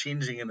lights are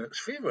changing in its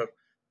favour,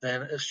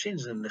 then it's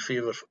changing in the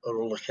favour of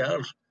all the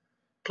cars.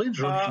 Plains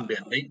Road can be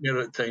a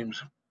nightmare at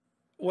times.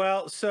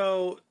 Well,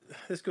 so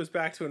this goes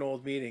back to an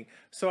old meeting.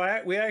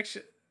 So we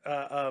actually,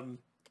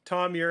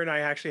 Tom, you and I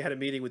actually had a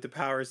meeting with the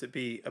powers that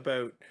be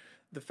about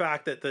the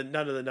fact that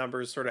none of the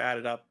numbers sort of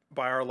added up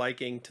by our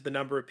liking to the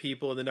number of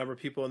people and the number of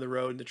people on the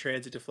road and the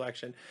transit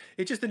deflection.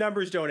 It's just the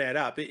numbers don't add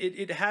up.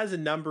 It has a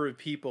number of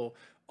people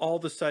all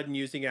of a sudden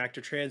using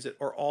active transit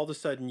or all of a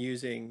sudden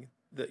using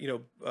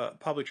the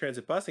public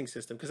transit busing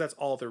system, because that's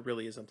all there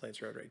really is on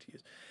Plains Road, right, to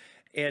use.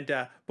 And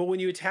but when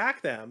you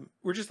attack them,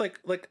 we're just like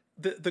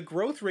the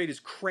growth rate is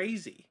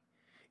crazy.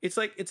 It's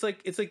like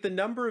the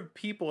number of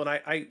people,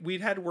 and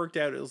we'd had worked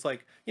out, it was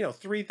like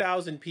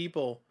 3,000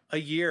 people a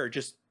year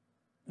just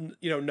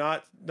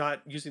not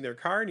using their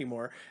car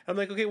anymore. I'm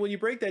like, okay, when you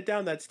break that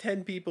down, that's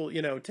 10 people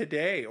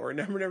today, or a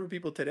number of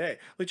people today.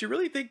 But you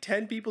really think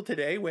 10 people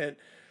today went,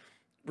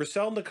 we're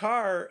selling the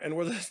car and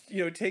we'll just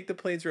take the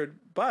Plains Road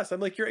bus? I'm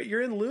like,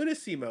 you're in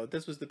lunacy mode.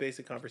 This was the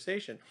basic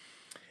conversation.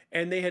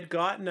 And they had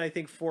gotten, I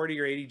think, 40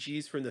 or 80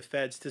 G's from the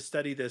feds to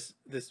study this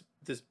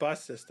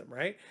bus system,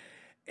 right?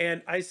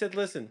 And I said,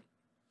 listen,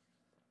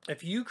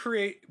 if you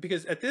create,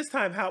 because at this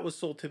time how it was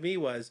sold to me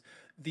was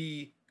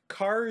the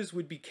cars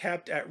would be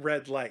kept at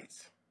red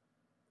lights,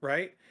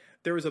 right?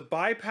 There was a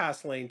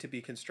bypass lane to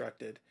be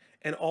constructed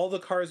and all the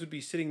cars would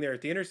be sitting there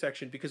at the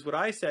intersection, because what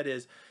I said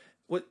is,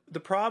 what the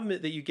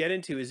problem that you get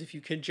into is if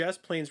you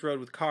congest Plains Road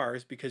with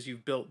cars because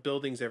you've built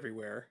buildings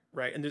everywhere,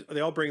 right? And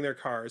they all bring their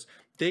cars,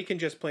 they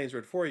congest Plains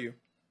Road for you.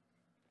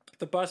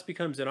 The bus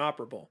becomes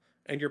inoperable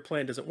and your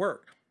plan doesn't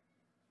work.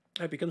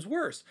 It becomes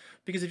worse,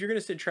 because if you're going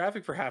to sit in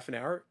traffic for half an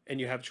hour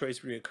and you have a choice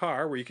between a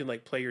car where you can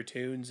like play your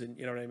tunes and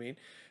you know what I mean,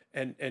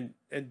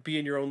 and be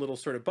in your own little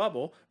sort of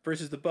bubble,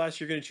 versus the bus,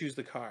 you're going to choose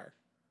the car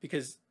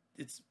because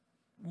it's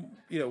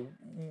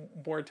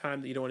more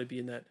time that you don't want to be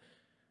in that.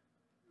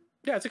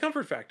 Yeah, it's a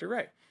comfort factor,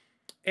 right?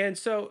 And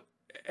so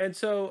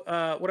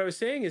what I was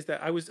saying is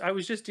that I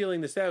was just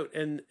dealing this out,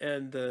 and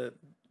the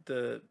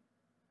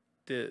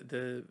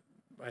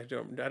I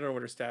don't know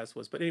what her status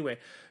was, but anyway,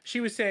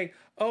 she was saying,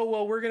 oh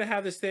well, we're gonna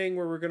have this thing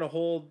where we're gonna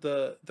hold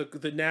the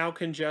now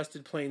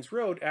congested Plains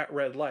Road at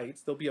red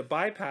lights. There'll be a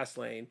bypass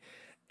lane,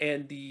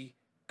 and the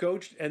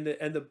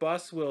the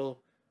bus will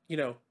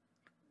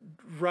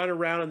run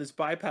around on this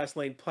bypass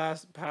lane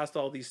past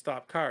all these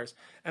stopped cars.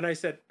 And I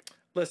said,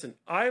 listen,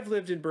 I've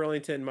lived in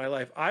Burlington in my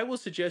life. I will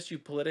suggest you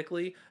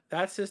politically,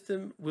 that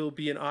system will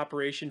be in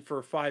operation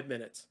for 5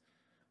 minutes.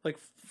 Like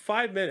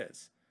 5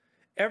 minutes.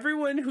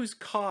 Everyone who's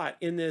caught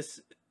in this,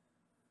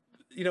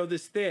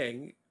 this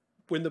thing,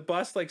 when the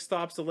bus like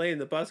stops the lane,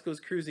 the bus goes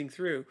cruising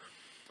through,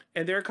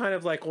 and they're kind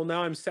of like, well,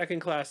 now I'm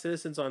second-class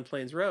citizens on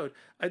Plains Road.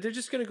 They're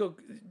just going to go,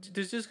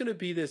 there's just going to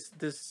be this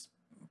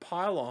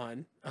pile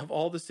on of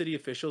all the city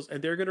officials,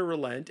 and they're going to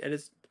relent. And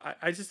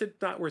I just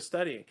it's not worth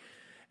studying.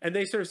 And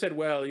they sort of said,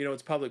 well, you know,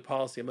 it's public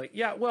policy. I'm like,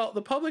 yeah, well,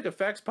 the public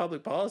affects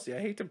public policy. I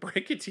hate to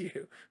break it to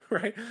you,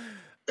 right?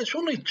 It's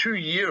only 2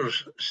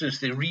 years since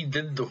they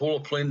redid the whole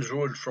of Plains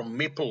Road from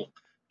Maple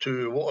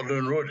to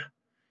Waterdown Road.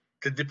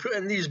 Did they put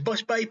in these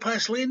bus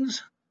bypass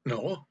lanes?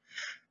 No.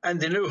 And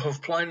they now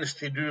have plans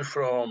to do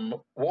from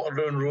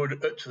Waterdown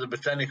Road out to the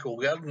Botanical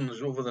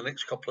Gardens over the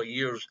next couple of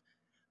years.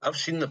 I've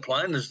seen the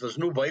plans. There's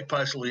no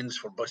bypass lanes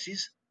for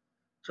buses.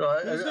 So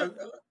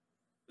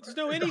there's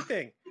no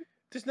anything.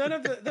 There's none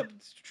of the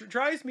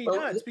drives me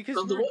nuts because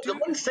the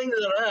one thing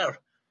there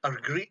are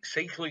great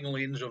cycling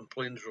lanes on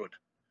Plains Road,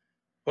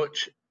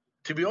 which,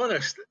 to be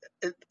honest,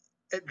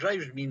 it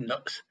drives me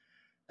nuts.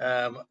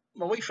 My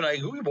wife and I,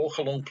 we walk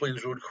along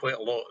Plains Road quite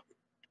a lot,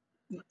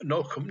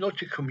 not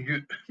to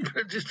commute,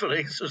 but just for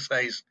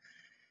exercise.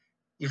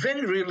 You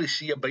very rarely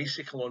see a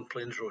bicycle on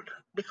Plains Road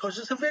because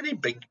it's a very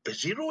big,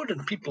 busy road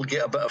and people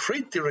get a bit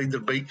afraid to ride their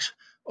bikes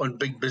on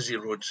big, busy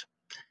roads.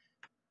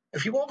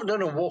 If you walk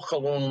down and walk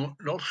along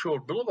North Shore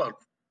Boulevard,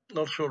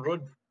 North Shore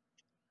Road,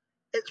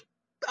 it's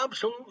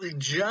absolutely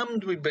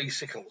jammed with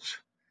bicycles.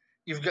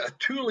 You've got a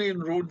 2-lane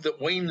road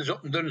that winds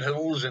up and down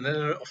hills and in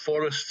and out of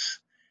forests,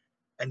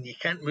 and you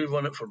can't move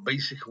on it for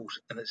bicycles,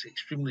 and it's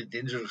extremely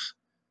dangerous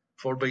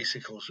for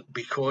bicycles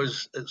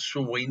because it's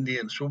so windy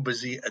and so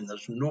busy, and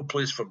there's no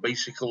place for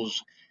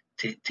bicycles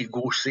to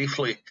go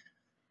safely.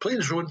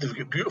 Plains Road, they've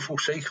got beautiful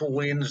cycle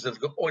lanes, they've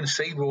got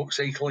on-sidewalk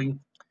cycling,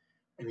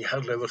 and you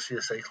hardly ever see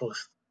a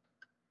cyclist.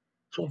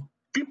 So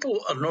people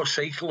are not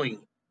cycling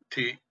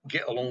to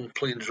get along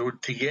Plains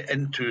Road to get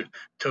into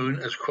town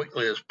as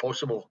quickly as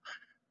possible.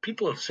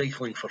 People are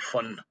cycling for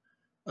fun,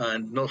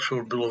 and North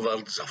Shore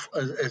Boulevard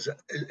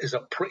is a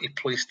pretty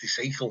place to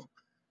cycle.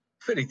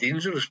 Very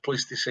dangerous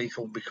place to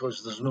cycle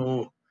because there's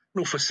no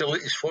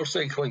facilities for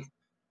cycling.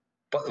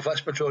 But the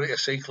vast majority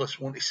of cyclists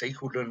want to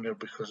cycle down there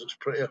because it's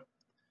prettier.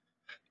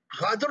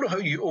 So I don't know how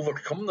you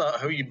overcome that,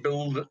 how you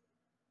build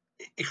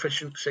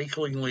efficient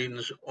cycling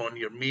lanes on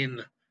your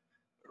main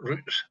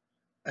routes,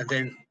 and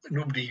then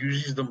nobody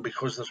uses them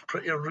because there's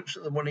prettier routes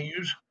that they want to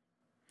use.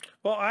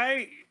 Well,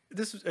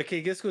 this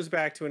goes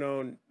back to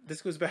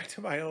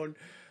my own.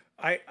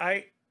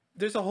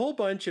 There's a whole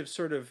bunch of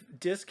sort of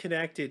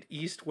disconnected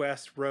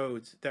east-west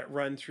roads that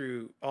run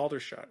through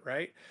Aldershot,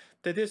 right?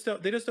 They just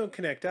don't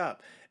connect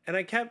up. And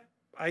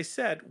I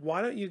said,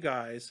 why don't you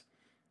guys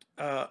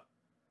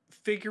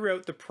figure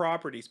out the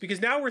properties? Because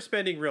now we're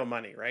spending real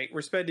money, right?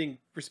 We're spending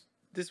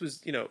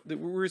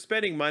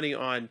money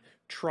on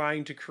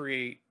trying to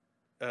create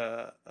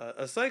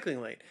a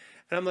cycling lane.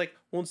 And I'm like,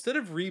 well, instead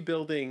of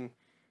rebuilding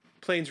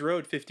Plains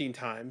Road 15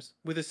 times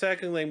with a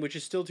cycling lane, which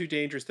is still too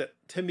dangerous, that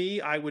to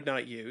me, I would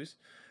not use,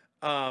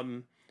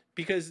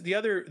 because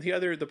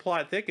the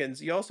plot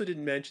thickens. You also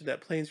didn't mention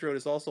that Plains Road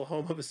is also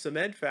home of a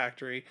cement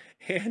factory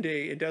and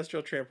a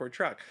industrial transport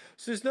truck.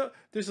 So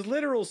there's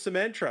literal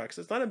cement trucks.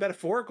 It's not a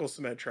metaphorical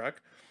cement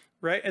truck,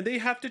 right? And they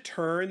have to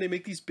turn. They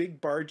make these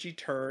big bargey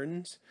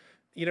turns.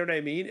 You know what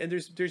I mean? And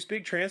there's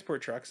big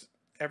transport trucks.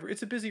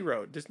 It's a busy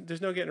road.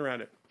 There's no getting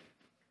around it.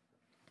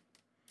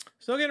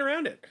 There's no getting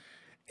around it.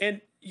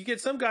 And you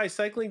get some guy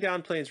cycling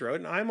down Plains Road,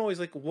 and I'm always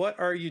like, what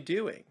are you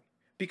doing?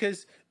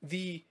 Because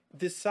the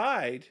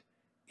side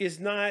is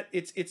not,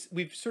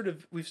 we've sort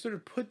of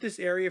put this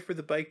area for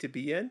the bike to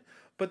be in,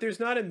 but there's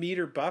not a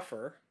meter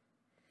buffer.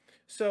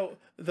 So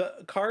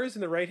the cars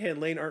in the right-hand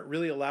lane aren't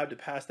really allowed to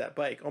pass that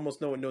bike.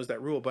 Almost no one knows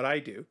that rule, but I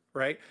do,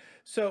 right?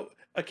 So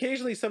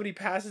occasionally somebody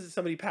passes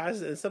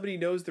it, and somebody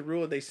knows the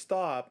rule and they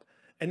stop.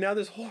 And now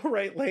this whole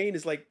right lane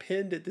is like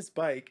pinned at this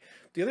bike.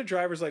 The other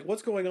driver's like,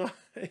 what's going on?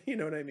 You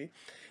know what I mean?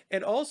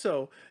 And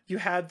also you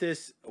have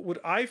this, what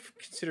I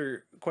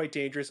consider quite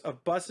dangerous,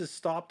 of buses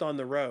stopped on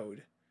the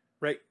road,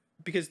 right?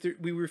 Because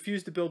we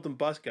refuse to build them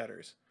bus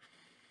gutters.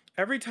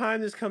 Every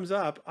time this comes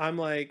up, I'm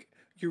like,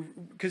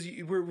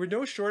 we're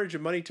no shortage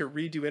of money to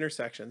redo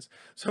intersections.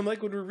 So I'm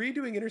like, when we're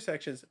redoing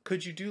intersections,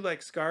 could you do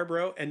like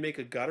Scarborough and make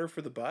a gutter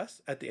for the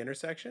bus at the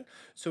intersection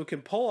so it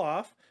can pull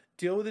off,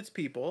 deal with its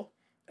people,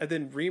 and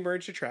then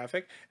re-emerge to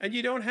traffic, and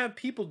you don't have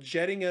people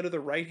jetting out of the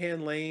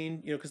right-hand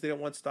lane, because they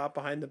don't want to stop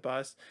behind the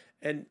bus,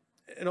 and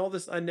all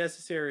this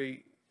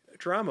unnecessary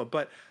drama.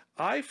 But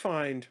I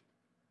find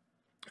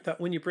that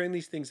when you bring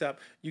these things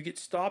up, you get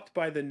stopped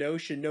by the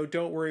notion, no,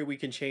 don't worry, we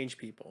can change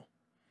people,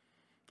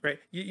 right?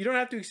 You don't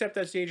have to accept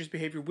that's dangerous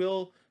behavior.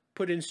 We'll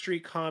put in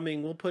street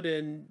calming, we'll put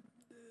in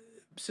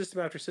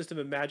system after system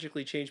and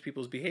magically change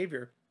people's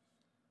behavior.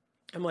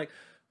 I'm like,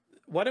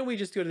 why don't we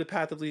just go to the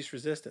path of least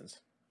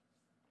resistance?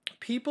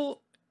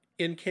 People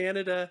in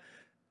Canada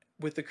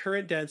with the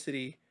current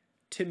density,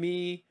 to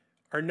me,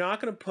 are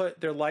not going to put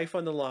their life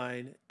on the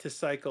line to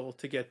cycle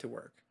to get to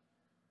work.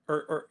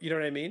 Or you know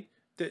what I mean?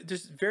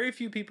 Just very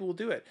few people will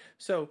do it.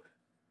 So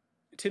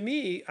to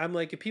me, I'm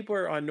like, if people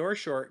are on North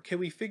Shore, can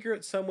we figure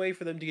out some way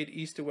for them to get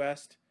east to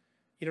west?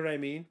 You know what I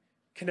mean?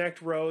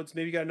 Connect roads.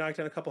 Maybe you got to knock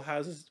down a couple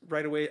houses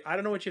right away. I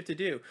don't know what you have to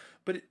do.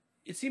 But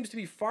it seems to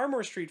be far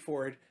more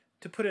straightforward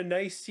to put a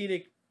nice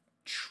scenic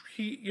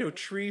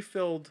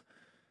tree-filled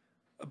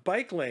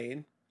bike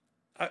lane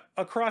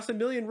across a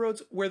million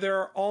roads where there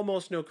are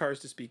almost no cars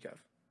to speak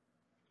of.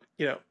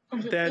 Then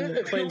if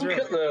you Plains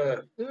look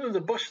Road. at the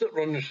bus that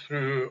runs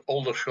through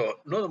Aldershot,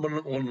 not the one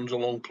that runs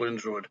along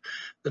Plains Road,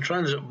 the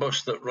transit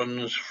bus that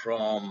runs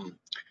from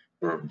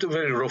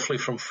very roughly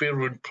from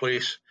Fairwood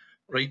Place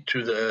right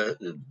to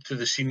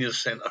the senior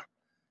centre.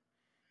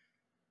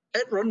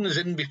 It runs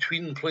in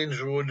between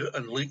Plains Road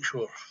and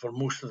Lakeshore for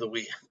most of the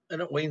way,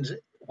 and it winds.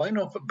 Why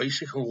not put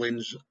bicycle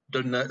lanes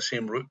down that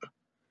same route?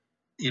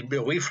 You'd be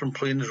away from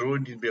Plains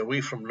Road, you'd be away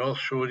from North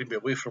Shore, you'd be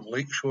away from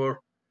Lakeshore,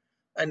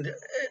 and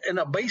in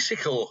a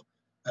bicycle,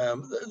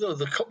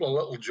 the couple of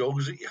little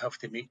jogs that you have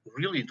to make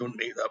really don't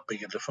make that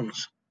big a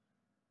difference.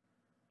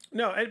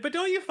 No, but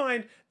don't you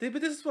find? But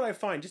this is what I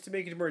find, just to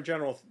make it more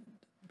general,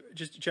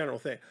 just a general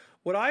thing.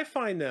 What I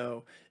find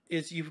though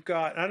is you've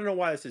got. I don't know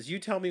why this is. You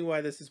tell me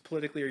why this is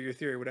politically or your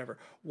theory or whatever.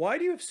 Why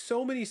do you have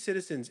so many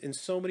citizens in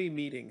so many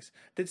meetings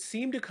that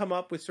seem to come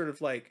up with sort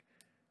of like?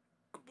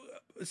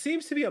 It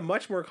seems to be a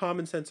much more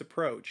common sense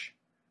approach.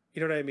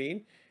 You know what I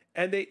mean?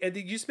 And they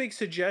just make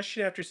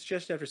suggestion after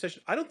suggestion after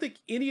suggestion. I don't think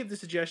any of the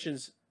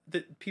suggestions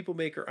that people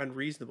make are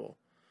unreasonable,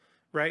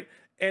 right?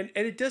 And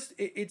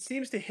it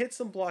seems to hit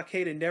some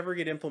blockade and never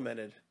get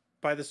implemented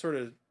by the sort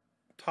of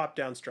top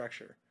down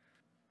structure.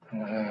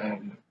 I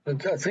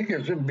think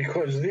it's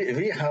because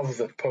they have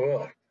the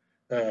power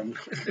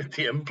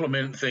to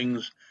implement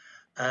things,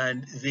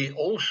 and they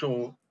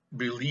also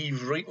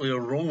believe, rightly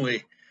or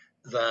wrongly,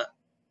 that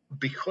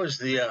because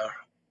they are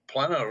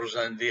planners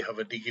and they have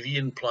a degree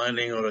in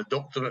planning or a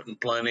doctorate in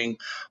planning,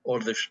 or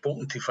they've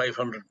spoken to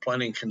 500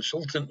 planning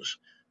consultants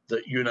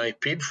that you and I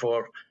paid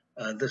for,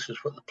 and this is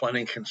what the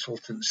planning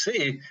consultants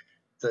say,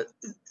 that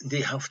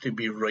they have to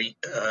be right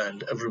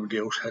and everybody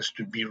else has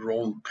to be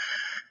wrong.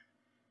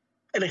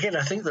 And again,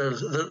 I think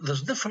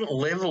there's different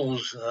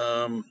levels.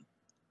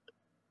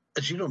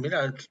 As you know, I mean,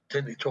 I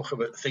tend to talk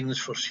about things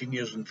for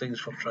seniors and things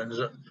for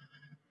transit.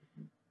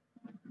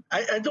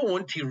 I don't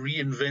want to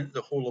reinvent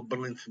the whole of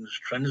Burlington's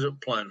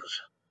transit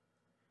plans.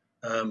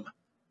 But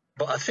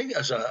I think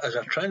as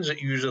a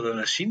transit user and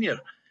a senior,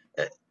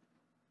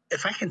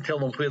 if I can tell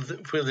them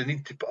where they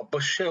need to put a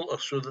bus shelter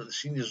so that the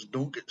seniors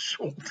don't get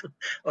soaked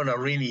on a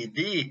rainy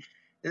day,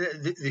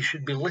 they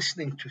should be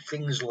listening to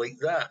things like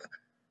that.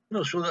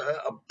 So that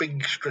at a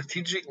big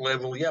strategic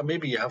level, yeah,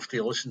 maybe you have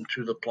to listen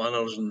to the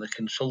planners and the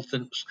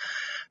consultants,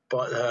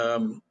 but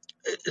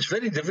it's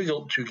very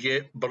difficult to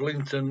get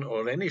Burlington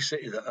or any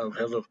city that I've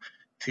heard of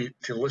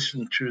to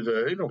listen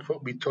to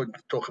what we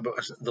talk about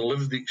as the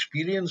lived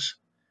experience.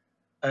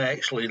 I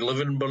actually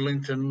live in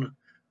Burlington.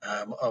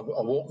 I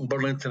walk in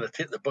Burlington. I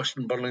take the bus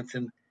in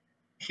Burlington.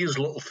 Here's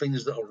little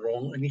things that are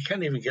wrong, and you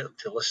can't even get them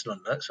to listen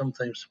on that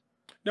sometimes.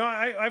 No,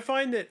 I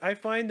find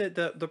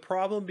that the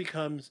problem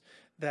becomes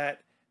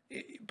that.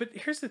 But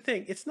here's the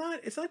thing: it's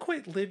not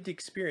quite lived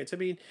experience. I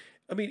mean,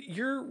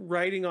 you're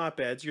writing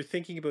op-eds, you're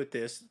thinking about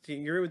this,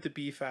 you're with the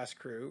BFAST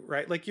crew,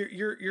 right? Like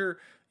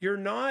you're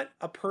not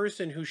a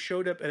person who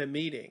showed up at a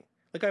meeting.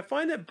 Like I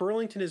find that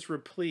Burlington is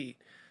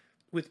replete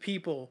with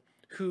people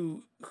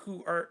who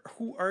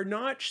are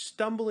not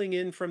stumbling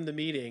in from the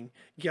meeting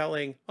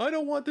yelling, "I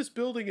don't want this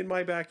building in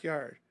my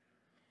backyard."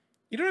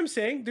 You know what I'm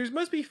saying? There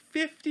must be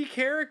 50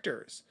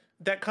 characters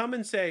that come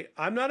and say,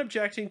 "I'm not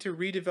objecting to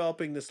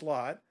redeveloping this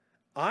lot.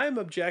 I'm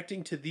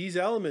objecting to these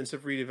elements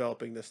of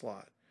redeveloping this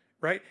lot,"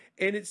 right?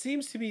 And it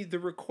seems to me the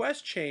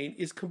request chain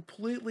is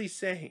completely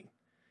sane,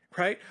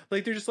 right?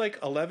 Like they're just like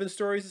 11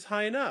 stories is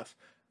high enough.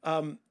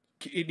 Can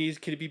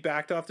it be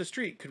backed off the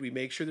street? Could we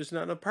make sure there's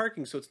not enough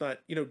parking so it's not,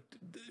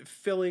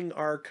 filling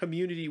our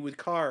community with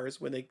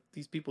cars when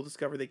these people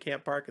discover they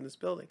can't park in this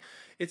building?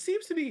 It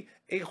seems to be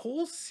a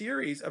whole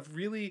series of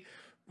really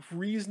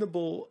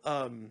reasonable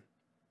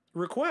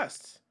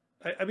requests.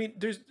 I mean,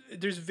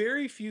 there's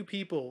very few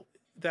people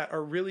that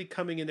are really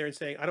coming in there and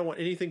saying, "I don't want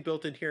anything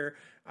built in here.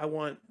 I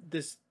want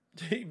this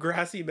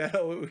grassy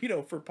meadow,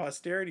 for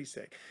posterity's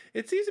sake."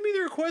 It seems to me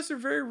the requests are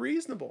very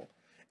reasonable,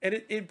 and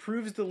it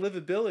improves the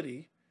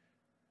livability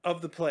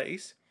of the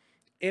place.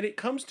 And it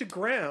comes to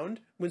ground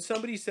when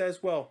somebody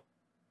says, "Well,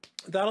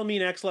 that'll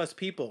mean X less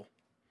people,"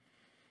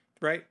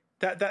 right?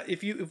 That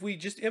if we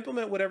just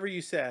implement whatever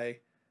you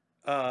say,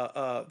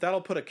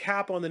 that'll put a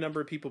cap on the number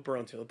of people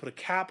Burlington. It'll put a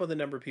cap on the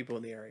number of people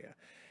in the area.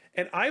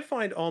 And I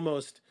find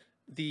almost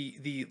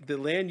the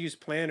land use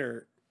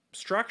planner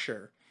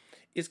structure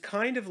is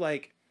kind of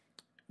like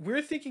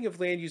we're thinking of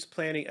land use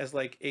planning as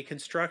like a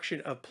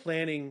construction of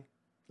planning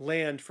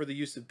land for the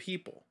use of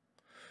people.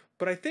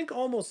 But I think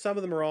almost some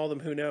of them or all of them,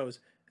 who knows,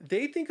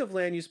 they think of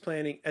land use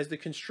planning as the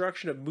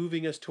construction of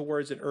moving us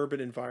towards an urban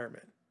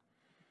environment.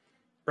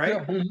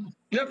 Right?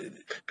 Yeah,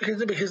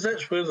 because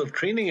that's where their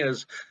training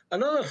is.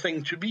 Another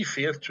thing, to be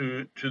fair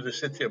to the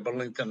city of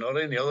Burlington or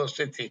any other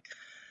city,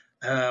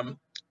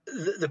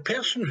 the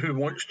person who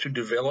wants to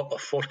develop a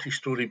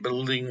 40-story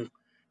building,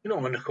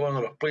 on the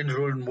corner of Plains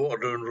Road and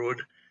Waterdown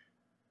Road,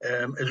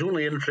 is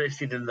only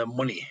interested in the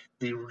money.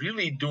 They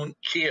really don't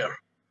care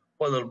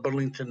whether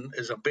Burlington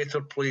is a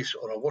better place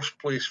or a worse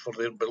place for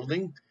their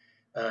building.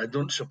 I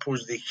don't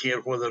suppose they care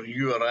whether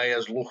you or I,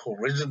 as local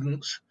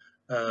residents,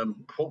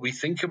 what we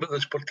think about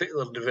this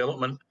particular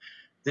development.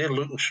 They're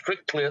looking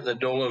strictly at the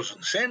dollars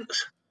and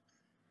cents.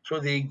 So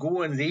they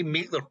go and they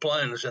make their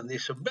plans and they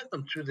submit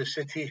them to the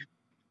city.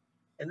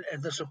 And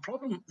there's a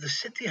problem. The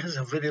city has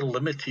a very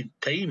limited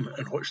time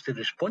in which to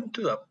respond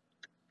to that.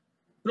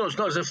 No, it's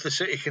not as if the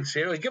city can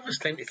say, oh, give us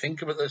time to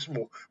think about this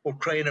and we'll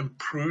try and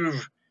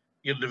improve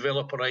your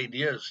developer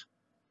ideas.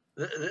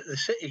 The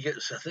city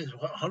gets, I think,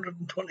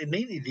 120,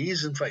 90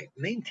 days, in fact,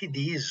 90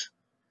 days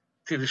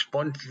to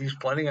respond to these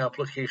planning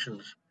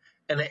applications.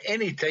 And at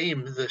any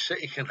time, the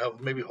city can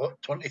have maybe,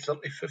 20,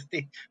 30,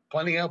 50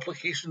 planning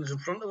applications in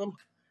front of them,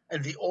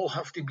 and they all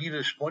have to be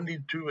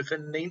responded to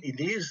within 90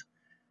 days.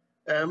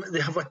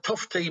 They have a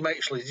tough time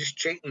actually just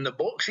checking the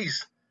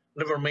boxes,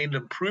 never mind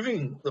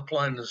improving the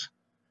plans.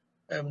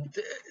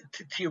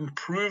 To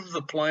improve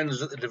the plans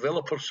that the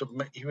developers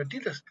submit, you would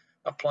need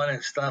a planning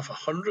staff of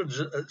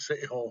hundreds at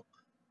City Hall.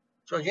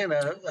 So again,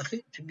 I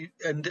think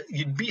and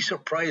you'd be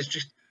surprised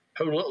just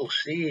how little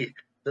say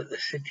that the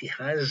city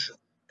has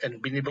in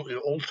being able to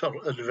alter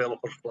a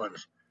developer's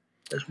plans.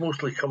 It's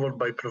mostly covered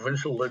by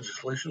provincial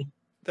legislation.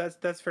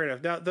 That's fair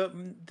enough. Now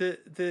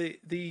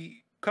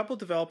the couple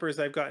developers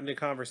I've gotten into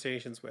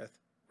conversations with,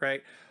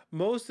 right?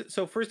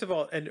 So first of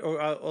all, and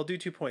I'll do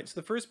 2 points.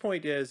 The first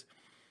point is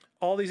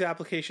all these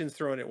applications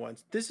thrown at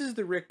once. This is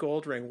the Rick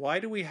Goldring. Why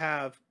do we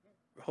have?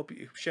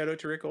 Shout out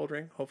to Rick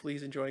Goldring. Hopefully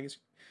he's enjoying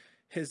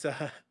his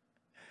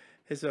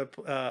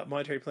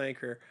monetary planning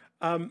career.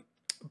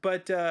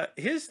 But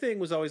his thing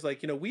was always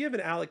like, we have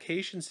an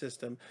allocation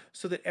system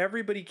so that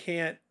everybody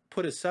can't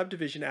put a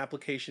subdivision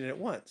application in at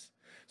once.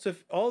 So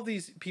if all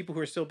these people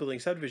who are still building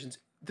subdivisions,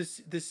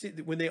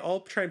 when they all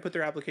try and put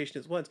their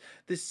application at once,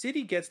 the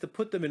city gets to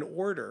put them in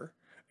order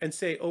and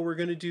say, oh, we're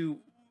going to do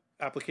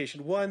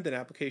application 1, then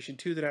application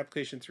 2, then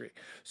application 3.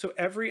 So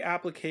every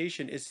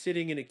application is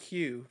sitting in a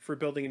queue for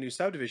building a new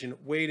subdivision,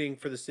 waiting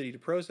for the city to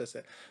process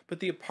it. But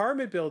the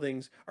apartment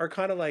buildings are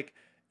kind of like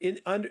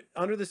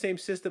under the same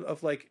system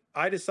of like,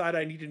 I decide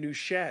I need a new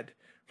shed,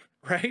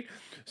 right?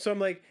 So I'm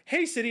like,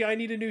 hey, city, I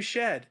need a new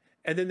shed.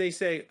 And then they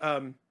say,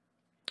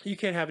 you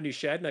can't have a new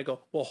shed. And I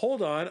go, well,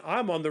 hold on.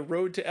 I'm on the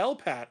road to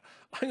LPAT.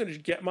 I'm going to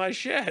get my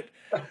shed.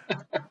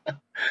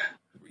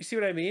 You see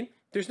what I mean?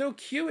 There's no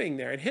queuing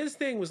there. And his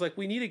thing was like,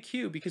 we need a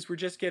queue because we're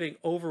just getting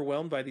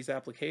overwhelmed by these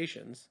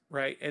applications,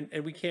 right?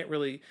 And we can't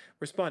really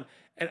respond.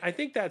 And I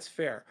think that's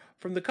fair.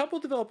 From the couple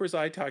developers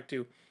I talked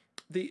to,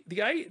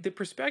 the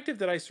perspective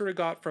that I sort of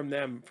got from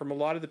them, from a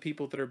lot of the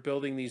people that are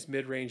building these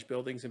mid-range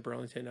buildings in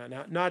Burlington,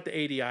 not the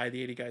ADI.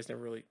 The AD guys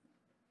never really,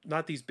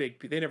 not these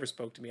big, they never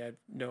spoke to me. I have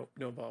no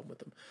involvement with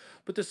them.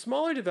 But the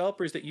smaller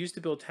developers that used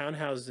to build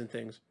townhouses and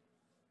things,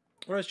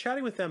 when I was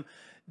chatting with them,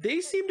 they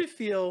seem to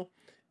feel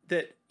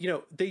that,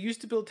 they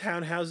used to build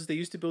townhouses, they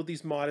used to build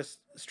these modest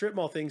strip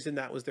mall things, and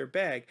that was their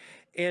bag.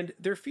 And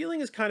their feeling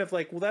is kind of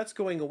like, well, that's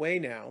going away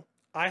now.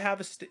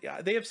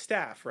 They have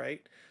staff,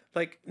 right?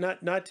 Like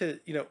not to,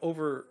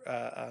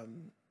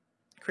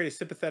 create a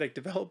sympathetic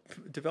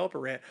developer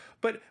rant,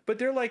 but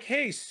they're like,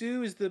 hey,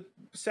 Sue is the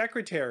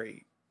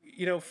secretary,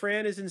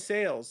 Fran is in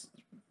sales,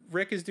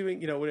 Rick is doing,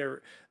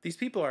 whatever these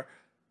people are.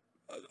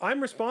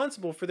 I'm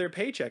responsible for their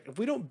paycheck. If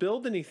we don't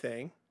build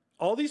anything,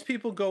 all these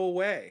people go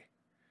away.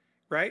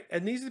 Right?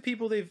 And these are the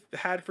people they've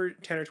had for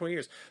 10 or 20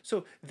 years.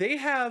 So they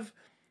have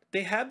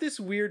this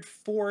weird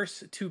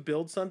force to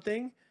build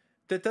something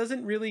that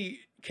doesn't really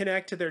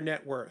connect to their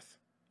net worth.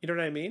 You know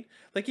what I mean?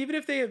 Like, even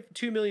if they have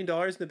 $2 million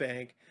in the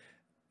bank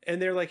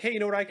and they're like, hey, you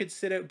know what? I could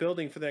sit out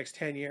building for the next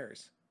 10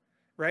 years,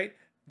 right?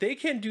 They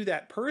can do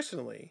that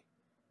personally,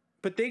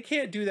 but they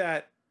can't do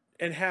that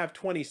and have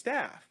 20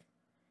 staff,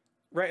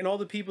 right? And all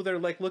the people that are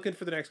like looking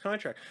for the next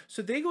contract.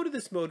 So they go to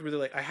this mode where they're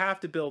like, I have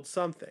to build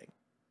something.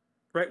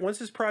 Right? Once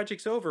this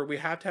project's over, we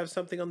have to have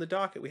something on the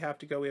docket. We have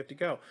to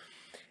go.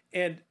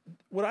 And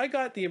what I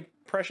got the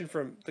impression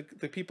from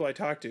the people I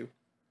talked to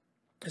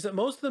is that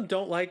most of them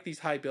don't like these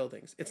high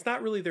buildings. It's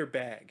not really their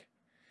bag.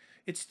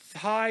 It's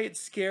high, it's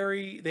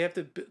scary. They have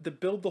to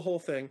build the whole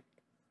thing.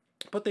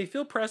 But they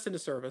feel pressed into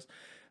service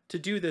to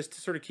do this, to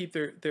sort of keep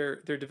their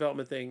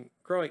development thing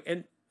growing.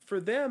 And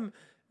for them,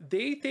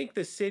 they think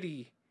the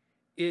city,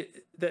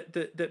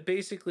 that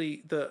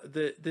basically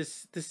the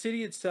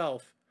city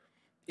itself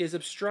is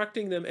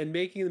obstructing them and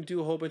making them do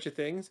a whole bunch of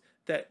things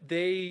that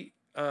they're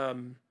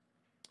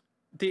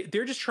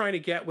just trying to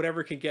get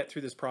whatever can get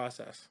through this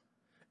process,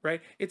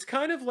 right? It's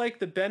kind of like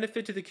the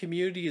benefit to the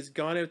community has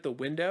gone out the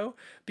window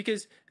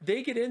because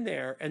they get in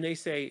there and they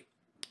say,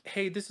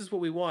 hey, this is what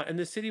we want. And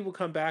the city will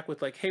come back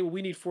with like, hey, well,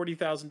 we need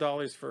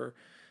 $40,000 for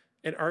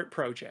an art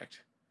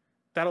project.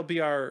 That'll be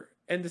our,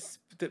 and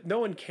no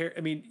one cares.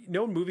 I mean,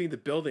 no one moving the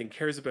building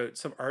cares about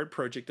some art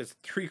project that's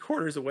 3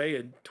 quarters away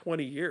in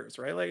 20 years,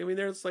 right? Like, I mean,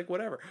 there's like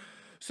whatever.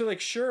 So like,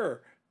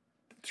 sure,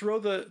 throw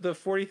the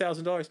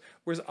 $40,000.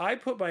 Whereas I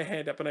put my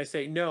hand up and I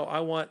say, no,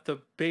 I want the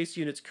base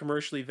units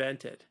commercially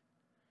vented,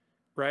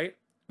 right?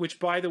 Which,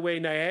 by the way,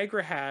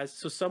 Niagara has.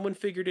 So someone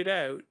figured it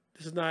out.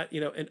 This is not,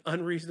 an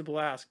unreasonable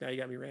ask. Now you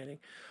got me ranting,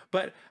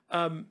 but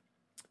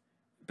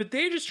but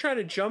they're just trying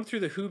to jump through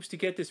the hoops to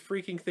get this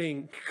freaking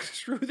thing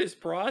through this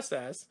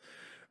process,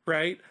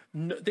 right?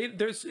 No,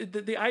 there's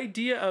the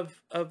idea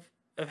of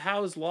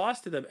how is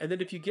lost to them. And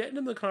then if you get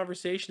into the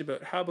conversation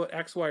about how about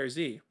X, Y, or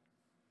Z,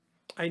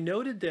 I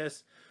noted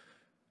this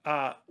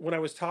when I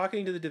was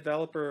talking to the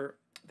developer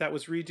that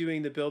was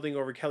redoing the building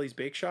over Kelly's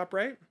Bake Shop,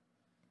 right?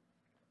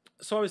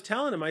 So I was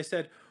telling him, I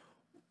said,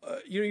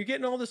 you're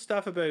getting all this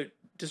stuff about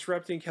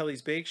disrupting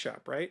Kelly's Bake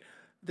Shop, right?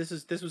 This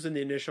was in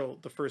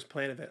the first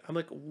plan of it. I'm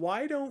like,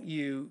 why don't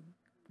you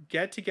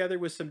get together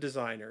with some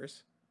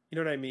designers, you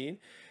know what I mean,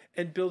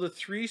 and build a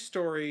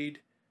 3-storied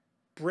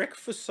brick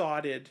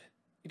facaded,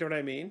 you know what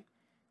I mean?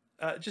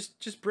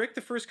 Just brick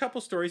the first couple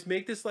stories,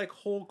 make this like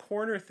whole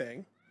corner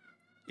thing,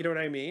 you know what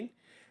I mean?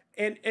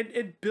 And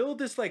build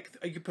this, like,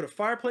 you could put a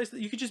fireplace,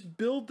 you could just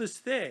build this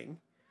thing,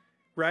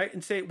 right?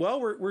 And say, well,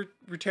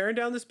 we're tearing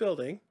down this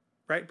building,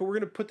 right? But we're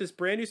going to put this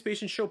brand new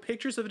space and show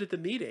pictures of it at the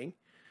meeting.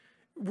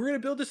 We're going to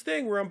build this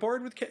thing. We're on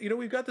board with,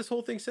 we've got this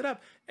whole thing set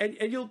up, and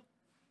you'll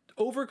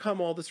overcome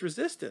all this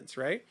resistance,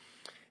 right?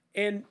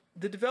 And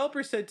the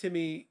developer said to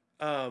me,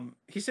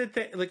 he said,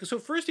 so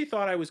first he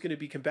thought I was going to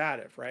be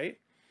combative, right?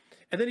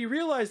 And then he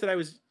realized that I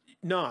was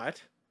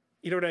not,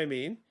 you know what I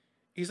mean?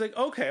 He's like,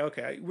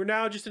 okay, we're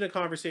now just in a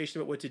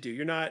conversation about what to do.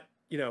 You're not,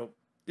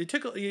 it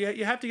took,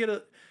 you have to get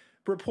a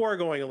rapport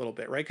going a little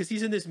bit, right? Because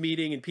he's in this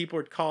meeting and people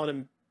are calling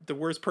him the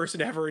worst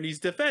person ever, and he's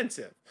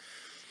defensive,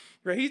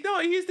 right?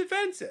 He's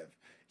defensive.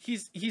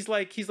 He's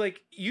like,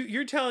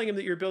 you're telling him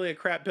that you're building a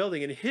crap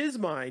building. In his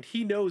mind,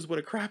 he knows what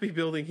a crappy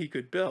building he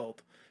could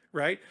build,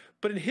 right?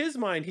 But in his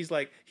mind,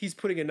 he's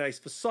putting a nice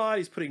facade,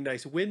 he's putting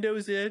nice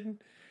windows in.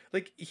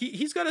 Like,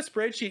 he's got a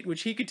spreadsheet in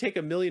which he could take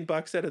 $1 million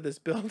out of this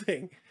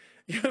building,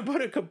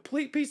 put a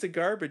complete piece of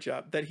garbage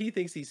up that he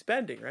thinks he's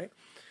spending, right?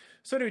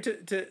 So anyway,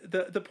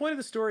 the point of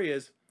the story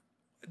is,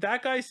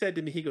 that guy said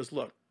to me, he goes,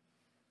 look,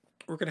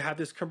 we're going to have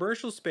this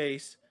commercial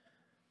space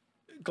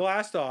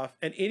glassed off,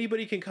 and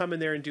anybody can come in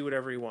there and do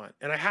whatever you want.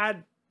 And I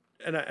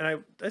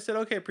said,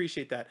 okay, I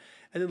appreciate that.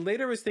 And then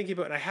later I was thinking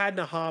about it, and I had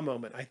an aha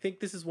moment. I think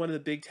this is one of the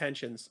big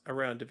tensions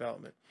around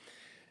development.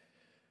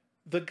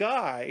 The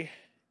guy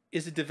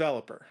is a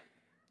developer,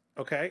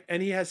 okay?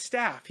 And he has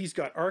staff. He's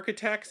got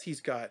architects.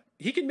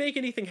 He can make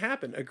anything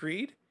happen.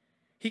 Agreed?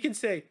 He can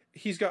say,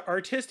 he's got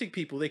artistic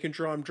people. They can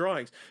draw him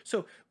drawings.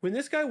 So when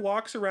this guy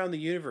walks around the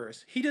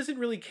universe, he doesn't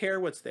really care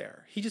what's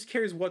there. He just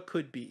cares what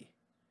could be,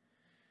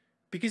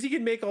 because he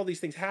can make all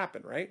these things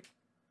happen, right?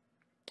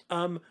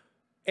 And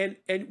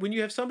when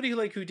you have somebody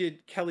who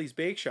did Kelly's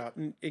Bake Shop,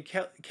 and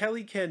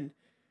Kelly can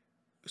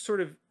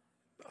sort of,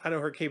 I don't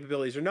know her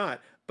capabilities or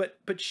not,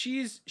 but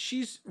she's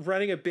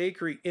running a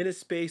bakery in a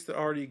space that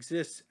already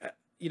exists,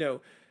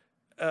 out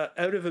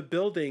of a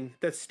building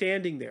that's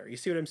standing there. You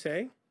see what I'm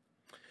saying?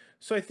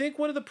 So I think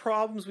one of the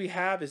problems we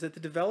have is that the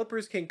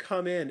developers can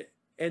come in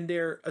and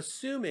they're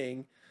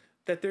assuming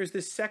that there's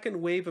this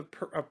second wave of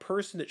a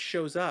person that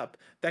shows up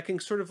that can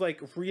sort of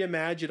like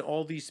reimagine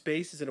all these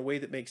spaces in a way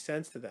that makes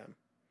sense to them.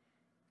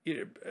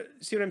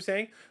 See what I'm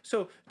saying?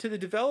 So to the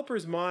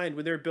developer's mind,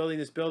 when they're building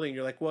this building,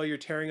 you're like, well, you're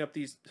tearing up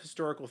these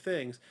historical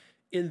things.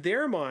 In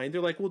their mind,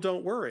 they're like, well,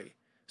 don't worry.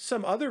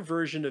 Some other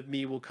version of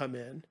me will come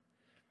in.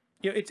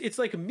 It's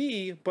like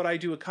me, but I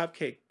do a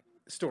cupcake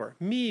store.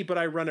 Me, but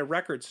I run a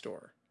record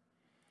store.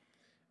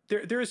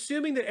 They're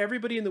assuming that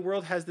everybody in the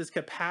world has this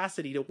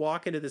capacity to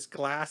walk into this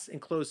glass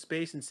enclosed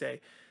space and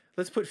say,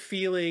 let's put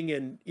feeling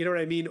and, you know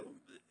what I mean,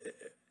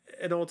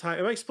 an old time.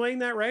 Am I explaining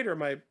that right, or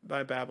am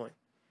I babbling?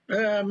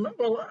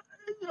 Well,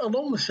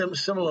 along the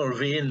similar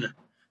vein,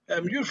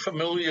 you're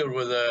familiar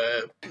with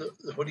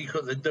what do you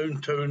call it, the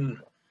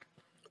downtown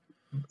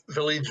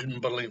village in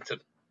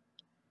Burlington?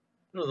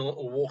 The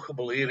little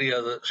walkable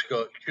area that's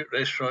got cute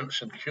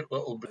restaurants and cute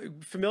little...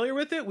 Familiar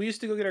with it? We used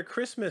to go get our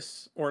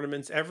Christmas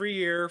ornaments every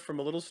year from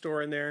a little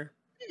store in there.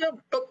 Yeah,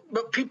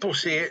 but people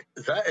say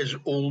that is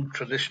old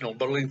traditional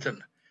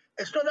Burlington.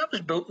 It's not. That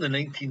was built in the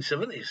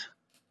 1970s.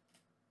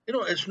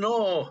 It's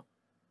not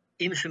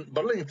ancient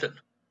Burlington.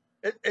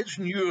 It's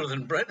newer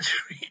than Brent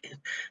Street.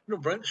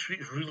 Brent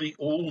Street's really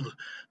old.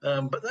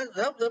 But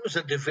that was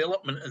a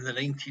development in the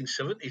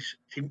 1970s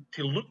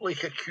to look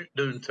like a cute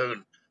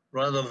downtown,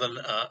 rather than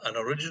an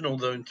original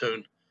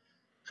downtown.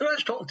 So I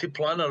was talking to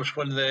planners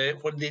when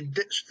they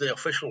ditched the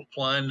official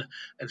plan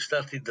and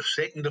started the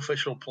second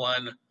official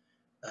plan.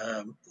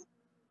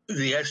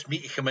 They asked me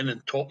to come in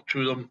and talk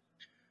to them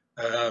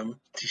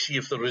to see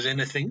if there was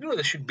anything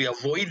they should be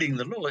avoiding.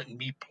 They're not letting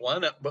me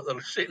plan it, but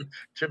they're saying,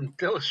 Jim,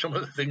 tell us some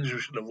of the things we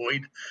should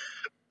avoid.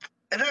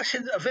 And I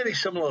said a very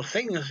similar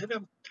thing. I said,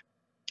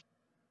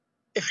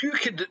 if you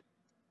could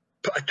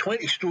put a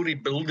 20-story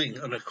building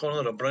on the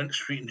corner of Brent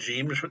Street and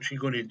James, what are you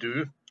going to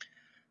do?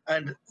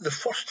 And the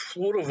first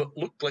floor of it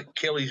looked like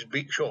Kelly's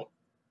Bake Shop,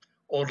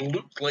 or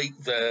looked like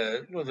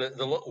the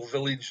little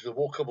village, the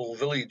walkable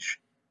village.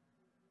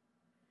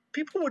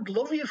 People would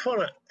love you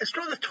for it. It's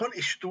not the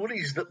 20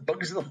 stories that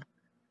bugs them.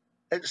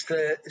 It's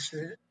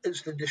the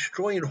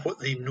destroying what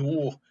they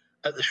know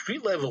at the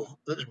street level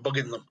that's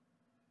bugging them.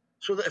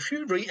 So that if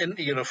you write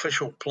into your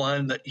official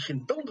plan that you can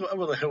build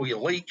whatever the hell you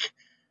like,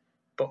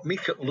 but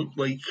make it look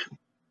like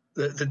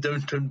the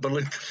downtown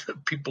Burlington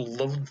that people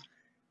loved.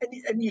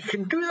 And you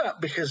can do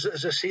that because,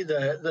 as I say,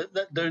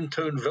 that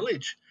downtown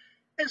village,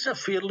 it's a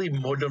fairly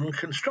modern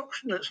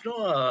construction. It's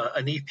not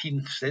an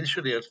 18th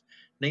century or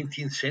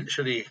 19th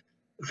century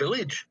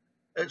village.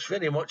 It's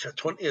very much a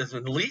 20th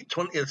and late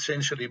 20th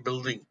century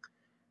building,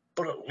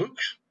 but it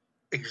looks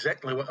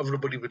exactly what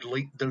everybody would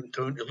like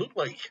downtown to look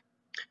like.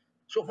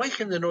 So why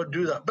can they not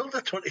do that? Build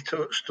a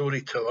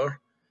 20-story tower,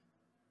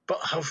 but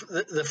have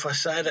the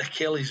facade of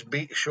Kelly's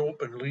Bake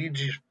Shop and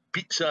Luigi's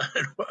Pizza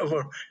and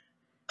whatever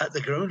at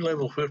the ground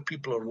level where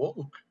people are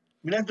walking.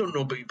 I mean, I don't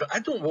know about you, but I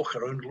don't walk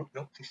around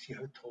looking up to see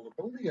how tall the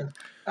building is.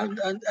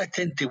 And I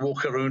tend to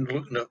walk around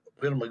looking at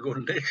where am I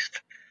going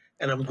next,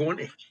 and I'm going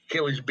to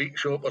Kelly's Bake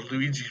Shop or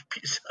Luigi's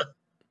Pizza.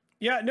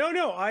 Yeah, no,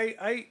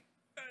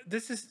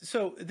 this is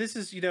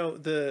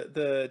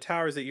the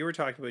towers that you were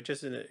talking about,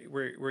 just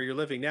where you're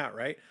living now,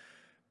 right?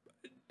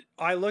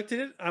 I looked at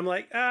it. I'm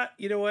like,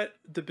 you know what?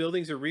 The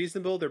buildings are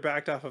reasonable. They're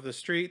backed off of the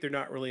street. They're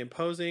not really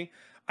imposing.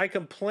 I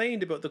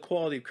complained about the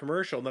quality of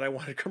commercial, and that I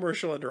wanted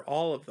commercial under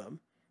all of them,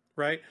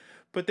 right?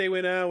 But they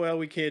went, oh, well,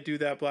 we can't do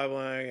that, blah, blah,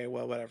 okay,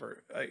 well,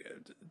 whatever.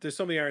 There's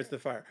so many irons in the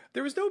fire.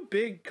 There was no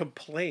big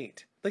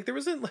complaint. Like, there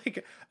wasn't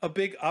like a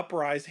big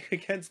uprising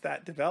against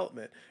that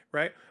development,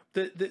 right?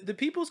 The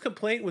people's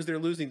complaint was they're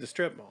losing the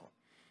strip mall,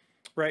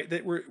 right?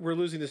 That we're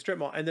losing the strip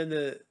mall. And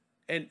then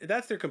and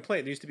that's their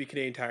complaint. There used to be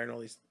Canadian Tire and all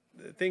these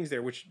things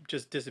there, which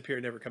just disappear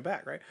and never come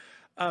back, right?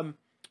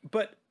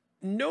 But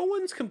no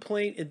one's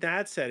complaint in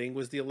that setting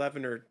was the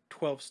 11 or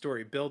 12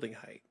 story building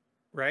height,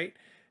 right?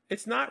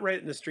 It's not right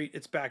in the street.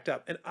 It's backed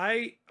up. And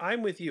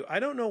I'm with you. I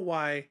don't know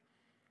why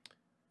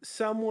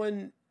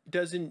someone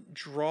doesn't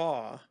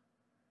draw,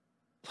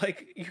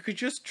 like, you could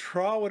just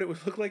draw what it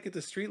would look like at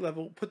the street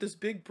level, put this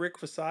big brick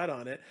facade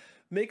on it,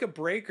 make a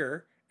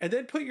breaker, and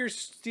then put your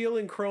steel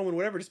and chrome and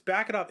whatever, just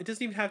back it up. It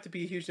doesn't even have to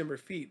be a huge number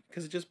of feet,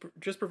 because it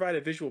just provide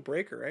a visual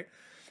breaker, right?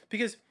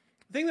 Because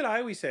the thing that I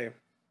always say,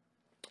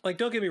 like,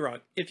 don't get me wrong,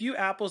 if you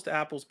apples to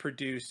apples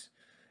produce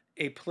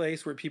a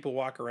place where people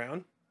walk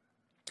around,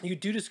 you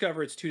do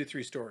discover it's 2 to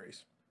 3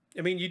 stories.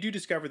 I mean, you do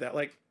discover that.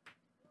 Like,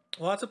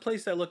 lots of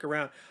places I look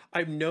around,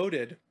 I've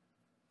noted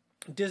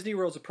Disney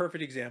World's a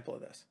perfect example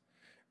of this,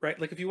 right?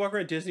 Like, if you walk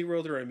around Disney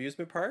World or an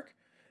amusement park,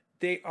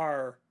 they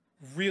are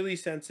really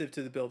sensitive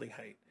to the building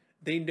height.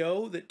 They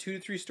know that 2 to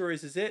 3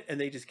 stories is it, and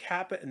they just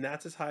cap it, and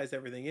that's as high as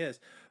everything is.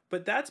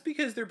 But that's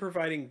because they're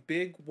providing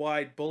big,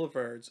 wide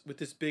boulevards with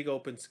this big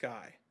open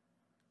sky,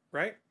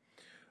 right?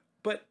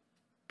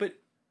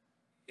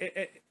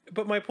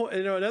 But my point,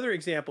 another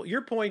example,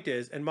 your point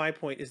is, and my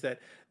point is, that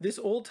this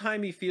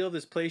old-timey feel,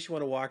 this place you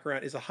want to walk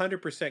around, is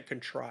 100%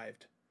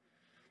 contrived.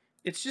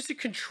 It's just a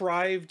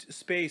contrived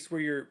space where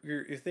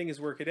your thing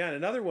is working out.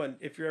 Another one,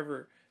 if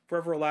we're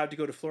ever allowed to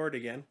go to Florida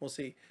again, we'll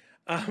see.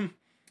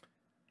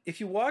 If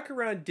you walk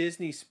around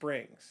Disney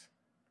Springs,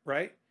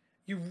 right,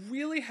 you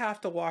really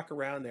have to walk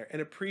around there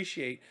and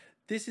appreciate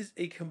this is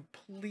a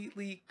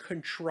completely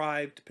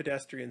contrived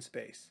pedestrian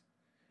space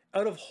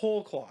out of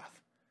whole cloth.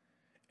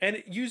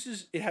 And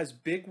it has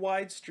big,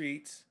 wide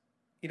streets,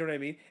 you know what I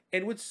mean?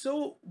 And what's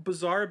so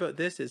bizarre about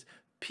this is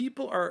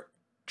people are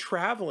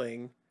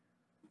traveling,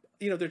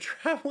 they're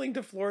traveling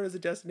to Florida as a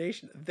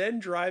destination, then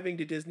driving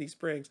to Disney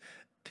Springs,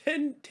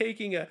 then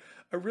taking a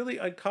really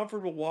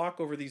uncomfortable walk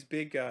over these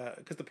big,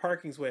 because the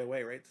parking's way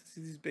away, right?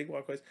 These big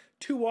walkways,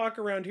 to walk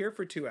around here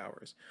for 2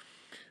 hours.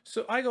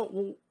 So I go,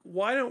 well,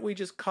 why don't we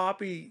just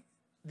copy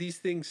these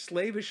things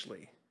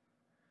slavishly?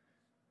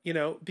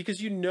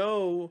 Because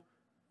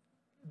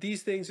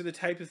these things are the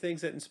type of things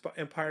that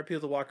inspire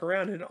people to walk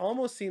around. And it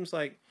almost seems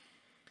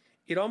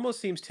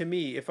to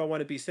me, if I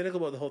want to be cynical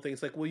about the whole thing,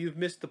 it's like, well, you've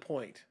missed the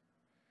point.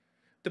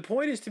 The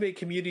point is to make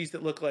communities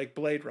that look like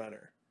Blade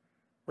Runner,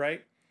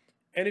 right?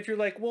 And if you're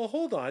like, well,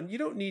 hold on, you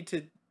don't need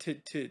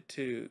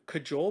to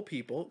cajole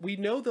people. We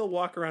know they'll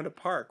walk around a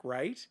park,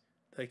 right?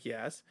 Like,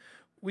 yes.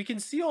 We can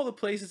see all the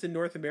places in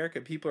North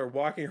America people are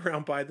walking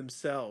around by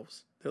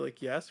themselves. They're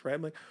like, yes, right?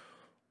 I'm like,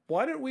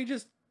 why don't we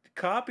just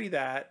copy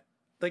that?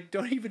 Like,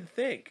 don't even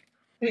think.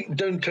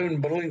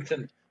 Downtown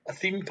Burlington, a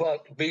theme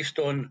park based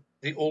on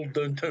the old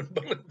downtown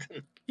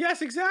Burlington.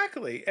 Yes,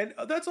 exactly. And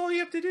that's all you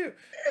have to do.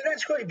 And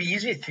that's going to be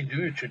easy to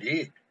do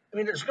today. I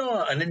mean, it's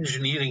not an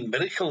engineering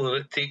miracle that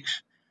it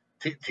takes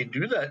to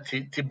do that,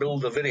 to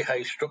build a very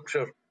high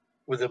structure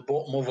with the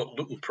bottom of it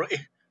looking pretty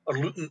or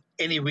looking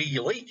any way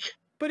you like.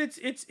 But is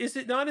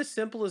it not as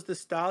simple as the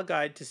style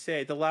guide to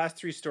say the last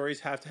 3 stories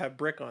have to have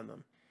brick on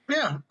them?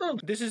 Yeah.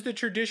 This is the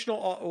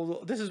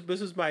traditional. This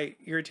is my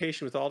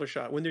irritation with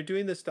Aldershot. When they're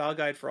doing the style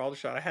guide for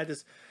Aldershot,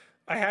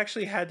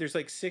 there's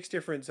like 6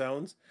 different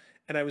zones,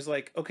 and I was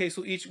like, okay,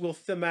 so each will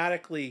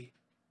thematically,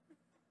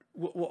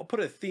 we'll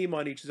put a theme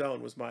on each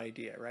zone, was my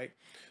idea, right?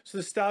 So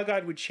the style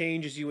guide would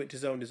change as you went to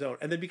zone,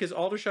 and then because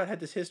Aldershot had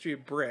this history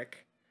of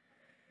brick,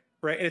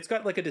 right, and it's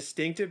got like a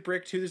distinctive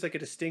brick too. There's like a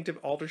distinctive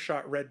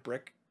Aldershot red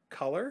brick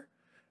color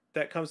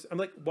that comes. I'm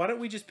like, why don't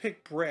we just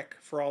pick brick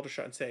for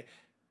Aldershot and say,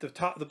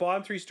 the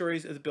bottom 3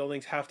 stories of the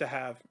buildings have to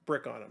have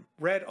brick on them.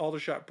 Red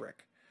Aldershot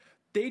brick.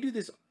 They do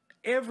this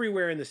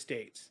everywhere in the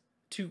States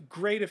to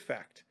great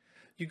effect.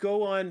 You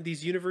go on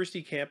these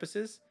university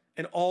campuses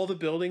and all the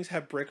buildings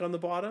have brick on the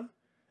bottom,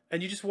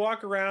 and you just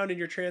walk around and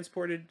you're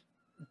transported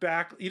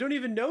back. You don't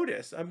even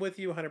notice. I'm with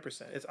you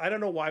 100%. I don't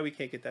know why we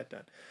can't get that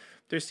done.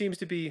 There seems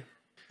to be...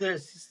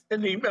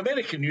 In the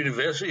American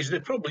universities, they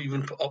probably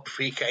even put up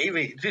fake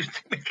ivy just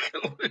to make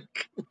it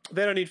look.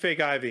 They don't need fake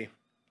ivy.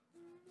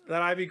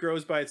 That ivy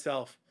grows by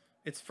itself.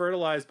 It's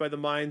fertilized by the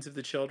minds of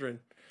the children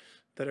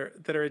that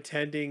are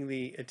attending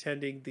the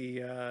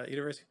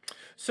university.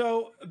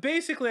 So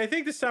basically, I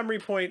think the summary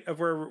point of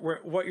where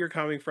what you're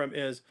coming from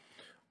is,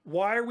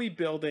 why are we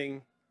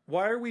building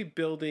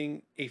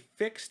a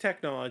fixed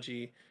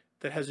technology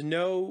that has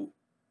no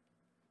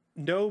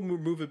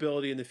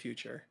movability in the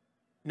future?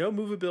 No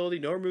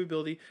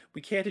movability.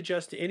 We can't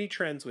adjust to any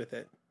trends with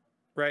it,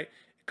 right?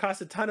 It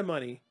costs a ton of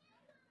money.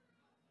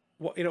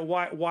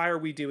 Why are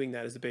we doing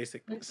that? Is the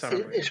basic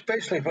summary.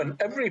 Especially when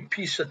every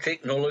piece of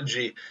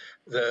technology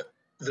that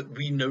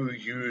we now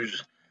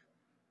use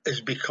is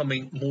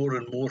becoming more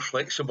and more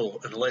flexible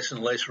and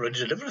less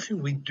rigid.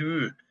 Everything we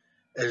do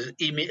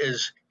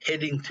is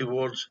heading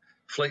towards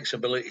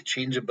flexibility,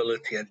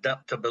 changeability,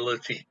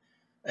 adaptability.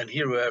 And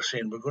here we are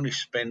saying we're going to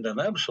spend an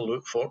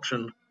absolute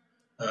fortune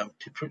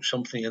to put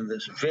something in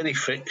that's very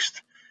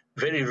fixed,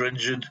 very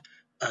rigid,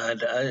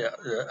 and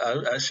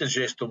I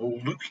suggest it will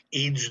look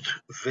aged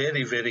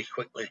very, very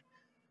quickly.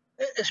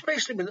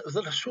 Especially when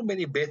there are so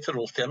many better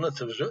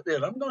alternatives out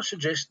there. I'm not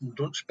suggesting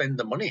don't spend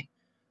the money.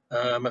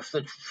 If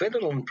the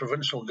federal and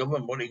provincial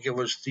government want to give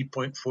us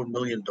 $3.4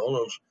 million,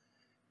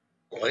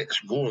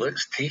 let's go,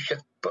 let's take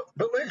it.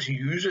 But let's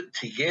use it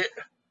to get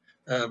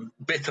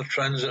better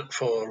transit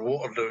for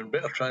Waterdown,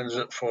 better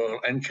transit for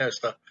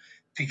Ancaster,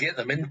 to get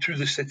them into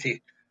the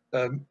city,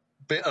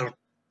 better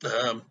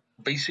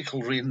bicycle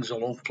lanes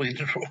along Plain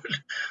Road,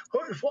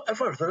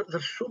 whatever.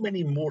 There's so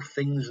many more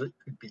things that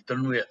could be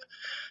done with it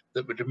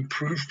that would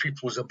improve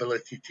people's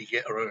ability to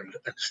get around,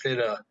 instead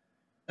of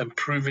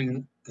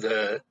improving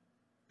the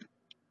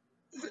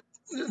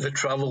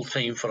travel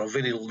time for a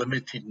very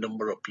limited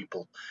number of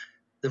people.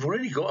 They've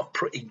already got a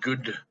pretty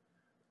good,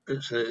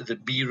 it's the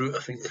B route, I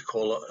think they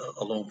call it,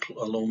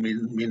 along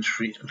Main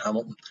Street in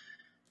Hamilton.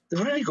 They've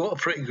already got a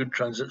pretty good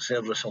transit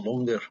service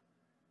along there.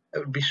 It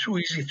would be so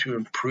easy to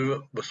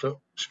improve it without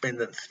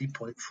spending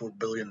 $3.4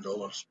 billion.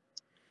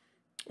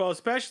 Well,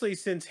 especially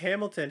since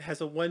Hamilton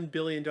has a $1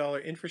 billion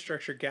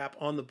infrastructure gap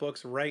on the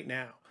books right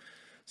now.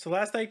 So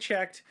last I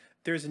checked,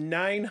 there's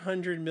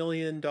 $900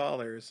 million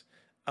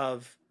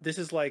of, this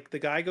is like, the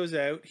guy goes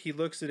out, he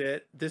looks at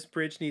it, this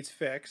bridge needs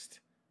fixed,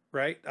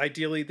 right?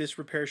 Ideally, this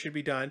repair should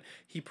be done.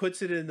 He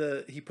puts it in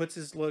the,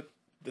 look,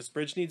 this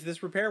bridge needs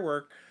this repair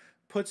work,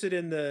 puts it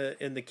in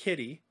the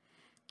kitty,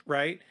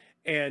 right?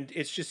 And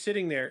it's just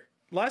sitting there.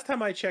 Last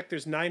time I checked,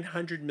 there's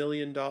 $900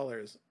 million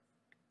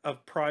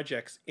of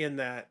projects in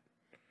that,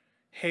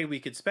 hey,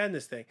 we could spend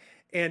this thing.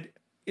 And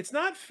it's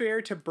not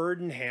fair to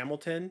burden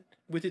Hamilton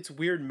with its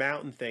weird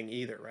mountain thing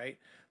either, right?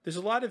 There's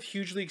a lot of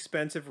hugely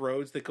expensive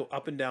roads that go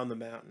up and down the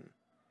mountain,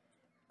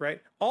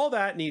 right? All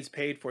that needs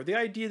paid for. The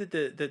idea that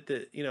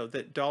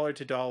that dollar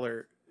to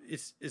dollar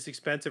is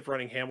expensive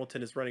running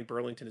Hamilton as running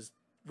Burlington is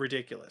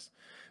ridiculous,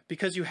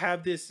 because you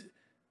have this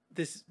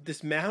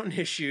mountain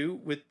issue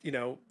with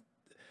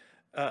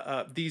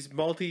these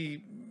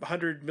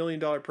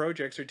multi-$100-million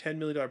projects or $10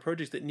 million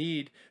projects that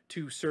need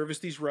to service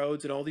these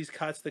roads and all these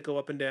cuts that go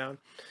up and down,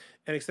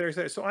 and et cetera, et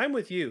cetera. So I'm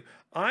with you.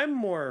 I'm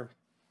more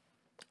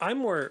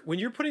when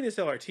you're putting this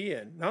LRT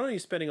in, not only are you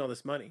spending all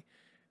this money,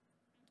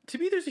 to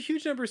me, there's a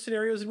huge number of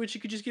scenarios in which you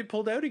could just get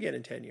pulled out again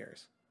in 10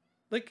 years.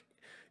 Like,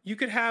 you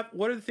could have,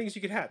 what are the things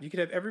you could have? You could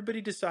have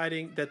everybody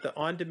deciding that the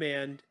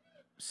on-demand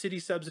city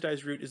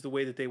subsidized route is the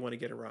way that they want to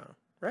get around,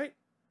 right?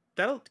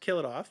 That'll kill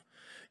it off.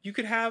 You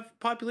could have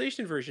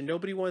population inversion.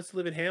 Nobody wants to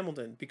live in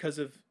Hamilton because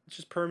of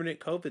just permanent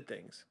COVID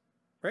things,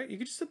 right? You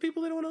could just have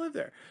people that don't want to live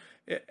there.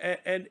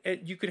 And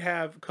you could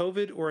have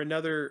COVID or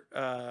another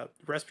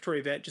respiratory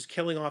event just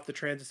killing off the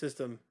transit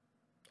system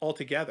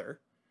altogether.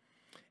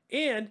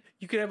 And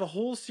you could have a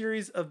whole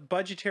series of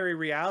budgetary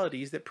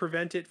realities that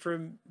prevent it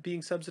from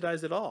being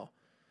subsidized at all.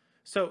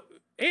 So,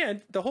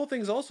 and the whole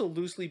thing is also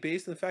loosely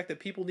based on the fact that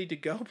people need to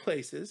go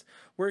places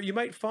where you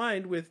might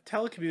find with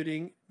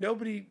telecommuting,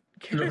 nobody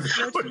cares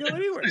to go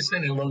anywhere. It's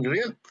any longer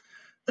in.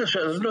 That's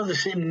right. There's not the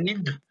same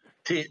need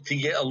to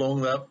get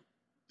along that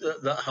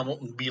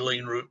Hamilton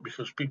Beeline route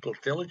because people are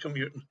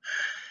telecommuting.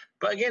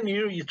 But again,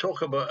 you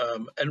talk about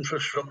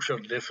infrastructure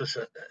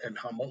deficit in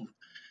Hamilton.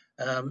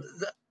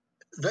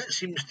 That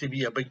seems to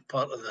be a big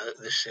part of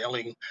the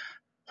selling.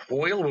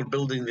 While we're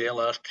building the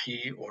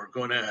LRT, we're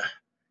going to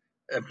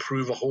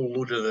improve a whole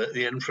load of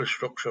the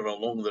infrastructure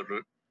along the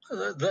route.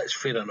 That's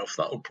fair enough.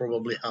 That'll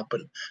probably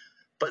happen.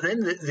 But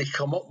then they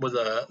come up with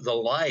the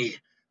lie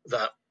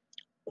that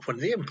when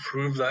they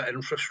improve that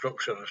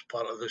infrastructure as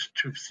part of this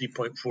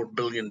 $3.4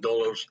 billion,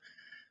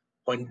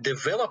 when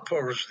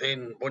developers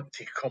then want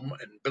to come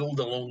and build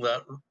along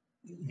that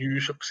new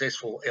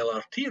successful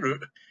LRT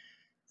route,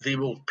 they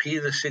will pay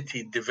the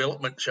city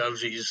development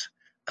charges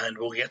and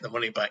we'll get the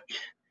money back.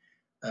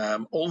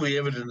 All the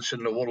evidence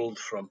in the world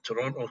from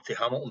Toronto to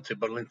Hamilton to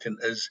Burlington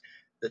is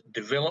that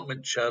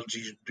development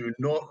charges do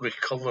not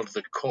recover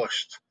the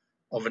cost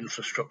of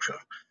infrastructure.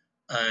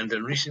 And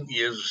in recent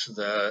years,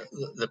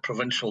 the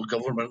provincial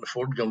government, the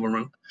Ford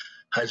government,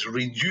 has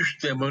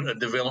reduced the amount of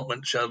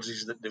development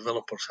charges that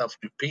developers have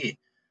to pay.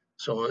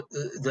 So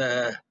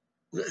the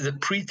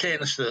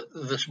pretense that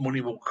this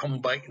money will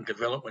come back in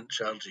development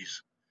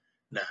charges,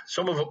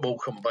 some of it will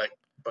come back,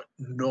 but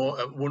no,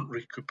 it won't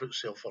recoup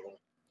itself at all.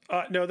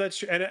 No, that's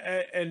true.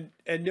 And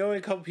knowing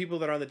a couple people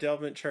that are on the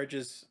development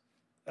charges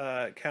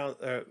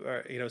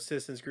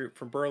citizens group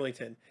from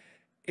Burlington,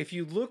 if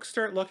you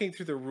start looking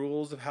through the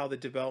rules of how the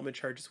development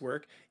charges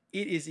work,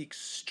 it is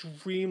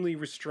extremely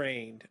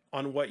restrained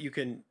on what you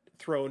can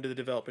throw into the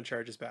development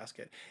charges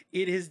basket.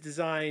 It is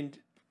designed,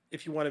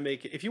 if you want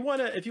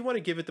to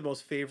give it the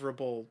most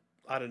favorable,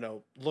 I don't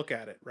know, look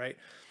at it, right?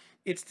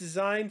 It's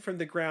designed from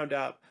the ground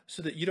up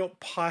so that you don't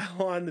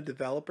pile on the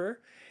developer.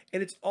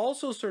 And it's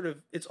also sort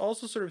of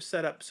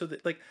set up so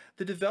that, like,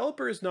 the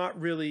developer is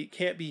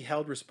can't be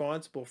held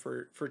responsible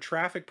for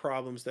traffic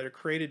problems that are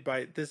created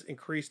by this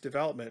increased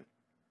development.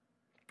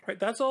 Right,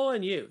 that's all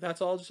on you.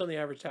 That's all just on the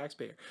average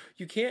taxpayer.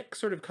 You can't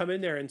sort of come in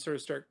there and sort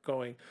of start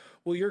going,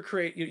 well, you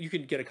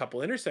can get a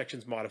couple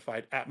intersections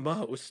modified at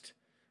most,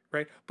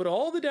 right? But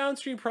all the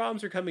downstream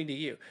problems are coming to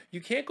you. You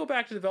can't go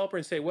back to the developer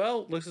and say,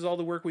 well, this is all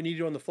the work we need to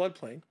do on the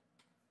floodplain.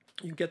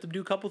 You get them to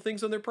do a couple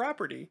things on their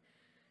property,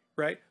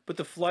 right? But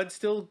the flood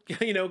still,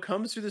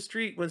 comes through the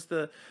street once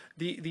the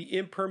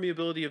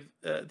impermeability of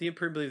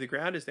the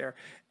ground is there,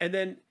 and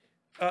then.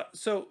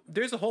 So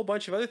there's a whole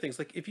bunch of other things.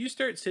 Like, if you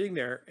start sitting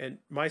there, and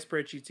my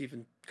spreadsheet's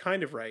even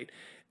kind of right,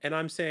 and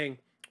I'm saying,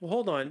 well,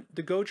 hold on,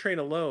 the GO train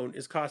alone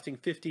is costing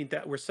that's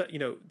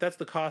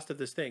the cost of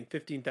this thing,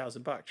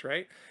 $15,000,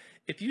 right?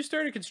 If you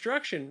start a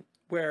construction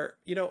where,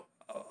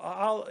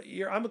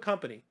 I'm a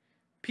company,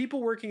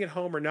 people working at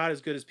home are not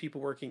as good as people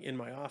working in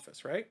my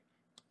office, right?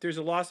 There's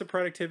a loss of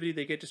productivity,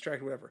 they get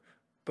distracted, whatever.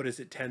 But is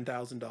it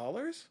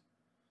 $10,000?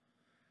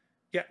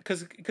 Yeah,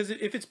 because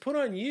if it's put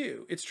on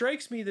you, it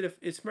strikes me that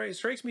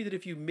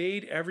if you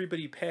made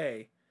everybody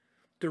pay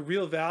the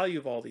real value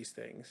of all these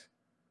things,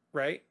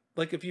 right?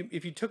 Like, if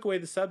you took away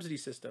the subsidy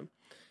system,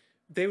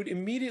 they would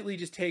immediately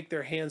just take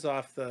their hands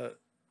off the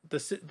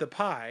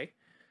pie,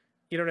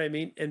 you know what I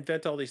mean, and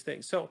vet all these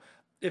things. So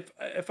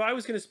if I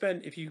was going to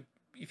spend, if you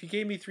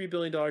gave me $3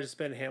 billion to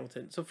spend in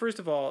Hamilton, so first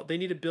of all, they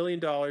need $1 billion.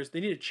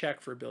 They need a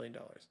check for $1 billion.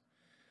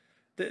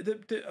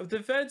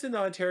 The feds in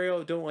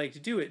Ontario don't like to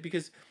do it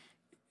because,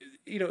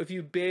 if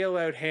you bail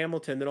out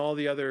Hamilton, then all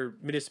the other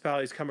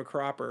municipalities come a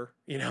cropper.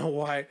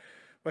 Why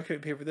can we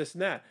pay for this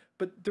and that?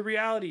 But the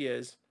reality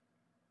is,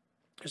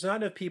 there's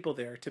not enough people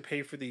there to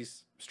pay for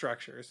these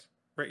structures,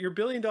 right? You're $1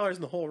 billion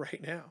in the hole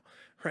right now,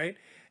 right?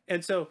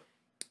 And so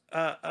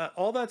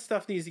all that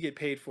stuff needs to get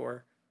paid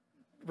for.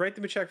 Write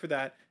them a check for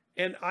that.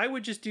 And I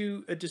would just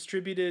do a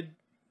distributed,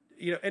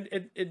 and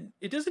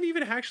it doesn't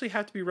even actually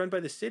have to be run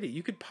by the city.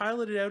 You could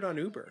pilot it out on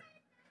Uber.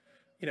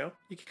 You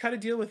could kind of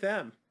deal with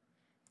them.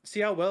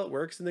 See how well it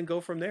works, and then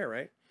go from there,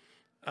 right?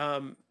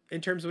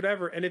 In terms of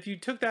whatever. And if you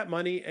took that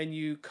money and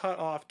you cut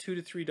off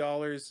 $2 to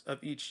 $3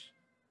 of each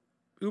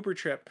Uber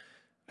trip,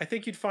 I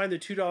think you'd find the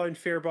 $2 in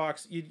fare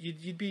box.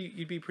 You'd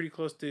be pretty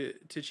close to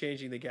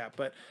changing the gap.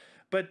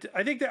 But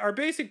I think that our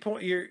basic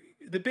point here,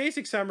 the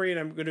basic summary, and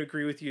I'm going to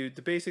agree with you,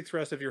 the basic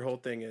thrust of your whole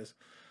thing is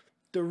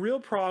the real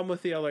problem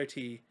with the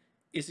LRT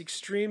is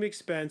extreme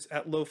expense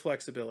at low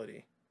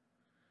flexibility.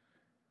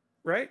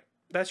 Right?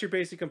 That's your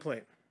basic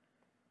complaint.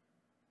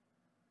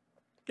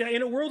 Yeah,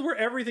 in a world where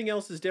everything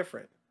else is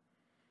different.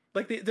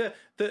 Like this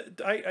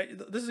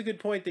is a good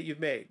point that you've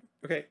made.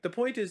 Okay, the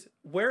point is,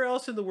 where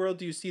else in the world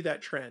do you see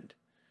that trend?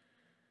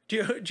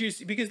 Do you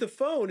see, because the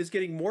phone is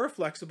getting more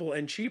flexible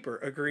and cheaper,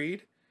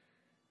 agreed?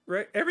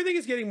 Right? Everything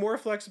is getting more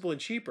flexible and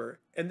cheaper,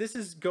 and this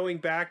is going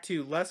back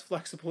to less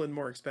flexible and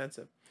more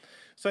expensive.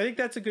 So I think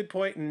that's a good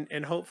point,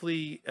 and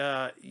hopefully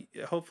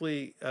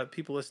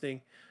people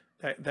listening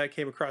that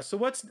came across. So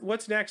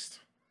what's next?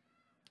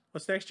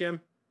 What's next,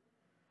 Jim?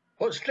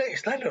 What's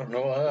next? I don't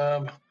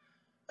know.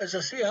 As I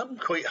say, I'm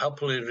quite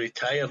happily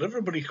retired.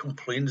 Everybody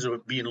complains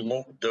about being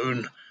locked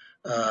down.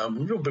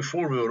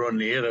 Before we were on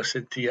the air, I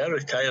said to you, I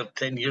retired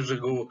 10 years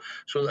ago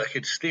so that I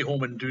could stay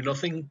home and do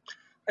nothing.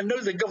 And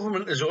now the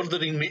government is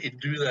ordering me to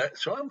do that,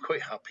 so I'm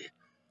quite happy.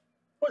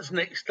 What's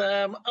next?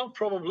 I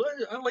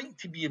like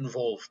to be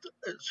involved.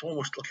 It's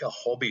almost like a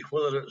hobby,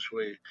 whether it's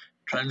with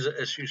transit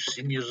issues,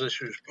 seniors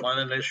issues,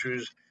 planning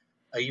issues.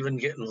 I even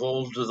get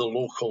involved with the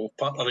local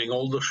Partnering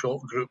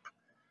Aldershot group,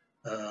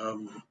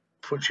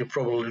 which you're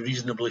probably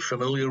reasonably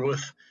familiar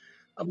with.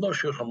 I'm not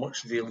sure how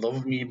much they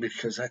love me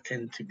because I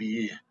tend to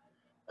be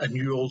a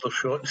new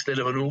Aldershot instead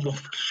of an old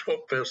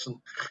Aldershot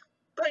person.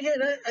 But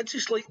again, I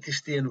just like to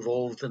stay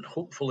involved and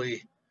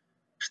hopefully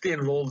stay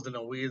involved in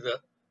a way that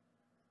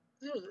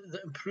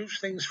that improves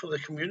things for the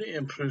community,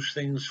 improves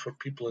things for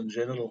people in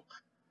general.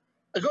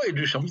 I got to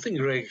do something,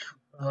 Greg,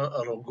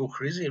 or I'll go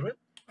crazy, right?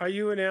 Are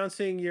you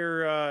announcing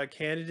your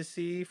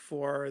candidacy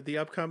for the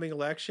upcoming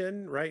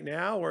election right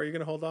now, or are you going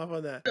to hold off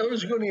on that? I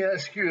was going to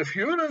ask you if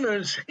you were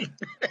announcing.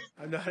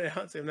 I'm not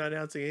announcing. I'm not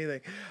announcing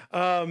anything.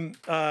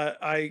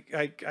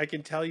 I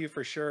can tell you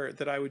for sure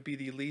that I would be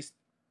the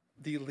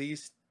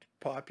least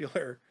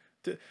popular.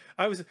 To,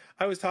 I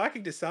was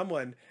talking to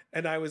someone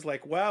and I was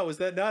like, "Wow, was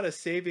that not a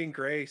saving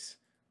grace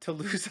to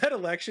lose that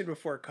election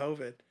before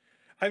COVID?"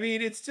 I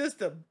mean, it's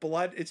just a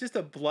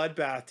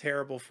bloodbath,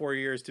 terrible 4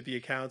 years to be a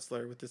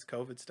counselor with this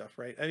COVID stuff,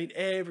 right? I mean,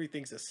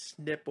 everything's a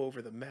snip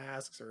over the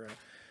masks or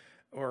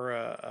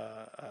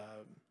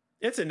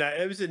it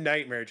was a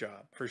nightmare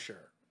job for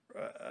sure.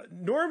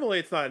 Normally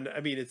it's not, I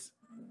mean, it's,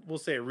 we'll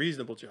say a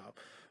reasonable job,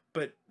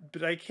 but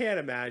I can't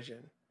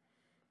imagine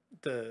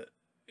the,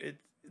 it,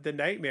 the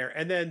nightmare.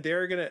 And then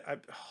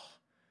I'm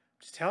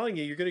just telling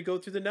you, you're going to go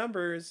through the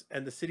numbers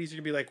and the cities are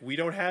going to be like, we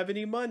don't have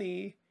any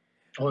money.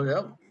 Oh,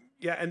 yeah.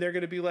 Yeah, and they're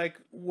going to be like,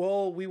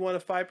 well, we want a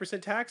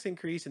 5% tax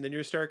increase. And then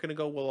you're start going to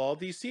go, well, all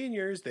these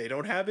seniors, they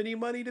don't have any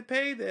money to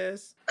pay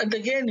this. And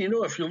again,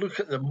 if you look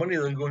at the money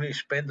they're going to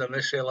spend on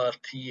this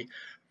LRT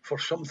for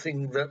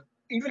something that,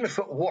 even if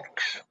it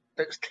works,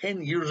 it's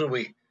 10 years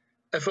away.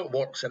 If it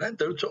works, and I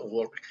doubt it'll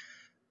work,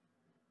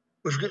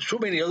 we've got so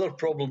many other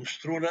problems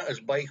thrown at us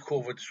by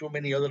COVID, so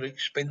many other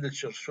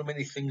expenditures, so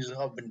many things that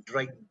have been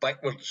dragged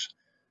backwards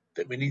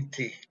that we need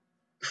to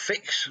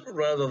fix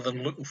rather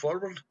than looking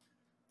forward.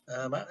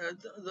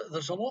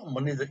 There's a lot of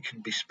money that can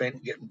be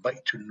spent getting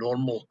back to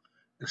normal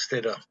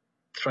instead of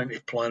trying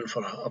to plan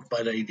for a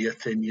bad idea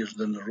 10 years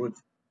down the road.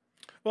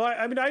 Well,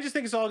 I mean, I just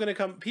think it's all going to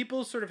come.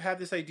 People sort of have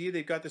this idea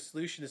they've got the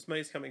solution. This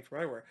money's coming from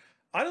everywhere.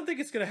 I don't think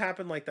it's going to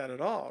happen like that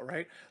at all,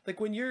 right? Like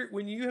when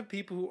you have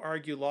people who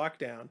argue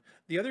lockdown,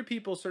 the other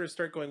people sort of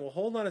start going, well,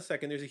 hold on a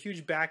second. There's a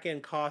huge back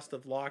end cost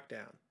of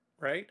lockdown,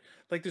 right?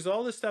 Like there's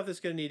all this stuff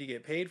that's going to need to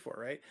get paid for,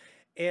 right?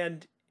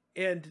 And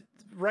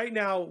right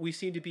now we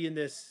seem to be in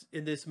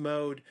this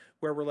mode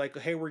where we're like,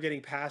 hey, we're getting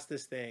past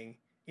this thing,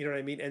 you know what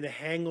I mean? And the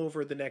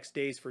hangover the next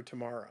day's for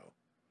tomorrow,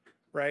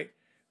 right?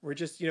 We're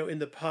just, in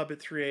the pub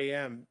at 3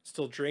 a.m.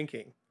 still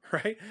drinking,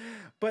 right?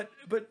 But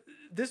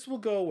this will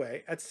go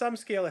away. At some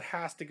scale, it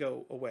has to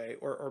go away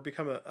or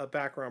become a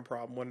background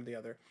problem, one or the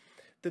other.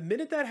 The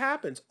minute that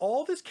happens,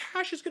 all this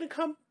cash is going to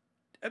come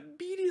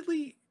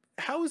immediately.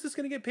 How is this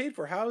going to get paid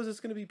for? How is this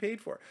going to be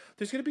paid for?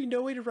 There's going to be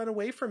no way to run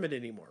away from it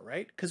anymore,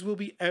 right? Because we'll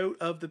be out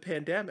of the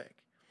pandemic.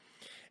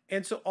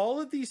 And so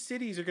all of these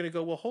cities are going to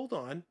go, well, hold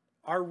on,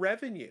 our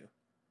revenue.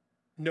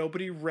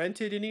 Nobody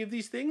rented any of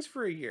these things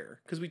for a year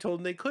because we told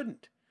them they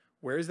couldn't.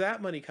 Where's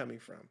that money coming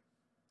from,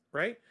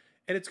 right?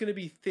 And it's going to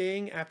be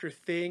thing after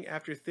thing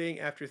after thing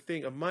after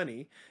thing of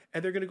money.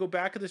 And they're going to go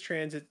back to this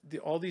transit,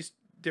 all these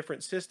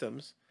different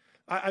systems.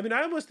 I mean,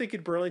 I almost think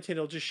in Burlington,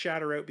 it'll just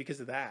shatter out because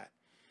of that.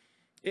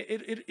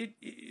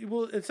 It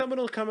will, and someone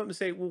will come up and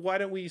say, well, why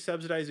don't we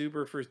subsidize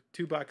Uber for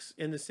 $2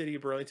 in the city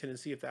of Burlington and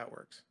see if that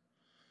works?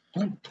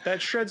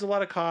 That shreds a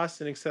lot of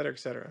costs and et cetera, et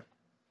cetera.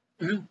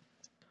 Mm-hmm.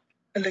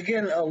 And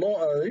again, a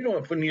lot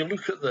of, when you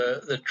look at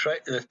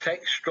the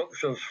tax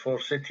structures for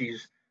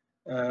cities,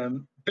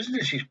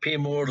 businesses pay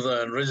more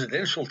than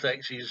residential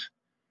taxes.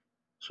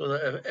 So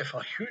that if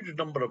a huge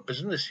number of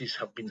businesses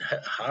have been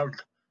hit hard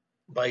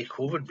by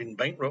COVID, been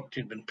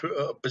bankrupted, been put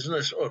out of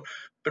business, or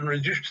been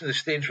reduced to the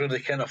stage where they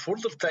can't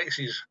afford their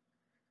taxes,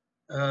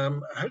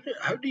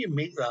 how do you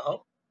make that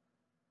up?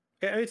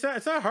 It's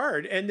not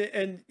hard,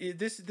 and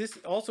this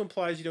also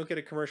implies you don't get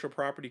a commercial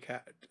property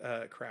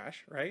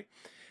crash, right?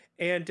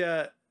 And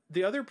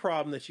the other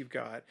problem that you've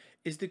got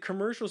is the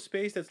commercial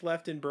space that's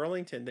left in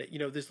Burlington that,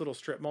 this little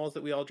strip malls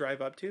that we all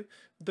drive up to.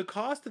 The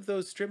cost of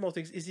those strip mall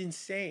things is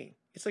insane.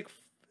 It's like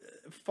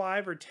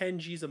 5 or 10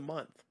 G's a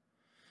month,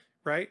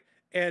 right?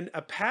 And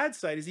a pad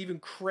site is even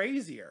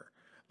crazier.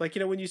 Like,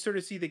 when you sort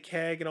of see the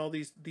Keg and all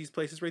these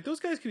places, right? Those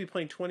guys could be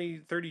paying 20,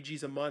 30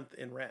 G's a month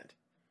in rent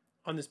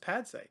on this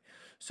pad site.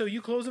 So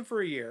you close them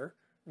for a year.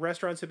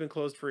 Restaurants have been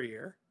closed for a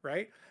year,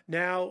 right?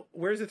 Now,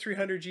 where's the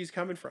 300 G's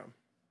coming from?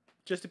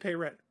 Just to pay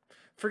rent.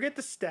 Forget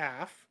the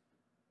staff,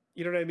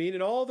 you know what I mean,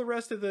 and all the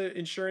rest of the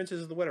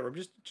insurances and the whatever.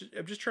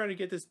 I'm just trying to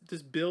get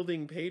this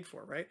building paid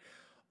for, right?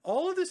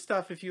 All of this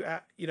stuff, if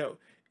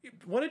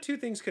one of two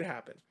things could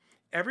happen.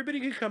 Everybody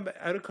could come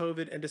out of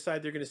COVID and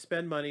decide they're going to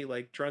spend money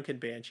like drunken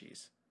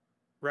banshees,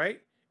 right?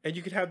 And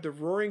you could have the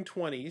Roaring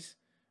 20s,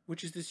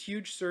 which is this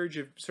huge surge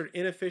of sort of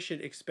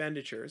inefficient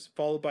expenditures,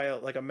 followed by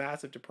a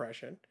massive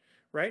depression,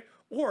 right?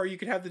 Or you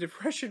could have the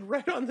depression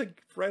right on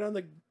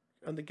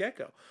the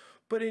get-go.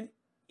 But in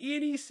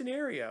any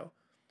scenario,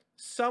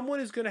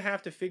 someone is going to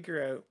have to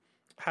figure out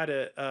how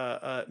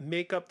to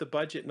make up the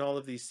budget in all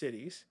of these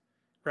cities,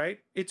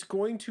 right? It's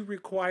going to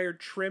require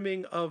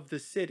trimming of the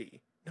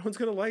city. No one's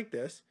going to like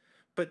this,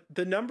 but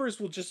the numbers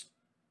will just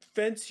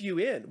fence you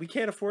in. We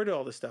can't afford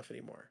all this stuff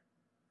anymore.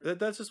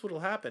 That's just what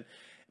will happen.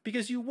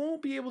 Because you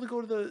won't be able to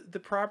go to the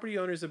property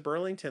owners of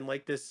Burlington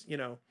like this,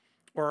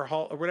 or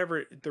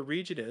whatever the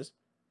region is,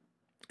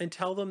 and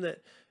tell them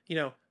that,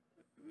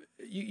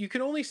 you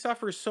can only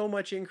suffer so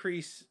much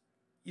increase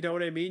You know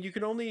what I mean? You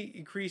can only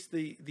increase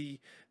the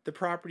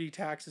property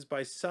taxes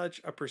by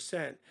such a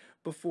percent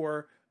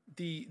before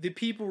the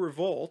people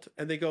revolt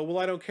and they go, well,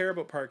 I don't care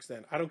about parks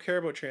then. I don't care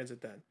about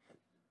transit then.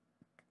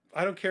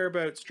 I don't care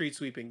about street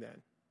sweeping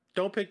then.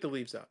 Don't pick the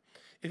leaves up.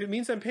 If it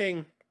means I'm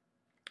paying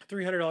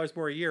 $300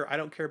 more a year, I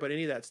don't care about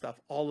any of that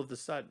stuff all of the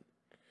sudden.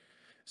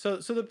 So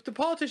the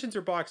politicians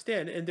are boxed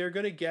in, and they're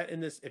going to get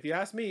in this, if you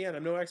ask me, and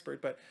I'm no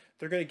expert, but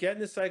they're going to get in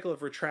this cycle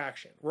of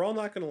retraction. We're all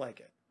not going to like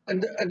it.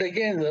 And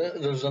again,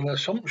 there's an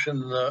assumption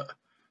that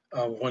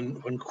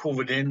when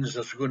COVID ends,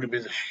 there's going to be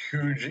this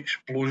huge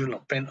explosion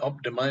of pent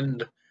up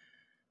demand.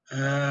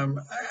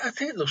 I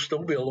think there'll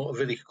still be a lot of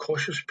very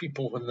cautious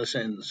people when this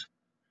ends.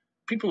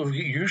 People who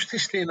get used to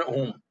staying at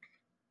home,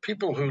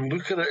 people who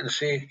look at it and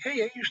say,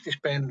 "Hey, I used to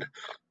spend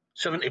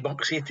 $70,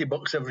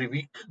 $80 every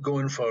week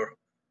going for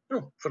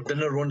for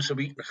dinner once a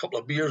week and a couple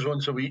of beers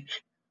once a week.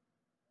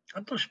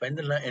 I'm not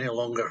spending that any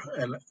longer,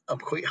 and I'm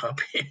quite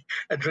happy.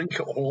 I drink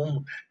at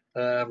home.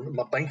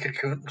 My bank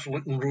account's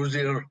looking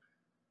rosier.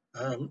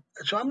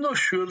 So I'm not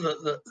sure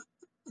that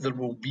there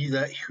will be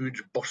that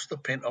huge burst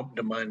of pent up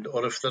demand,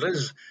 or if there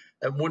is,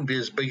 it won't be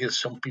as big as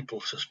some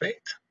people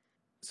suspect.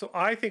 So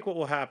I think what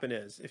will happen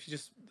is, if you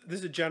just, this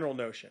is a general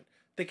notion,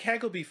 the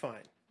keg will be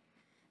fine.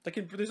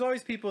 Like, there's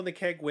always people in the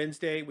keg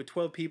Wednesday with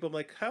 12 people. I'm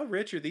like, how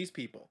rich are these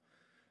people?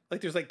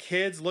 Like, there's like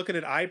kids looking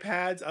at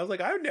iPads. I was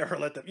like, I would never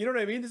let them. You know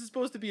what I mean? This is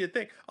supposed to be a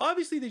thing.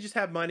 Obviously, they just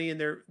have money and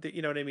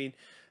you know what I mean?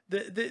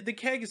 The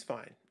keg is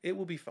fine. It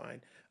will be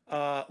fine.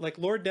 Like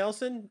Lord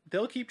Nelson,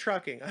 they'll keep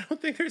trucking. I don't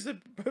think there's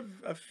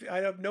I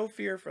have no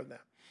fear from them.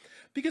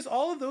 Because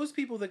all of those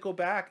people that go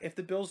back, if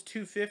the bill's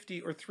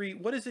 250 or three,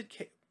 what is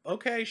it?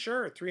 Okay,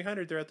 sure,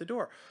 300, they're at the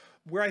door.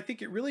 Where I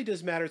think it really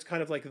does matter is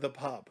kind of like the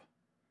pub,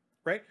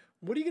 right?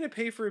 What are you going to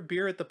pay for a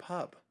beer at the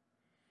pub?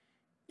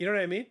 You know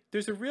what I mean? I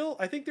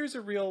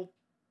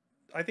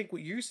think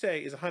what you say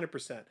is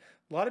 100%. A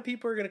lot of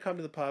people are going to come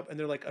to the pub and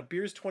they're like, a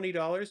beer's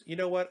 $20. You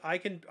know what? I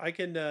can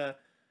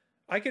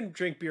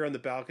drink beer on the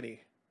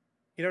balcony.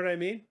 You know what I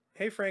mean?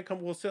 Hey, Frank,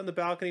 come, we'll sit on the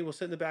balcony. We'll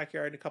sit in the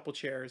backyard in a couple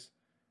chairs.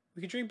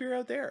 We can drink beer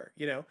out there.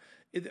 You know,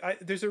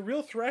 there's a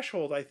real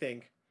threshold, I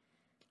think,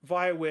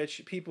 via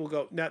which people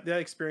go, no, that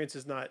experience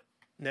is not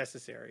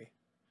necessary.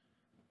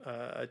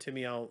 To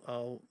me,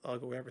 I'll go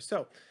wherever.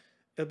 So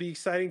it'll be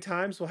exciting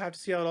times. We'll have to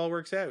see how it all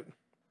works out.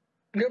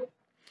 Yep.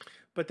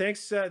 But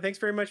thanks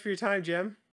very much for your time, Jim.